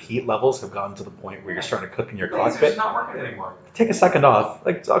 especially if your heat levels have gotten to the point where you're starting to cook in your It's cockpit. just not working anymore. Take a second off.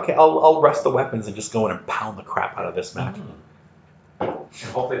 Like, okay, I'll rest the weapons and just go in and pound the crap out of this mech. And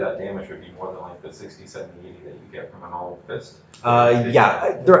hopefully that damage would be more than like the 60, 70, 80 that you get from an all fist.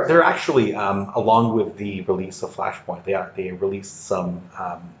 Yeah, they're actually along with the release of Flashpoint, they released some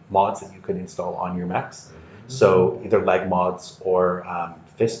mods that you could install on your mechs. So either leg mods or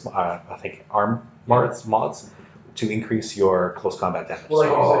fist, I think arm mods to increase your close combat damage. Well, like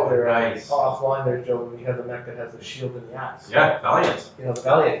you said, they're nice. offline there, Joe. When you have the mech that has the shield and the axe. Yeah, Valiant. You know, the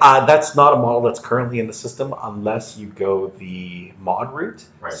Valiant. That's not a model that's currently in the system unless you go the mod route.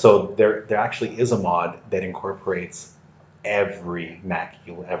 Right. So there actually is a mod that incorporates every mech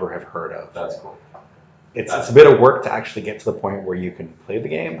you'll ever have heard of. That's cool. It's a bit of work to actually get to the point where you can play the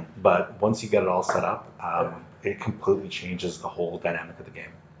game, but once you get it all set up, it completely changes the whole dynamic of the game.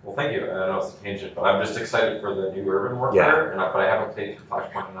 Well, thank you. I know it's a tangent, but I'm just excited for the new Urban Warfare, but I haven't played through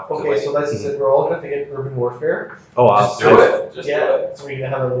Flashpoint enough to Okay, like, so that's it. We're all going to get Urban Warfare. Oh, just do it. Just do Yeah, it. so we can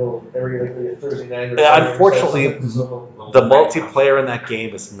have a little every like Thursday night. Or Yeah, Sunday or unfortunately, something, so- the multiplayer in that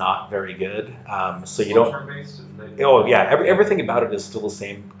game is not very good, so you don't. Turn-based, Oh yeah, everything about it is still the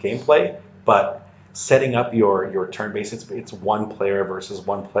same gameplay, but setting up your turn base, it's one player versus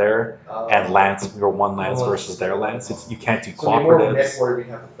one player, and lance your one lance versus their lance. You can't do So more of a cooperatives. MechWarrior we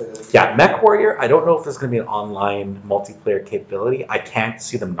have to play with. Yeah, MechWarrior. I don't know if there's going to be an online multiplayer capability. I can't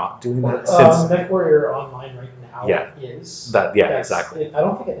see them not doing that since MechWarrior Online right now Yeah. is. that. Yeah, That's- exactly. I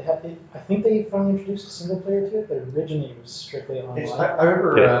don't think it had. I think they finally introduced a single player to it, but originally it was strictly online. I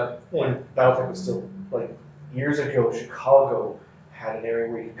remember Yeah. when Battletech was still like years ago. Chicago had an area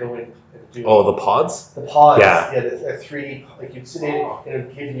where you could go in and do Oh, the pods. the pods. Yeah. The 3D, like you'd sit in and it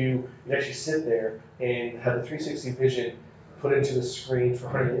would give you, you'd actually sit there and have the 360 vision put into the screen for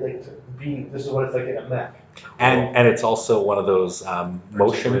like to be. This is what it's like in a mech. And it's also one of those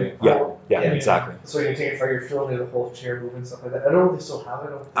motion. Articulating. Yeah, yeah, Yeah. exactly. So you can take it from your film and the whole chair movement and stuff like that. I don't know if they still have it. I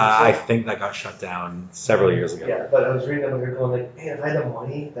don't think I so. think that got shut down several years ago. Yeah, but I was reading them and they're going like, man, if I had the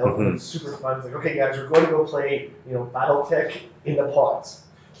money, that would be Mhm. super fun. It's like, okay, guys, we're going to go play, BattleTech in the pods.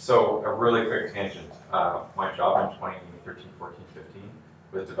 So, a really quick tangent. My job in 2013, 14, 15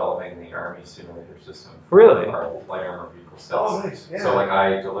 was developing the Army simulator system for Really? our light armor vehicle sets. Oh, nice. Yeah. So, like,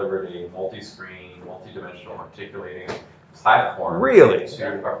 I delivered a multi-screen, multi-dimensional articulating platform Really?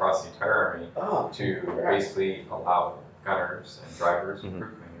 to across the entire Army Oh, to basically allow gunners and drivers and Mhm. crew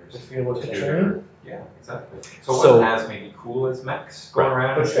commanders just being able to to do train? their, yeah, exactly. So, it So- wasn't as maybe cool as mechs going Right. around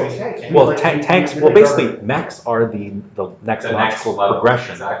But and it's still shooting. tanks. Well, Like, tanks. you Well, really basically, are- mechs are the next The next logical level,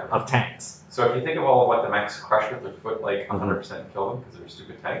 progression exactly. of tanks. So if you think of all of what the mechs crush with their foot, like Mhm. 100% and kill them because they're a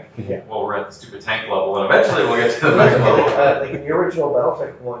stupid tank. Yeah. Well, we're at the stupid tank level, and eventually we'll get to the mech level. Like in the original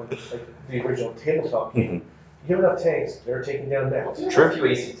Battletech one, like the original tabletop game, you have enough tanks, they're taking down mechs. There's Sure. a few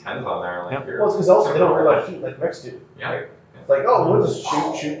AC-10s on there, like Yep. here. Well, it's because also they don't rely on heat like mechs do. Yeah. It's like, oh, we'll just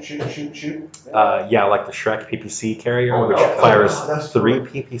shoot. Yeah, like the Shrek PPC carrier, Oh, which no. fires Oh, that's 3 cool.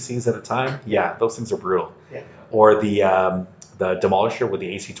 PPCs at a time. Yeah, those things are brutal. Yeah. Or the the Demolisher with the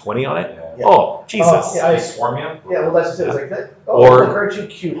AC-20 on it. Yeah. Yeah. Oh, Jesus. yeah, They swarm you? Yeah, well, that's it. It's like that. Oh, Or- look, aren't you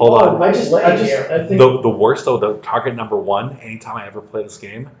cute? hold Oh, on. I nice just, leg I just, here. I think. The worst, though, the target number one, anytime I ever play this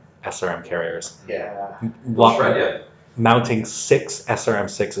game, SRM carriers. Yeah. They'll shred you. Mounting 6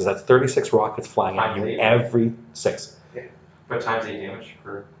 SRM-6s. That's 36 rockets flying at you Times 8. every 6. But times 8 damage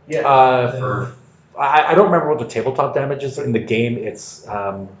per. Yeah. per I don't remember what the tabletop damage is in the game. It's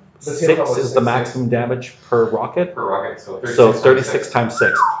tabletop 6 was is the 6. maximum damage per rocket. per rocket. So 36, So 36 times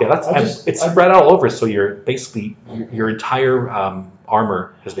 6. Yeah, that's I just- it's I- spread out all over. So you're basically your entire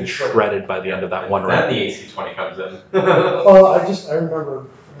armor has been shredded by the end of that one Then round. the AC-20 comes in. Well, I remember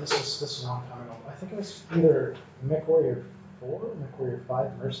this was a long time ago. I think it was either MechWarrior 4 or MechWarrior 5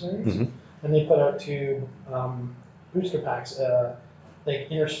 Mercenaries, Mhm. and they put out 2 booster packs, like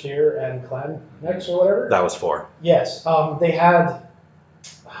Inner Sphere and Clan Mechs or whatever. That was 4. Yes, they had.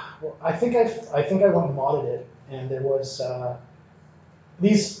 Well, I think I went and modded it, and there was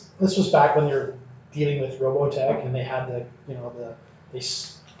these. This was back when they were dealing with Robotech, and they had they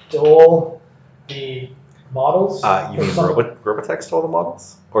stole the models. You for mean some- Robotech stole the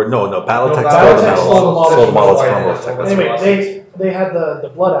models? Or no, Battletech No, stole the Battletech models. stole the models. Stole the models from Yeah, Robotech. that's Anyway, they had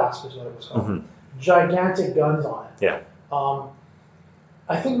the Blood Asp is what it was called. Mhm. Gigantic guns on it. Yeah.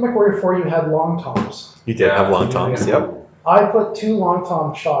 I think MechWarrior 4 you had long toms. You did have long Yeah. toms, yep. I put 2 long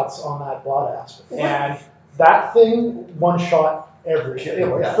tom shots on that Blood Asp, and that thing one shot everything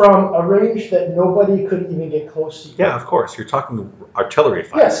Yeah. from a range that nobody could even get close to. Yeah, of course. You're talking artillery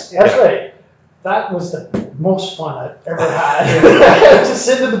fire. Yes, that's Yeah. right. That was the most fun I've ever had. Just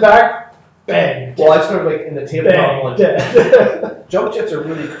sit in the back, bang, Well, I sort of like in the tabletop bang, one. dead. Jump jets are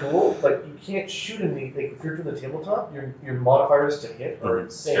really cool, but you can't shoot any. Like if you're from the tabletop, your modifiers to hit are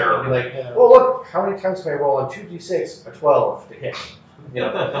insane. Sure. You're like, Yeah. well, look, how many times can I roll on 2d6 a 12 to hit? You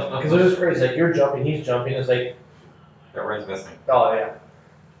know, because it was crazy. Like you're jumping, he's jumping. It's like, Everyone's missing. oh yeah.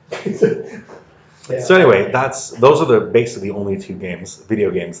 Yeah. So anyway, those are basically the only 2 video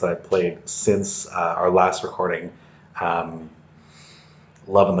games that I've played since our last recording.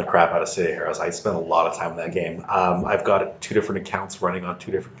 Loving the crap out of City Heroes. I spent a lot of time in that game. I've got 2 different accounts running on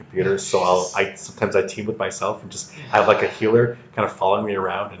 2 different computers, so sometimes I team with myself and just have like a healer kind of following me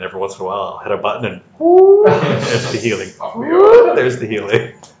around, and every once in a while I'll hit a button and there's the healing. There's the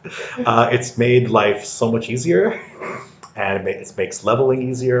healing. It's made life so much easier, and it makes leveling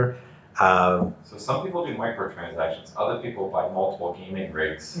easier. So some people do microtransactions. Other people buy multiple gaming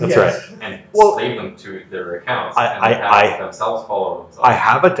rigs That's Yes. right. and Well, save them to their accounts I- and then I- have themselves follow themselves. I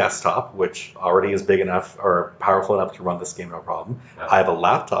have a desktop, which already is big enough or powerful enough to run this game no problem. Yeah. I have a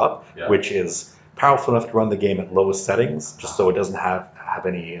laptop, Yeah. which is powerful enough to run the game at lowest settings, just so it doesn't have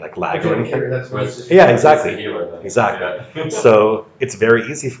any like lag or anything. That's So it's- Yeah, it's exactly. the healer then. Exactly. Yeah. So it's very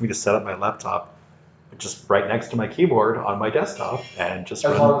easy for me to set up my laptop just right next to my keyboard on my desktop and just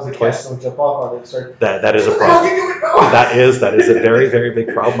as long as run the twice. cats don't jump off on it and start. That is a problem. That is a very, very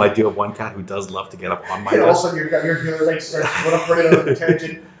big problem. I do have one cat who does love to get up on my And all of a desk. sudden your healer like starts going up running on a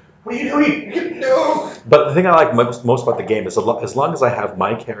tangent. What are you doing? No. But the thing I like most about the game is as long as I have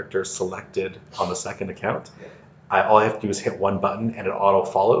my character selected on the second account, all I have to do is hit one button and it auto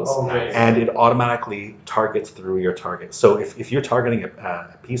follows. Oh, Nice. And it automatically targets through your target. So if you're targeting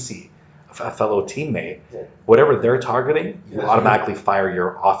a PC, a fellow teammate, Yeah. whatever they're targeting, you Yeah. automatically fire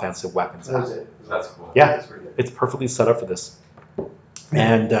your offensive weapons That at. was it. That's cool. Yeah. That's pretty good. It's perfectly set up for this.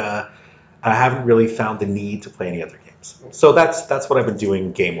 And I haven't really found the need to play any other games. So that's what I've been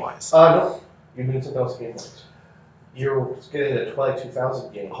doing game-wise. No, you're doing something else game-wise. You're getting a Twilight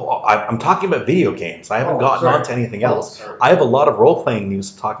 2000 game. Oh, I'm talking about video games. I haven't Oh, gotten sorry. on to anything else. sorry. I have a lot of role-playing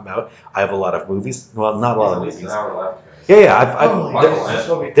news to talk about. I have a lot of movies. Well, not a lot At of least an movies. hour left, guys. Yeah, I've Oh, there- yeah. That's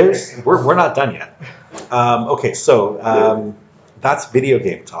what we there's think. we're not done yet. Okay, so that's video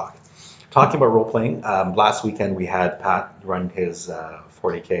game talk. Talking about role playing. Last weekend we had Pat run his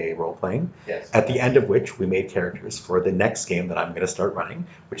 40K role playing. Yes. At the end of which we made characters for the next game that I'm going to start running,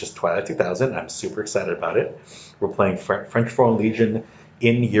 which is Twilight 2000. I'm super excited about it. We're playing French Foreign Legion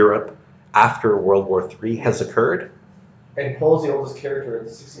in Europe after World War III has occurred. And Paul's the oldest character at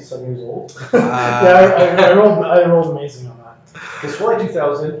 60-some years old. Yeah, I rolled amazing on that. This Twilight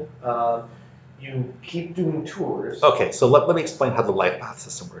 2000, you keep doing tours. Okay, so let me explain how the life path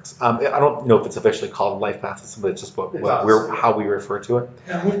system works. I don't know if it's officially called life path system, but it's just how we refer to it.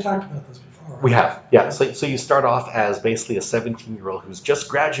 Yeah, we've talked about this before. We have, yeah. So you start off as basically a 17-year-old who's just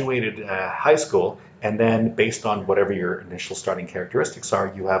graduated high school, and then based on whatever your initial starting characteristics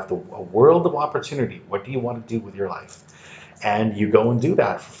are, you have a world of opportunity. What do you want to do with your life? And you go and do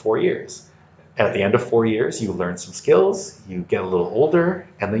that for 4 years. And at the end of 4 years, you learn some skills, you get a little older,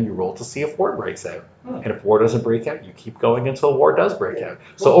 and then you roll to see if war breaks out. And if war doesn't break out, you keep going until war does break out.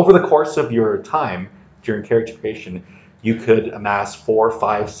 So over the course of your time during character creation, you could amass 4,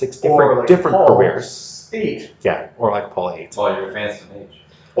 5, 6 different Paul, careers. 8. Yeah, or like Paul 8. Well, you're advanced in age.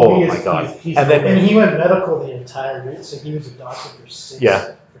 Oh He my is- God. he's- And then- and he went medical the entire route, so he was a doctor for 6.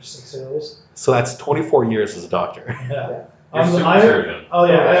 Yeah. For 6 of those. So that's 24 years as a doctor. Yeah. You're I'm, super I'm, surgeon. oh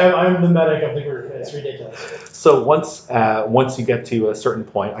yeah, I'm the medic of the group. It's ridiculous. So once you get to a certain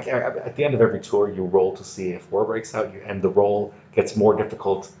point, like at the end of every tour, you roll to see if war breaks out, and the roll gets more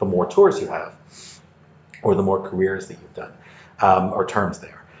difficult the more tours you have, or the more careers that you've done, or terms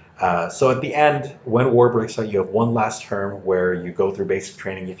there. So at the end, when war breaks out, you have one last term where you go through basic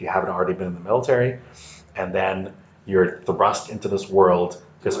training if you haven't already been in the military, and then you're thrust into this world,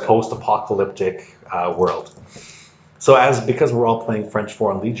 this post-apocalyptic world. So because we're all playing French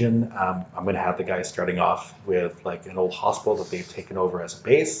Foreign Legion, I'm going to have the guys starting off with like an old hospital that they've taken over as a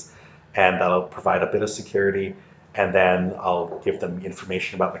base, and that'll provide a bit of security, and then I'll give them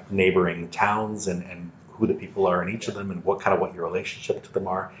information about like neighboring towns and who the people are in each of them and what your relationship to them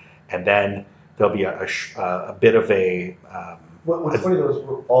are, and then there'll be a bit of a What's funny though is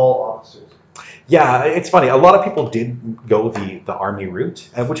we're all officers. yeah, it's funny. A lot of people did go the army route,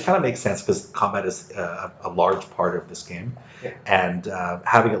 which kind of makes sense because combat is a large part of this game, Yeah. and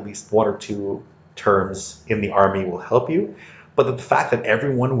having at least 1 or 2 terms in the army will help you. But the fact that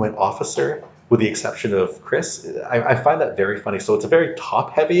everyone went officer, with the exception of Chris, I find that very funny. So it's a very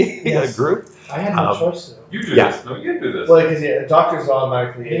top-heavy Yes. group. I had no Um, choice though. You do Yeah. this. No, you do this. Well, because doctors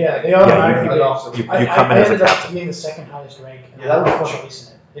automatically. Yeah, they Yeah, automatically. an officer. You come in as a ended up captain. being the second highest rank. And Yeah, that I was was fun. choice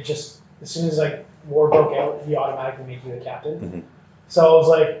in it. It just as soon as like war broke out, he automatically made you a captain. Mhm. So I was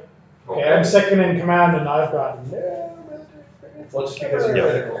like, okay, I'm second in command, and I've got no military experience. Well, just because of your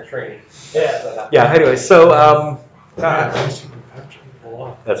medical training. Yeah. Yeah. Anyway, so Yeah, most people pension people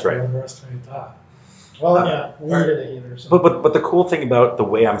up. That's right. Don't underestimate that. Well, yeah, we needed it either. So. But the cool thing about the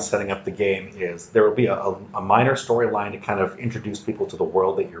way I'm setting up the game is there will be a minor storyline to kind of introduce people to the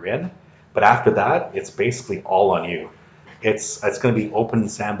world that you're in, but after that, it's basically all on you. It's going to be open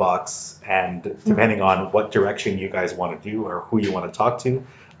sandbox, and depending on what direction you guys want to do or who you want to talk to,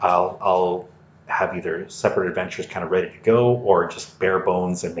 I'll have either separate adventures kind of ready to go, or just bare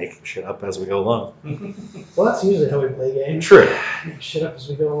bones and make shit up as we go along. Well, that's usually how we play games. True. Make shit up as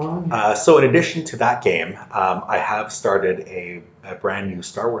we go along. So in addition to that game, I have started a brand new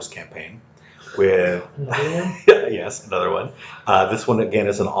Star Wars campaign with Another one? yes, another one. This one again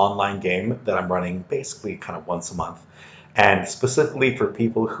is an online game that I'm running basically kind of once a month, and specifically for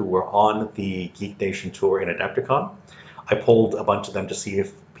people who were on the Geek Nation tour in Adepticon. I polled a bunch of them to see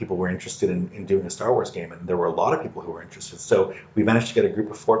if people were interested in doing a Star Wars game, and there were a lot of people who were interested. So we managed to get a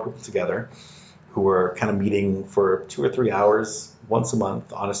group of 4 people together who were kind of meeting for 2 or 3 hours once a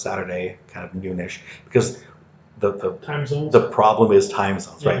month on a Saturday, kind of noonish, because the Time zones. the problem is time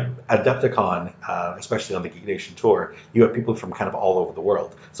zones, right? Yeah. Adepticon, especially on the Geek Nation tour, you have people from kind of all over the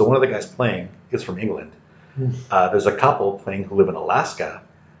world. So one of the guys playing is from England. There's a couple playing who live in Alaska.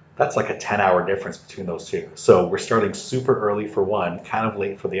 That's like a 10-hour difference between those two. So we're starting super early for one, kind of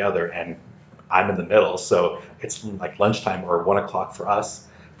late for the other, and I'm in the middle. So it's like lunchtime or 1 o'clock for us,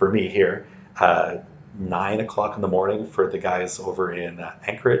 for me here, 9 o'clock in the morning for the guys over in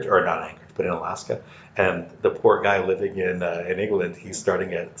Anchorage, or not Anchorage, but in Alaska. And the poor guy living in England, he's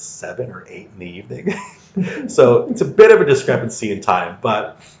starting at 7 or 8 in the evening. So it's a bit of a discrepancy in time,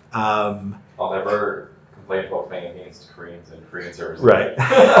 but I'll never complain about playing against Koreans and Korean servers. right.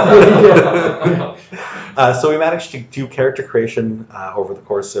 So we managed to do character creation over the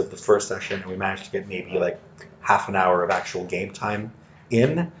course of the first session, and we managed to get maybe like half an hour of actual game time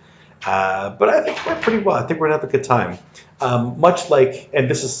in. But I think it went pretty well. I think we're gonna have a good time. Much like, and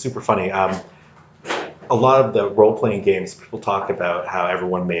this is super funny, a lot of the role-playing games, people talk about how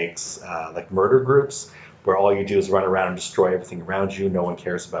everyone makes like murder groups, where all you do is run around and destroy everything around you. No one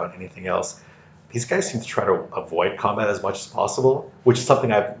cares about anything else. These guys seem to try to avoid combat as much as possible, which is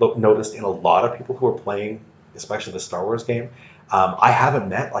something I've noticed in a lot of people who are playing, especially the Star Wars game. I haven't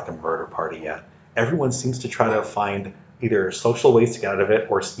met like a murder party yet. Everyone seems to try to find either social ways to get out of it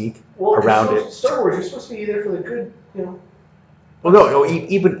or sneak around it. Star Wars, you're supposed to be there for the good, Well, no,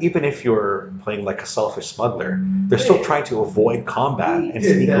 even if you're playing like a selfish smuggler, they're still trying to avoid combat We and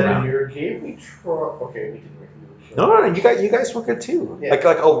did sneak that around. in your game. We okay, we didn't. No, you guys were good too. Yeah.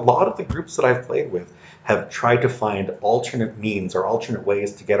 Like a lot of the groups that I've played with have tried to find alternate means or alternate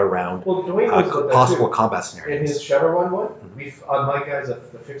ways to get around Well, Dwayne was with that possible too. combat In scenarios. his Shadowrun one, my guy's the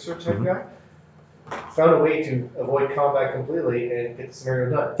fixer type guy, found a way to avoid combat completely and get the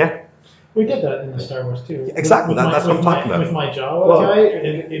scenario done. We did that in the Star Wars too. Yeah, exactly, With that's what I'm talking about. With my Jawa Well, guy,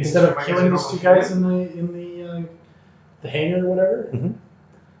 in instead of the killing these magazine two guys in the hangar or whatever, Mhm.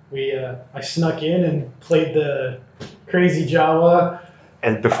 I snuck in and played the crazy Jawa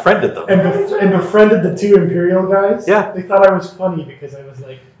And befriended them. and befriended the two Imperial guys. Yeah. They thought I was funny because I was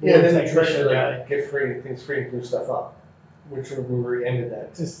like, Yeah, and then the you tried to technician guy. like get things free and blew stuff up, which where we ended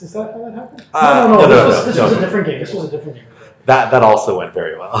that. Is that how that happened? No, This was no. a different game. This was a different game. That also went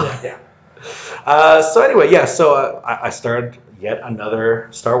very well. Yeah. So anyway, yeah. So I started yet another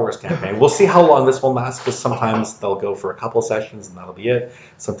Star Wars campaign. We'll see how long this will last, because sometimes they'll go for a couple sessions and that'll be it.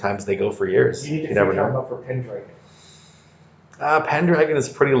 Sometimes they go for years. You need to never figure know. out for Pendragon. Pendragon is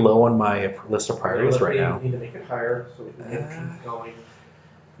pretty low on my list of priorities right now. You need to make it higher so we can get keep going.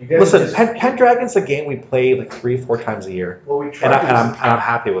 You guys Listen, just- Pendragon's a game we play like 3-4 times a year, well, we and, tried I'm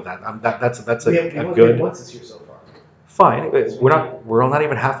happy with that. That's we a only played good. once this year so far. Fine. We're not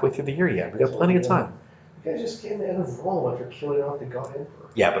even halfway through the year yet. We got plenty of time. You guys just came in and roll after killing off the God Emperor.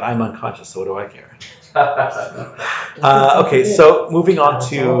 Yeah, but I'm unconscious, so what do I care? Okay, so moving on It's all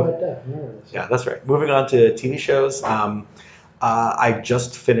to about death. Remember this. yeah, that's right. Moving on to TV shows. I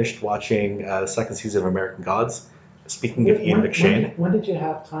just finished watching the second season of American Gods. Speaking of Ian McShane. When did you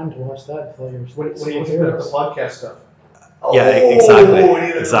have time to watch that? Until you were What do you think about the podcast stuff? Yeah, exactly, Oh, we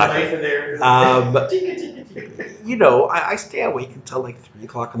need a exactly. knife in there. You know, I stay awake until like 3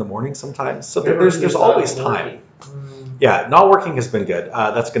 o'clock in the morning sometimes. So there's always time. Yeah, not working has been good.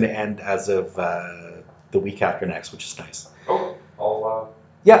 That's going to end as of the week after next, which is nice. Oh, I'll,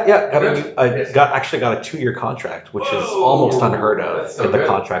 Yeah. Yes. Actually got a 2-year contract, which is Whoa, almost unheard of that's so in the good.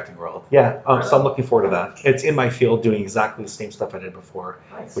 contracting world. Yeah, so I'm looking forward to that. It's in my field, doing exactly the same stuff I did before,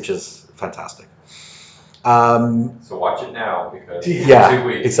 nice. which is fantastic. So watch it now because Yeah, 2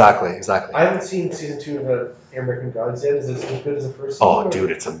 weeks. exactly. I haven't seen season 2 of American Gods yet. Is it as good as the first season? Oh, or-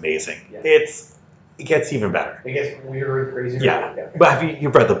 dude, it's amazing. Yeah. It gets even better. It gets weirder and crazier. Yeah. But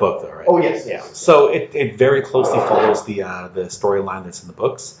you've read the book though, right? Oh yes. Yeah. Yes. So it very closely follows the storyline that's in the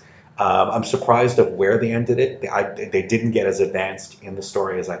books. I'm surprised of where they ended it. They didn't get as advanced in the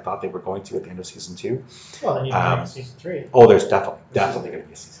story as I thought they were going to at the end of season 2. Well, then you can season 3. Oh, there's definitely going to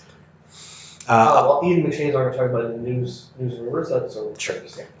be a season 3. Well, Ian McShane's already talking about it in the news and rumors. So Sure.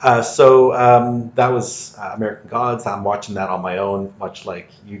 interesting. So that was American Gods. I'm watching that on my own, much like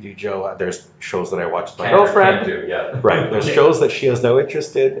you do, Joe. There's shows that I watch with my Can't girlfriend. do, yeah. Right. There's shows that she has no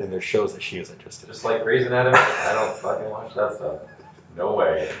interest in, and there's shows that she is interested in. Just like Grey's Anatomy, I don't fucking watch that stuff. No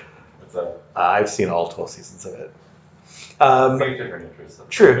way. What's up? I've seen all 12 seasons of it. We have different interests.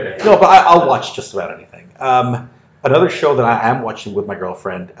 True. No, but I'll watch just about anything. Another show that I am watching with my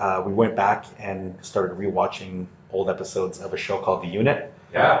girlfriend, we went back and started rewatching old episodes of a show called The Unit.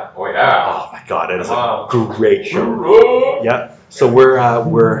 Yeah. Oh yeah. Oh my god, it is Wow. a great show. Yeah. So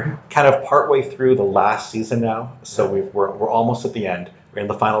we're kind of partway through the last season now. So we're almost at the end. We're in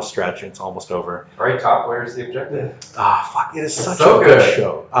the final stretch, and it's almost over. All right, Top. Where's the objective? Fuck! It is such so a good good.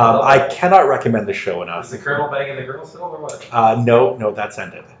 show. love I cannot recommend the show enough. Is the Colonel banging the girl still or what? No, that's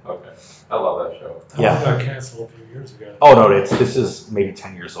ended. Okay. I love that show. Yeah. That got canceled a few years ago. Oh no, this is maybe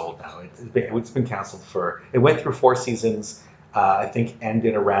 10 years old now. It's been canceled for. It went through 4 seasons. I think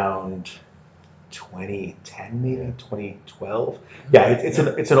ended around 2010, maybe 2012. Yeah, it's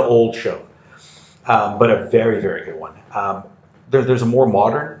an old show, but a very very good one. There's a more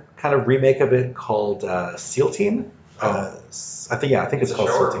modern kind of remake of it called SEAL Team. I think it's a called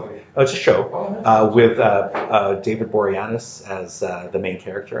show SEAL or Team. movie? Oh, it's a show. Oh, nice. With David Boreanaz as the main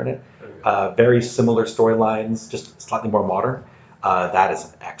character in it. Very similar storylines, just slightly more modern. That is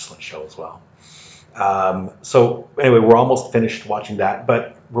an excellent show as well. So anyway, we're almost finished watching that,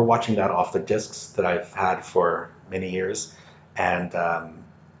 but we're watching that off the discs that I've had for many years, and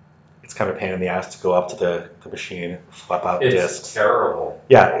it's kind of a pain in the ass to go up to the machine, flip out It's discs. terrible.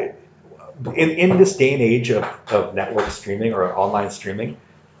 Yeah, in this day and age of network streaming or online streaming,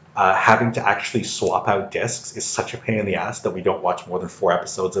 having to actually swap out discs is such a pain in the ass that we don't watch more than 4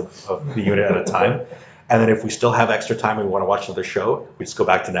 episodes of the unit at a time. And then if we still have extra time and we want to watch another show, we just go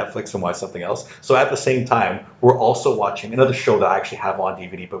back to Netflix and watch something else. So at the same time, we're also watching another show that I actually have on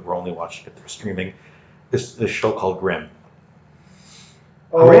DVD, but we're only watching it through streaming. This show called Grimm.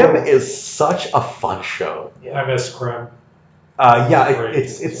 Oh, Grimm is such a fun show. I miss Grimm.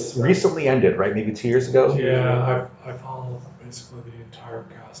 It's recently ended, right? Maybe 2 years ago. Yeah, I follow basically the entire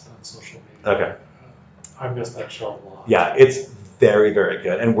cast on social media. Okay. I miss that show a lot. Yeah, it's very, very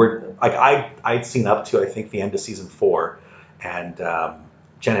good. And we're like I'd seen up to I think the end of season 4, and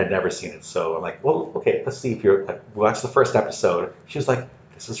Jen had never seen it. So I'm like, well, okay, let's see if you're like watch the first episode. She was like,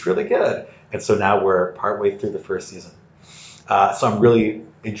 this is really good. And so now we're partway through the first season. So I'm really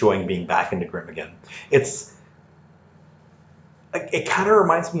enjoying being back into Grimm again. It kind of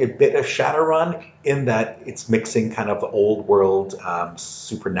reminds me a bit of Shadowrun in that it's mixing kind of the old world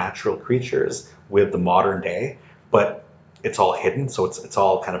supernatural creatures with the modern day, but it's all hidden, so it's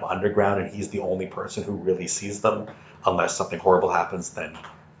all kind of underground, and he's the only person who really sees them, unless something horrible happens. Then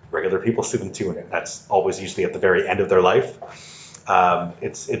regular people see them too, and that's always usually at the very end of their life.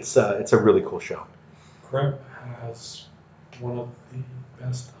 It's a really cool show. Grimm has one of the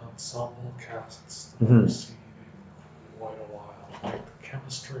best ensemble casts that Mhm. I've seen in quite a while. Like the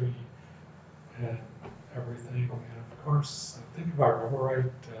chemistry and everything. And of course, I think if I remember right,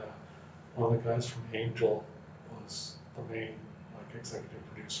 one of the guys from Angel was the main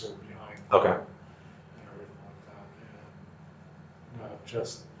executive producer behind Okay. and everything like that. And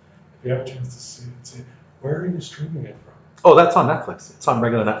just if you have a chance to see it, where are you streaming it from? Oh, that's on Netflix. It's on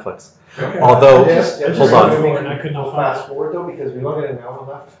regular Netflix. Okay. Although, I hold on. I could not find Fast forward though, because we only got an hour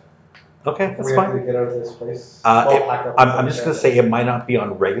left. Okay, that's We have fine. to get out of this place. Pack up. I'm just going to say it might not be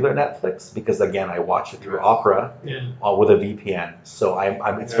on regular Netflix because again, I watch it through Opera with a VPN, so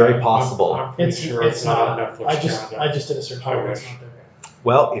it's very possible. I'm pretty sure it's not on Netflix. I just did a search. I for it. It's wish. not there.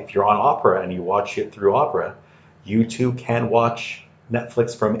 Well, if you're on Opera and you watch it through Opera, you too can watch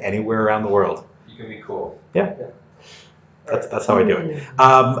Netflix from anywhere around the world. You can be cool. That's how I do it.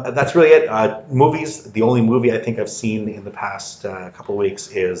 That's really it. Movies. The only movie I think I've seen in the past couple of weeks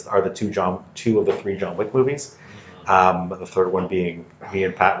are the two of the three John Wick movies. The third one being me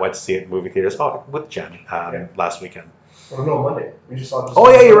and Pat went to see it in movie theaters with Jen last weekend. Oh no, Monday. We just saw this. Oh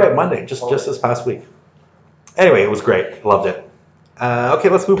yeah, you're right. Monday, just this past week. Anyway, it was great. Loved it. Okay,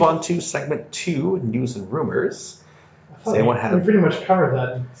 let's move on to segment 2, news and rumors. I Does anyone thought have? we pretty much covered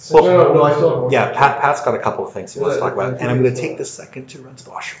that. Well, No, I still have Yeah, Pat's got a couple of things he wants to talk about, and I'm going to take this second to run to the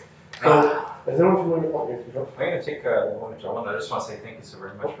washroom. So, is anyone familiar with I'm going to take a moment, John. I just want to say thank you so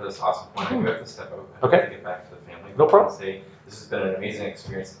very much for this awesome point. I do have to step out. I Okay. have to get back to the family. No problem. I say this has been an amazing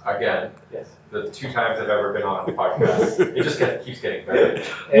experience. Again, Yes. the 2 times I've ever been on a podcast, it just keeps getting better.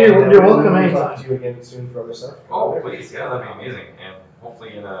 You're welcome We'll anytime. talk to you again soon for other stuff. Oh, please, yeah, that'd be amazing. And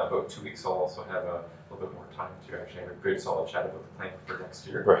hopefully in about 2 weeks, I'll also have a little bit more time to actually have a good solid chat about the plan for next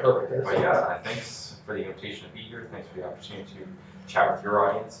year. Right. Perfect. But yeah, thanks for the invitation to be here. Thanks for the opportunity to chat with your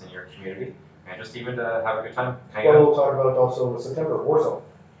audience and your community, and just even to have a good time. Hang Well, out. we'll talk about also September, Warzone.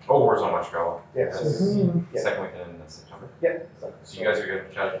 Oh, Warzone Montreal. Yes. That's Mhm. Yeah. second weekend in September. Yeah. So you guys are going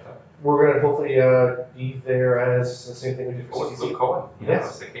to chat about that? We're gonna hopefully be there as the same thing we did for Oh, it's CTC. Luke Cohen.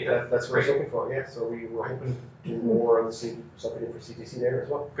 Yes. Cicada. That's what we're looking for. Yeah. So we were hoping to do more of the same stuff we did for CTC there as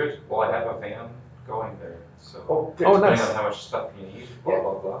well. Good. Well, I have a van going there, so Oh, good. Oh, depending nice. on how much stuff you need, blah, Yeah.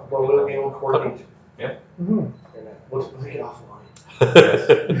 blah, blah. Well, we'll be able to coordinate. Mhm. And, we'll take it offline.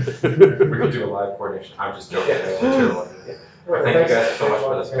 We could do a live coordination. I'm just joking. Yeah. Thank you guys so much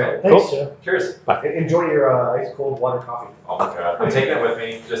for this. Okay. Thanks, Cool. Joe. Cheers. Enjoy your ice cold water coffee. Oh my god. I'm taking it with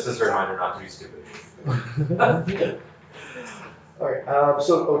me just as a reminder not to be stupid. All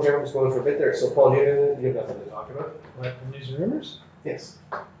right. Jeremy's going for a bit there. So Paul, you have nothing to talk about? What, the news and rumors? Yes.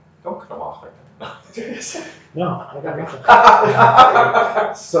 Don't cut them off like that. No, I got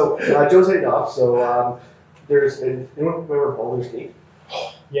nothing. So Joe's heading off. So there's anyone remember Baldur's Gate?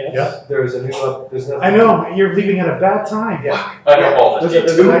 Yes. Yeah. There's a new there's nothing. I know, you're leaving at a bad time. Yeah. I know Baldur's Gate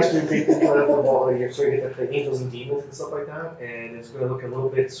There's a too. nice new big thing coming up from Baldur's Gate. So you get the angels and demons and stuff like that, and it's going to look a little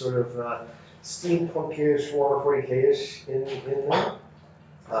bit sort of steampunkish, Warhammer 40k-ish in there.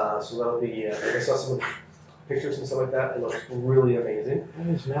 So that'll be. I saw some of the pictures and stuff like that. It looks really amazing.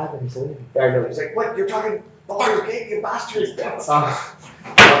 He's mad that he's leaving. I know. He's like, "What? You're talking Baldur's Gate, you bastards!" So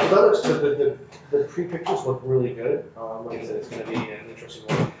that looks good. The pre-pictures look really good. Like I said, it's going to be an interesting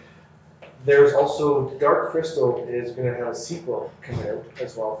one. There's also Dark Crystal is going to have a sequel coming out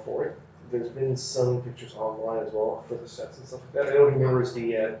as well for it. There's been some pictures online as well for the sets and stuff like that. I don't remember is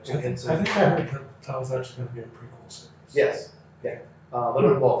the I Jim Henson. think I heard that was actually going to be a prequel series. Yes, yeah.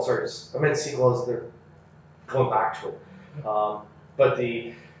 Well, sorry, I meant sequel as they're going back to it. But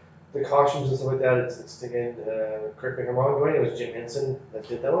the costumes and stuff like that, it's again, correct me if I'm wrong, Dwayne, it was Jim Henson that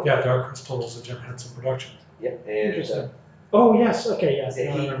did that one? Yeah, Dark Crystal was a Jim Henson production. Yep. And Interesting. Oh, yes, okay, yes.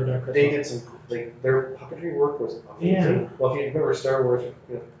 Yeah, I remember Dark they Crystal. did some, their puppetry work was amazing. Yeah. Well, if you remember Star Wars,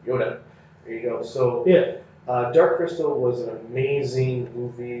 Yoda, there you go. So, Yeah. Dark Crystal was an amazing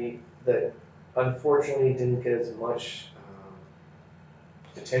movie that unfortunately didn't get as much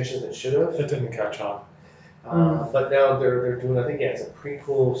attention as it should have. It didn't catch on. But now they're doing, I think, it's a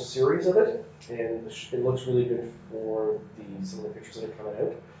prequel series of it, and it looks really good for some of the pictures that are coming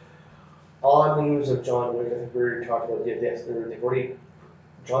out. On news of John Wick, I think we already talked about, yes, they've already,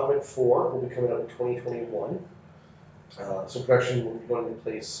 John Wick 4 will be coming out in 2021. So production will be going into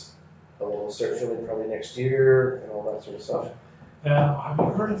place. We'll start filming probably next year and all that sort of stuff. Have you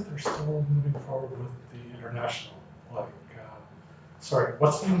heard if they're still moving forward with the international? Like, sorry,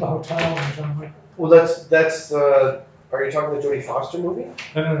 what's the name of the hotel in John Wick? Well, that's. Are you talking the Jodie Foster movie?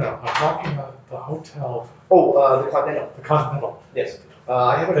 No. I'm talking about the hotel, Oh, the Continental. the Continental. Yes.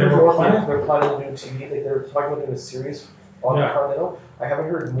 I haven't They heard were more. planning- They're planning to do TV. Like they're talking about doing a series on the Yeah. Continental. I haven't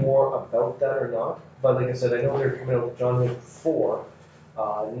heard more about that or not. But like I said, I know they're coming out with John Wick 4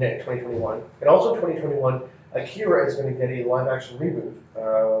 next 2021, and also 2021. Akira is going to get a live-action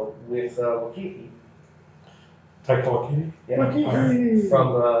reboot with Waititi. Taika Waititi. Yeah,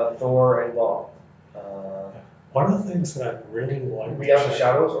 from Thor and Bob. One of the things that I really like. We Out of the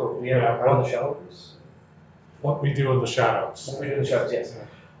Shadows, or We Yeah, Out of the Shadows? What We Do in the Shadows. What We Do in the Shadows,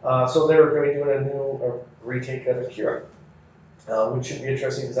 yes. So they're going to be doing a new retake of Akira, which should be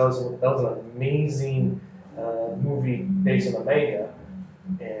interesting because that was an amazing movie based on the manga,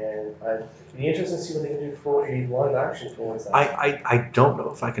 and I'd be interested to see what they can do for a live action towards that. I don't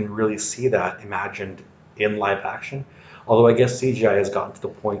know if I can really see that imagined in live action, although I guess CGI has gotten to the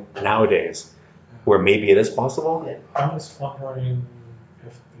point nowadays where maybe it is possible. Yeah. I'm just wondering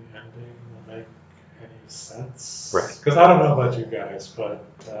if the ending will make any sense. Right. Because I don't know about you guys, but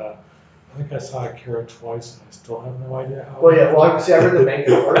I think I saw Akira twice and I still have no idea how. Well, yeah, well, I read the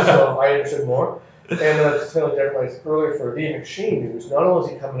manga first, so I understood more. And just telling Derek like earlier for Dave McShane news, not only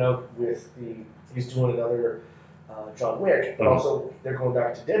is he coming out with he's doing another John Wick, but also they're going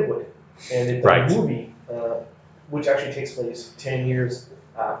back to Deadwood. And they've done a movie, which actually takes place 10 years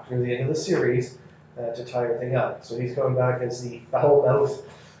after the end of the series to tie everything up. So he's coming back as the foul-mouthed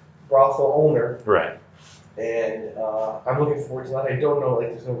brothel owner. Right. And I'm looking forward to that. I don't know, like,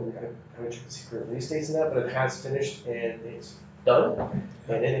 there's no, I haven't checked the secret release dates in that, but it has finished and it's done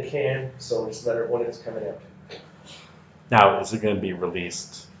and in a can, so just let her when it's coming out. Now, is it going to be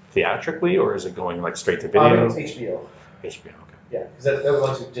released theatrically or is it going like straight to video? It's HBO. HBO, okay. Yeah, because they're the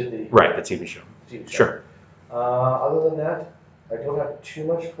ones who did the Right, the TV show. TV show. Sure. Other than that, I don't have too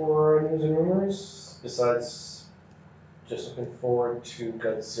much for news and rumors, besides just looking forward to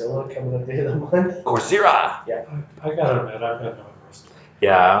Godzilla coming at the end of the month. Godzilla! I gotta admit, I've got no interest.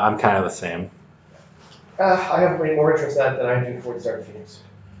 Yeah, I'm kind of the same. I have way more interest in that than I do for Dark Phoenix.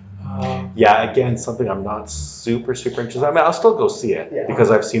 Yeah, again, something I'm not super interested in. I mean, I'll still go see it Yeah. because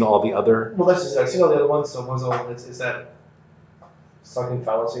I've seen all the other. Well, that's just it. I've seen all the other ones, so one's all, it's that sucking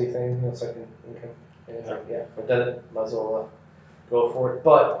fallacy thing, sucking income. And it's like, yeah, I've done it, might as well go for it.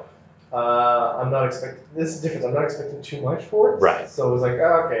 But I'm not expecting, this is different, I'm not expecting too much for it. Right. So it was like,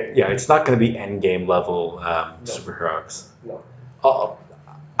 oh, okay. Yeah, it's not going to be endgame level superheroes. No.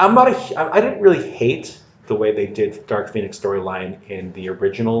 I didn't really hate the way they did Dark Phoenix storyline in the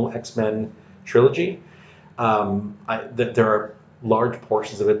original X-Men trilogy. There are large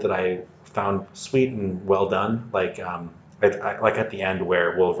portions of it that I found sweet and well done, like at the end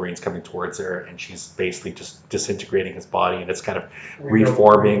where Wolverine's coming towards her and she's basically just disintegrating his body and it's kind of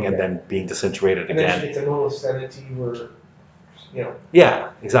reforming and then being disintegrated and again. then it's a little sanity where,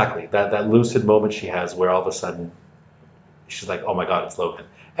 Yeah, exactly. That lucid moment she has where all of a sudden she's like, oh my god, it's Logan.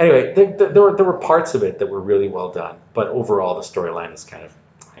 Anyway, there were parts of it that were really well done, but overall the storyline is kind of.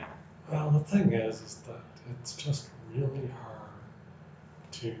 Yeah. Well, the thing is that it's just really hard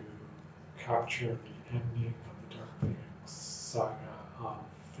to capture the ending of the Dark Phoenix saga on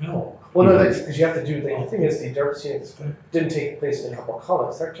film. well, no, that's because you have to do, the thing is, the Dark Phoenix didn't take place in a couple of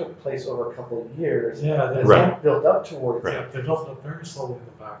comics, that took place over a couple of years. Yeah, And they, it's Right. not built up towards Right. yeah, they built it up very slowly in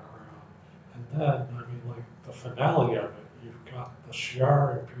the background. And then, I mean, like, the finale of it, you've got the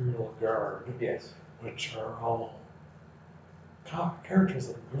Shi'ar Imperial Guard, Yes. which are all characters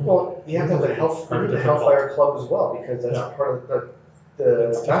that really. Well, you have to have the, are difficult. Hellfire Club as well, because that's Yeah. part of the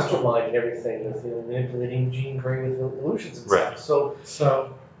It's mastermind and everything, with manipulating Jean Grey with illusions and Right. stuff. So, So,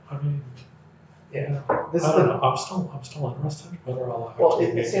 I mean, yeah, I this is don't the know. I'm still interested whether I'll well, actually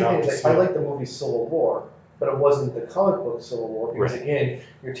it's the make same it out thing. to Like, see I it. like the movie Civil War, but it wasn't the comic book Civil War because Right. again,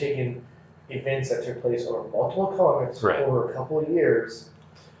 you're taking events that took place over multiple comics Right. over a couple of years,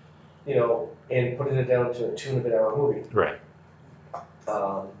 and putting it down to a 2.5-hour movie. Right.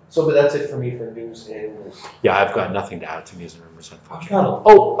 But that's it for me for news and rumors. Yeah, I've got nothing to add to news and rumors, I've unfortunately.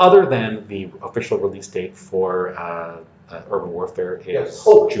 got a Oh, other than the official release date for Urban Warfare is Yes.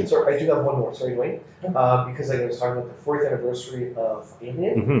 Oh, June. sorry, I do have one more. Sorry, Dwayne. Because I was talking about the 4th anniversary of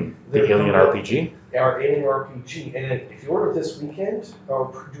Alien. Mm-hmm. They're The Alien coming out- RPG. Our Alien RPG, and if you order this weekend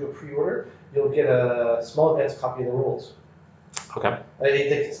or do a pre-order, you'll get a small advance copy of the rules. Okay.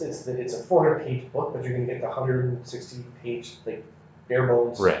 It's a 400-page book, but you're going to get the 160-page, like, bare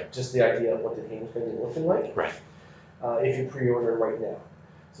bones, Right. just the idea of what the game's going to be looking like. Right. if you pre-order right now.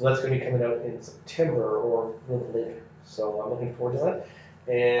 So that's going to be coming out in September or a little later. So I'm looking forward to that.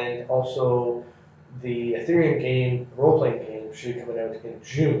 And also, the Ethereum game, role-playing game, should be coming out in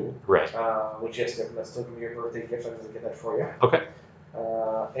June. Right. Which, yes, that's still going to be your birthday gift. I'm going to get that for you. Okay.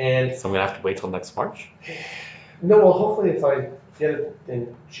 And So I'm gonna have to wait till next March. no, well, hopefully if I get it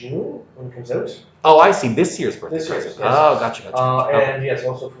in June when it comes out. Oh, I see. This year's birthday. This year's, present. yes. Oh, gotcha. Okay. And yes,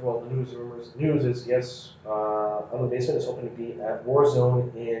 also for all the news rumors. News is yes, Out of the Basement is hoping to be at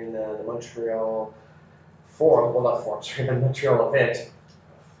Warzone in the Montreal Forum. Well, not Forum, sorry, the Montreal event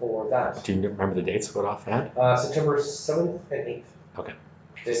for that. Do you remember the dates of it offhand? September 7th and 8th. Okay.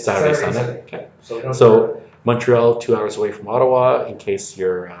 It's Saturday, Sunday. Okay. So, we don't So Montreal, 2 hours away from Ottawa. In case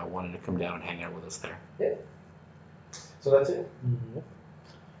you're wanting to come down and hang out with us there. so that's it.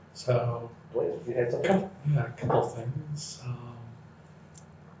 So, Dwayne, you had a something? couple of things.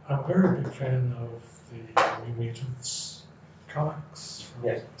 I'm a very big fan of the New Mutants comics, from,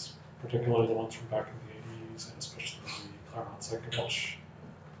 Yes. particularly the ones from back in the 80s, and especially the Claremont Psychedelic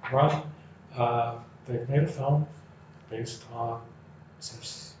run. They've made a film based on some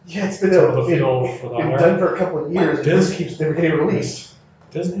Yeah, it's been, Some of the feel for that been era. done for a couple of years. It just keeps never getting released.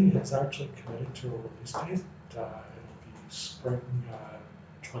 Disney has actually committed to a release date. It'll be spring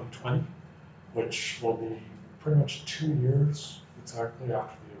 2020, which will be pretty much 2 years exactly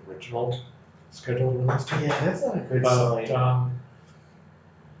after the original scheduled release date. Yeah, that's not a good But, sign.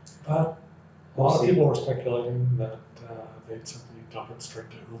 but a We'll lot of see. people were speculating that they'd simply dump it straight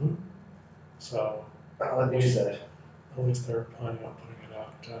to Hulu. So Let me do that. at least they're planning on putting it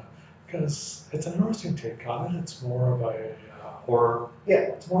out because it's an interesting take on it. It's more of a horror. Yeah.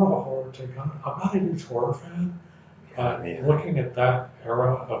 It's more of a horror take on it. I'm not a huge horror fan. But Yeah. looking at that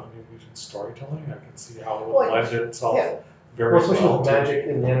era of New Mutant storytelling, I can see how it would Well, lend itself yeah. very Well, especially well with to magic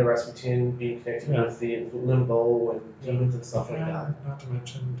and Nana Rasputin being connected Yeah. with the limbo and demons and stuff like and that. not to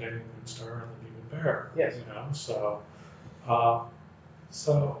mention Danny Moonstar and the Demon Bear. Yes. You know, so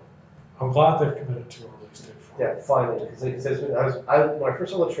I'm glad they've committed to a release date for Yeah, it. finally, because like it says, when I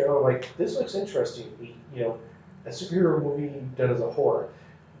first saw the trailer, I'm like, this looks interesting. You know, a superhero movie done as a horror.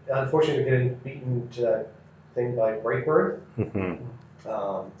 Unfortunately, we're getting beaten to that thing by Brightburn.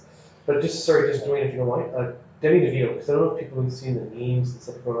 Mm-hmm. But just Dwayne, if you don't mind, Danny DeVito, because I don't know if people have seen the memes and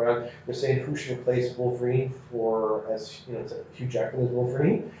stuff going around. They're saying who should replace Wolverine as Hugh Jackman as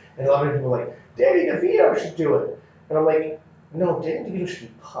Wolverine, and a lot of people are like Danny DeVito should do it, and I'm like, no, Danny DeVito should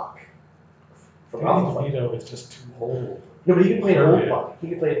be Puck from Danny Alpha Flight. DeVito is just too old. No, but he can play an old Period. Puck. He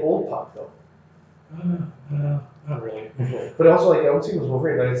can play an old Puck though. Not really. But also, like, I would see it was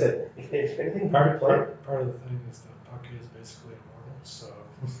Wolverine. But I said, if anything, he could play. Part of the thing is that Puck is basically immortal, so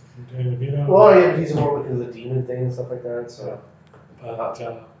Danny DeVito. Well, yeah, but he's more because of the demon thing and stuff like that. So But,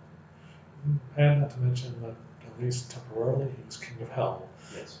 and not to mention that at least temporarily he was king of hell.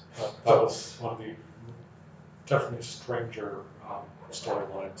 yes. That was one of the definitely stranger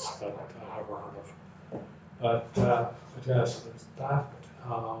storylines that I've ever heard of. But yeah, so there's that.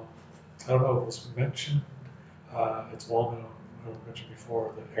 I don't know if it was mentioned. It's well known, I mentioned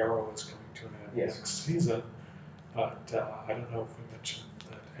before, that Arrow is coming to an end Yes. next season. But I don't know if we mentioned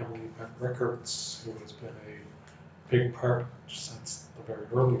that Emily McRickards, who has been a big part since the very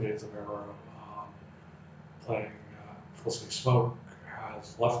early days of Arrow, playing Felicity Smoke,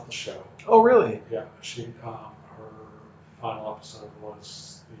 has left the show. Oh, really? Yeah, her final episode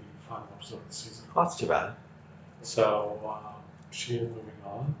was the final episode of the season. Oh, that's too bad. So she is moving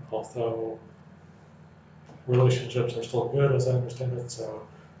on, although relationships are still good as I understand it, so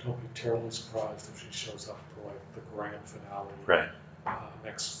don't be terribly surprised if she shows up for like the grand finale Right.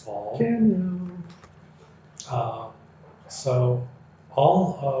 next fall. Can So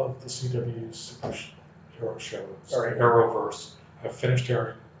all of the CW's superhero shows, All right. Arrowverse, have finished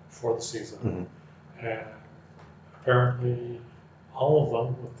airing for the season. And apparently all of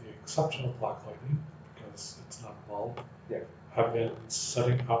them, with the exception of Black Lightning, because it's not involved, Yeah. have been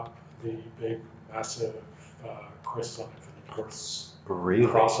setting up the big, massive Crisis on Infinite Earths Really?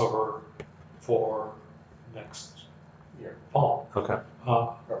 crossover for next year, fall. Okay.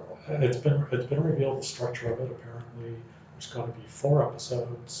 It's been revealed the structure of it. Apparently, there's going to be 4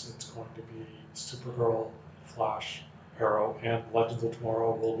 episodes. It's going to be Supergirl, Flash, Arrow, and Legends of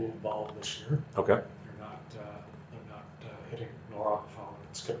Tomorrow will be involved this year. Okay. They're not hitting ignore on the phone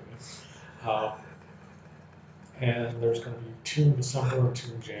and skipping it. And there's going to be 2 in December and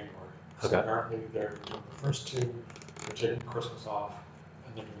 2 in January. So Okay. apparently they're doing the first 2, they're taking Christmas off,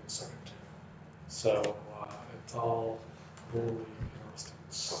 and they're doing the second 2. So it's all really interesting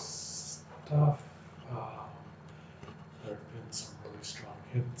stuff. There have been some really strong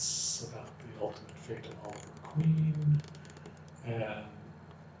hints about the ultimate fate of Oliver Queen. and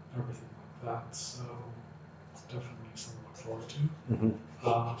everything like that. So it's definitely something to look forward to.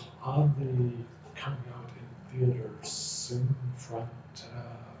 On the coming out in theaters soon front,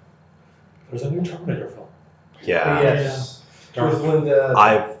 there's a new Terminator film. Yeah. Yes. Darth- With Linda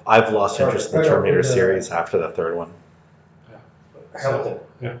I've lost interest in the I know, Terminator with the- series after the third one. Hamilton.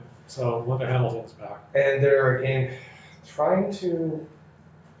 So Linda Hamilton's back. And they're again trying to,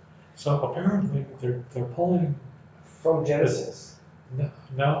 So apparently they're pulling from Genesis.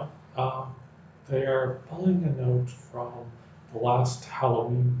 no, they are pulling a note from the last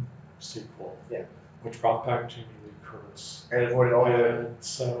Halloween sequel, Yeah. which brought back Jamie Lee Curtis. And avoided all the And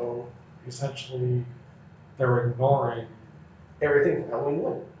so essentially they're ignoring everything from Halloween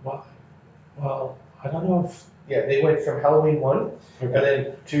 1. well, I don't know if Yeah, they went from Halloween 1, and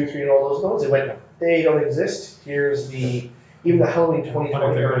then 2, 3, and all those ones. They went, they don't exist. Here's even the Halloween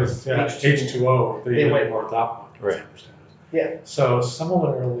 2020 there or is H2. H2O, they They went- ignored that one. as I Right. understand it. Yeah. So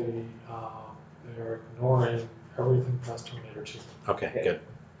similarly, they're ignoring everything past Terminator 2. Okay, Yeah. good.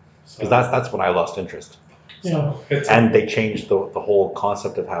 So, Because that's when I lost interest. so it's And they changed the whole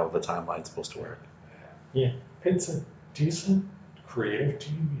concept of how the timeline's supposed to work. it's a decent creative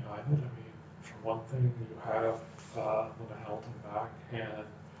team behind it. I mean, for one thing, you have Linda Hamilton back, and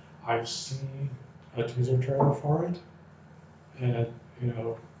I've seen a teaser trailer for it, and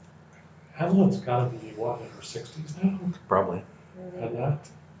Hamilton's got to be what, in her 60s now, Probably. and that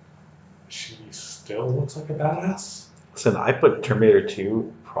she still looks like a badass. Listen, I put Terminator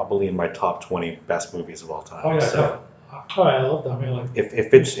 2 probably in my top 20 best movies of all time. Oh yeah, So definitely. Oh, I love I that. mean, like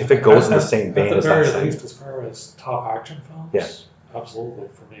if it goes in the same vein at as the that very thing, least, as far as top action films, Yeah. absolutely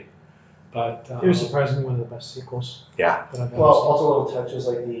for me. But It was surprisingly one of the best sequels yeah. that I've ever Well, seen. also little touches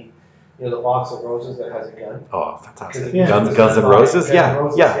like the box of roses that has a gun. Oh, fantastic. Yeah. Guns N' Guns Roses? N' Yeah,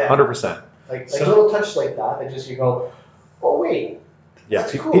 Roses, yeah, yeah. 100%. Like So- little touches like that just you go, oh wait. Yeah,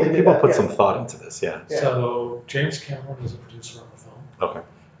 That's pe- cool, pe- they did people that, put yeah. some thought into this, yeah. Yeah. So James Cameron is a producer on the film. Okay.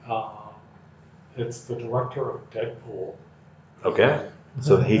 It's the director of Deadpool. Okay.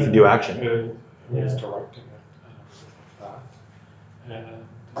 So he can do action. Who is Yeah. directing it and everything like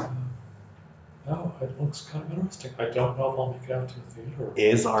that. And no, it looks kind of interesting. I don't know if I'll make it out to the theater.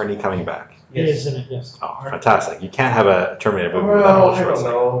 Is Arnie coming back? He is in it, yes. Oh, fantastic. You can't have a Terminator movie without Well, Arnold I don't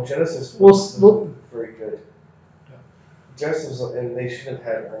Schwarzenegger. know. Genesis We'll- was we'll- very good. Yeah. Genesis, and they should have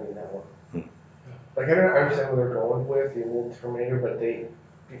had Ernie in that one. Hmm. Like, I don't understand where they're going with the old Terminator, but they.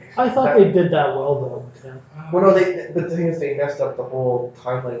 I thought they did that well, though. Yeah. Well, no, but the thing is, they messed up the whole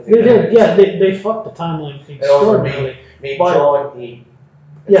timeline thing. They did, yeah, they fucked the timeline also extraordinarily. Made But- John a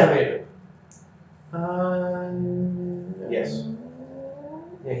Yeah. Terminator. Yes.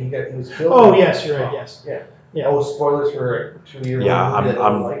 Yeah, he was killed. Oh, yes, you're right, yes. Yeah. Yeah. Oh, spoilers for a 2-year-old. Yeah, movie that I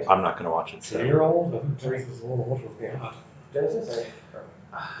don't like. I'm not going to watch it. So. 2-year-old? I think Genesis is a little older than Yeah. that. Genesis?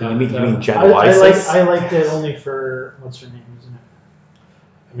 You mean Gen I Wysis? liked it only for, what's her name, isn't it?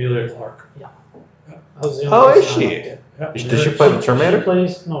 Amelia Clark. That was the Oh, only is reason I she? liked it. Yeah. Does she play the Terminator? She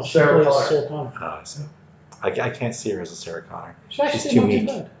plays, no, she Sarah plays Connor. Sarah Connor. Oh, I see. I can't see her as a Sarah Connor. She's actually She's too not meek.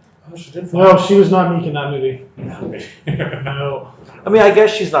 bad. Oh, she did No, she was not meek in that movie. fine. No. I mean, I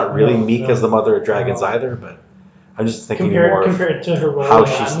guess she's not really No, meek no. as the mother of dragons either, but I'm just thinking more of Compared to her role how in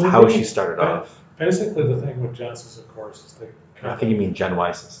that movie. how she started Right. off. Basically, the thing with Genesis, of course, is they I think you mean Gen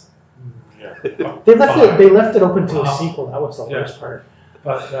Wysis. Yeah. They left Fine. it. They left it open to a Uh-huh. sequel. That was the Yeah. worst part.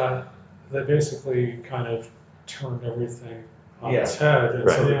 But they basically kind of turned everything on Yeah. its head, and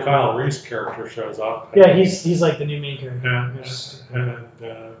so Right. the Kyle Reese character shows up. Yeah, he's like the new main character. and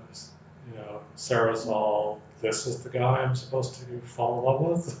Sarah's all, this is the guy I'm supposed to fall in love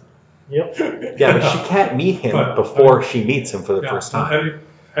with. Yep. Yeah, but she can't meet him But- before she meets him for the Yeah, first time.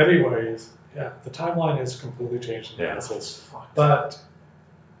 Anyways, yeah, the timeline is completely changed in Yeah. Genesis, but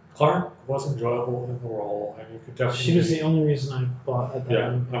Clark was enjoyable in the role, and you could definitely. She was the only reason I bought at that Yeah,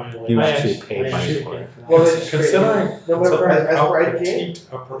 movie. I mean, He was I actually actually- paid I money actually for paid it. for that. Well, it's considering, no matter considering as how for Endgame, petite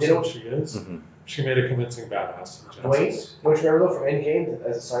a they person don't- she is, Mhm. she made a convincing badass in Dwayne, Genesis. don't you remember though from Endgame,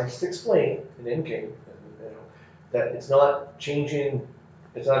 as the scientists explained in Endgame, that it's not changing,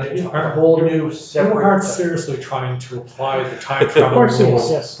 it's not a whole new You separate. aren't seriously trying to apply the time Of travel course it is,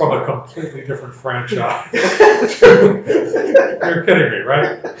 rules yes. from a completely different franchise. You're kidding me,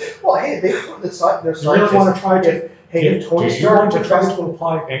 right? Well, hey, their You really scientists. want to try to? Hey, do, if Tony do you want Stark to try tries to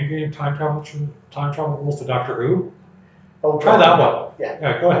apply Endgame time travel rules to Doctor Who? Oh, Try that one. Yeah.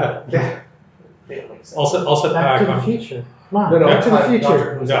 Yeah, go ahead. Yeah. It makes sense. I'll sit Back back. to the I'm- future. Come on, No, no, Back to the Doctor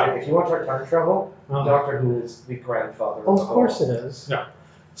future. Who's Yeah. if you want to talk time travel, Oh. Doctor Who is the grandfather. Of course it is.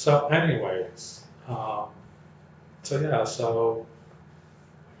 So, anyways, so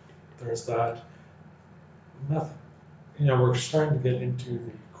there's that. Nothing. we're starting to get into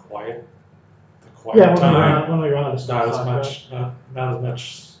the quiet Yeah, time. when we run out of Not stuff. as to talk much, not as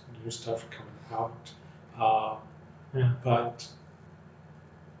much new stuff coming out. Yeah. But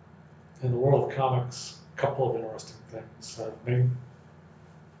in the world of comics, a couple of interesting things have been.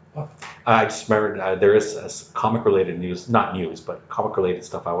 I just remembered there is comic-related news, not news, but comic-related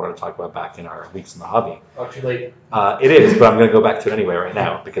stuff I wanted to talk about back in our Weeks in the Hobby. Oh, too late. It is, but I'm going to go back to it anyway right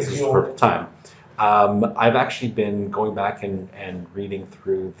now because it's the perfect time. I've actually been going back and reading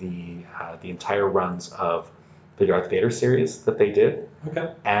through the entire runs of the Darth Vader series that they did,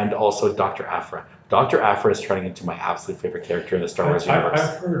 Okay. and also Dr. Aphra. Dr. Aphra is turning into my absolute favorite character in the Star Wars universe.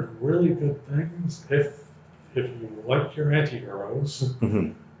 I've heard really good things. If you like your anti-heroes,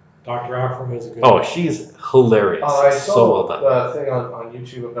 Mhm. Dr. Aphra is a good Oh, one. she's hilarious. I So saw well done. a thing on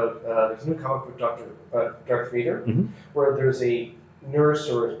YouTube about there's a new comic book Darth Vader, Mhm. where there's a nurse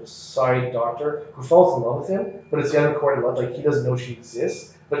or side doctor who falls in love with him, but it's the unrecorded love. Like he doesn't know she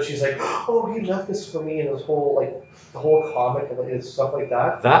exists, but she's like, "Oh, he left this for me," and this whole the whole comic and stuff like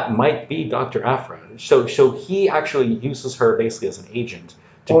that. That might be Dr. Aphra. So he actually uses her basically as an agent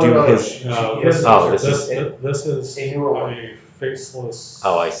to Oh, do no, his. No, he doesn't oh, use her. this this is a newer one. a faceless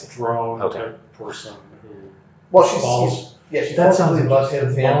Oh, I see. drone Okay. type person who Well, falls she That sounds falls loves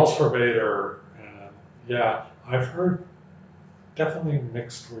him. falls for Vader, and yeah, I've heard definitely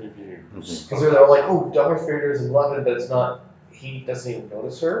mixed reviews. Because they're like, "Oh, Darth Vader is in love, but it's not." He doesn't even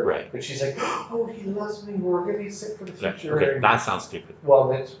notice her. Right. But she's like, "Oh, he loves me. We're gonna be sick for the Yeah, future." okay, that sounds stupid. Well,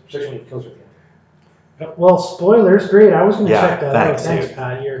 that's especially when he kills her. Well, spoilers, great. I was going to Yeah, check that out. thanks, Thanks, dude.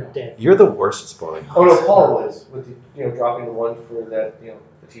 Pat. You're dead. You're the worst at spoiling. Oh no, Paul was with the dropping the one for that the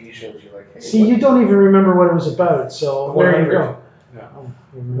TV shows. You're like, hey, See, you don't even remember what it was about, so The there you 100. go. Yeah. Oh, you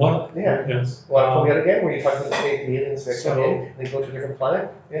remember. One, Yeah. yes. Want to come yet again? Where you talk about the aliens that come So- in and they go to a different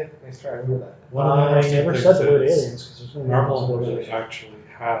planet? Yeah, nice try. I remember that. One of the I interesting never things said the word is aliens because there's no Marvel aliens. really actually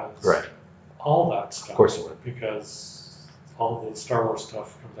has Right. all that stuff. Of course it would. Because all the Star Wars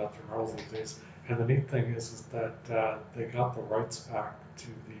stuff comes out through Marvel these days. And the neat thing is that they got the rights back to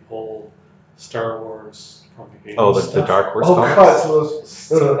the old Star Wars from the 80s. Oh, the stuff. Dark Horse Oh comics? god, so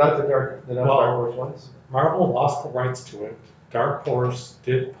those no, not the dark Well- Star Wars ones. Marvel lost the rights to it. Dark Horse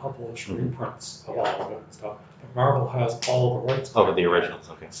did publish Mhm. reprints of all of it and stuff. But Marvel has all of the rights. Over back. the originals,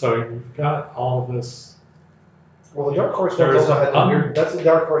 okay. So you've got all this. Well, the Dark Horse There ones is also had the a- weird. That's the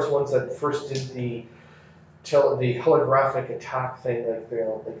Dark Horse ones that first did the holographic attack thing, like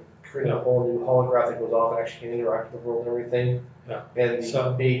creating a whole new holograph that goes off and actually can interact with the world and everything. Yeah. And the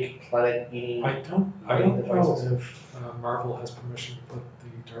So- big planet eating. I don't know if Marvel has permission to put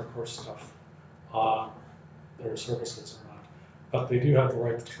the Dark Horse stuff on their services or not, but they do have the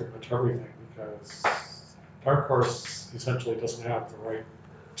right to pretty much everything because Dark Horse essentially doesn't have the right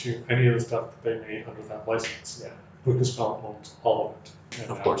to any of the stuff that they made under that license. Yeah. Lucasfilm owns all of it,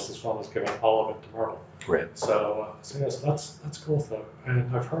 and Of course. Lucasfilm has given all of it to Marvel. Right. So that's cool stuff.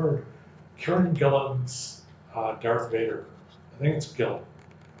 And I've heard Kieran Gillen's Darth Vader. I think it's Gillen.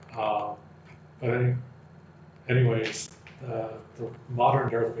 Anyways, the modern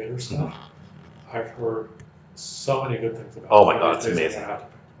Darth Vader stuff, I've heard so many good things about. Oh my it. God, it's Basically, amazing. I have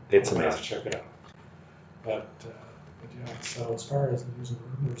to- It's I'm gonna have amazing. to check it out. But yeah, so as far as news and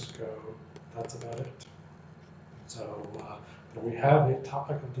rumors go, that's about it. So do we have a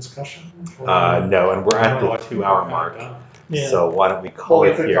topic of discussion? for- No, and we're at Oh, the I think 2-hour we're mark. done. Yeah. So why don't we Well, call we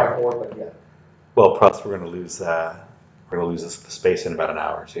it could here? talk more, but yeah. Well, plus we're going to lose the space in about an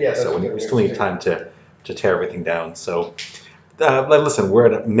hour. Too. Yeah, that's so we what still we're need time to tear everything down. So listen, we're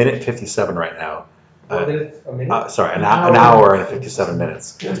at a minute 57 right now. Well, a minute? Sorry, an An hour and 57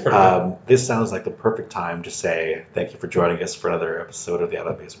 minutes. That's pretty good. This sounds like the perfect time to say thank you for joining us for another episode of the Out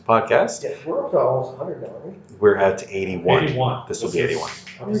of the Basement podcast. Yeah, we're up to almost 100 now, aren't we? We're at 81. 81. This will be 81.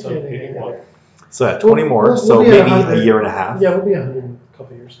 Episode Okay. 81. So 20 more, We'll so be at maybe 100. a year and a half. Yeah, we'll be 100 in a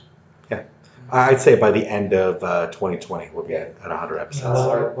couple years. I'd say by the end of 2020, we'll be at 100 So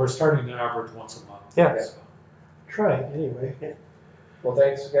episodes. we're starting to average once a month. Yeah. So, Try it anyway. Well,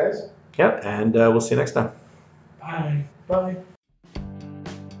 thanks, guys. Yep, and we'll see you next time. bye. Bye.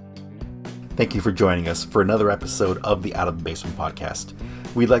 Thank you for joining us for another episode of the Out of the Basement podcast.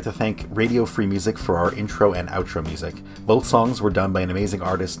 We'd like to thank Radio Free Music for our intro and outro music. Both songs were done by an amazing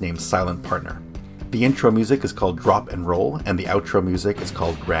artist named Silent Partner. The intro music is called Drop and Roll, and the outro music is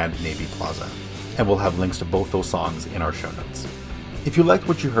called Grand Navy Plaza. And we'll have links to both those songs in our show notes. If you liked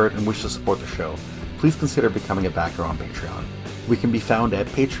what you heard and wish to support the show, please consider becoming a backer on Patreon. We can be found at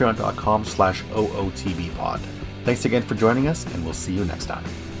patreon.com/OOTBpod. Thanks again for joining us, and we'll see you next time.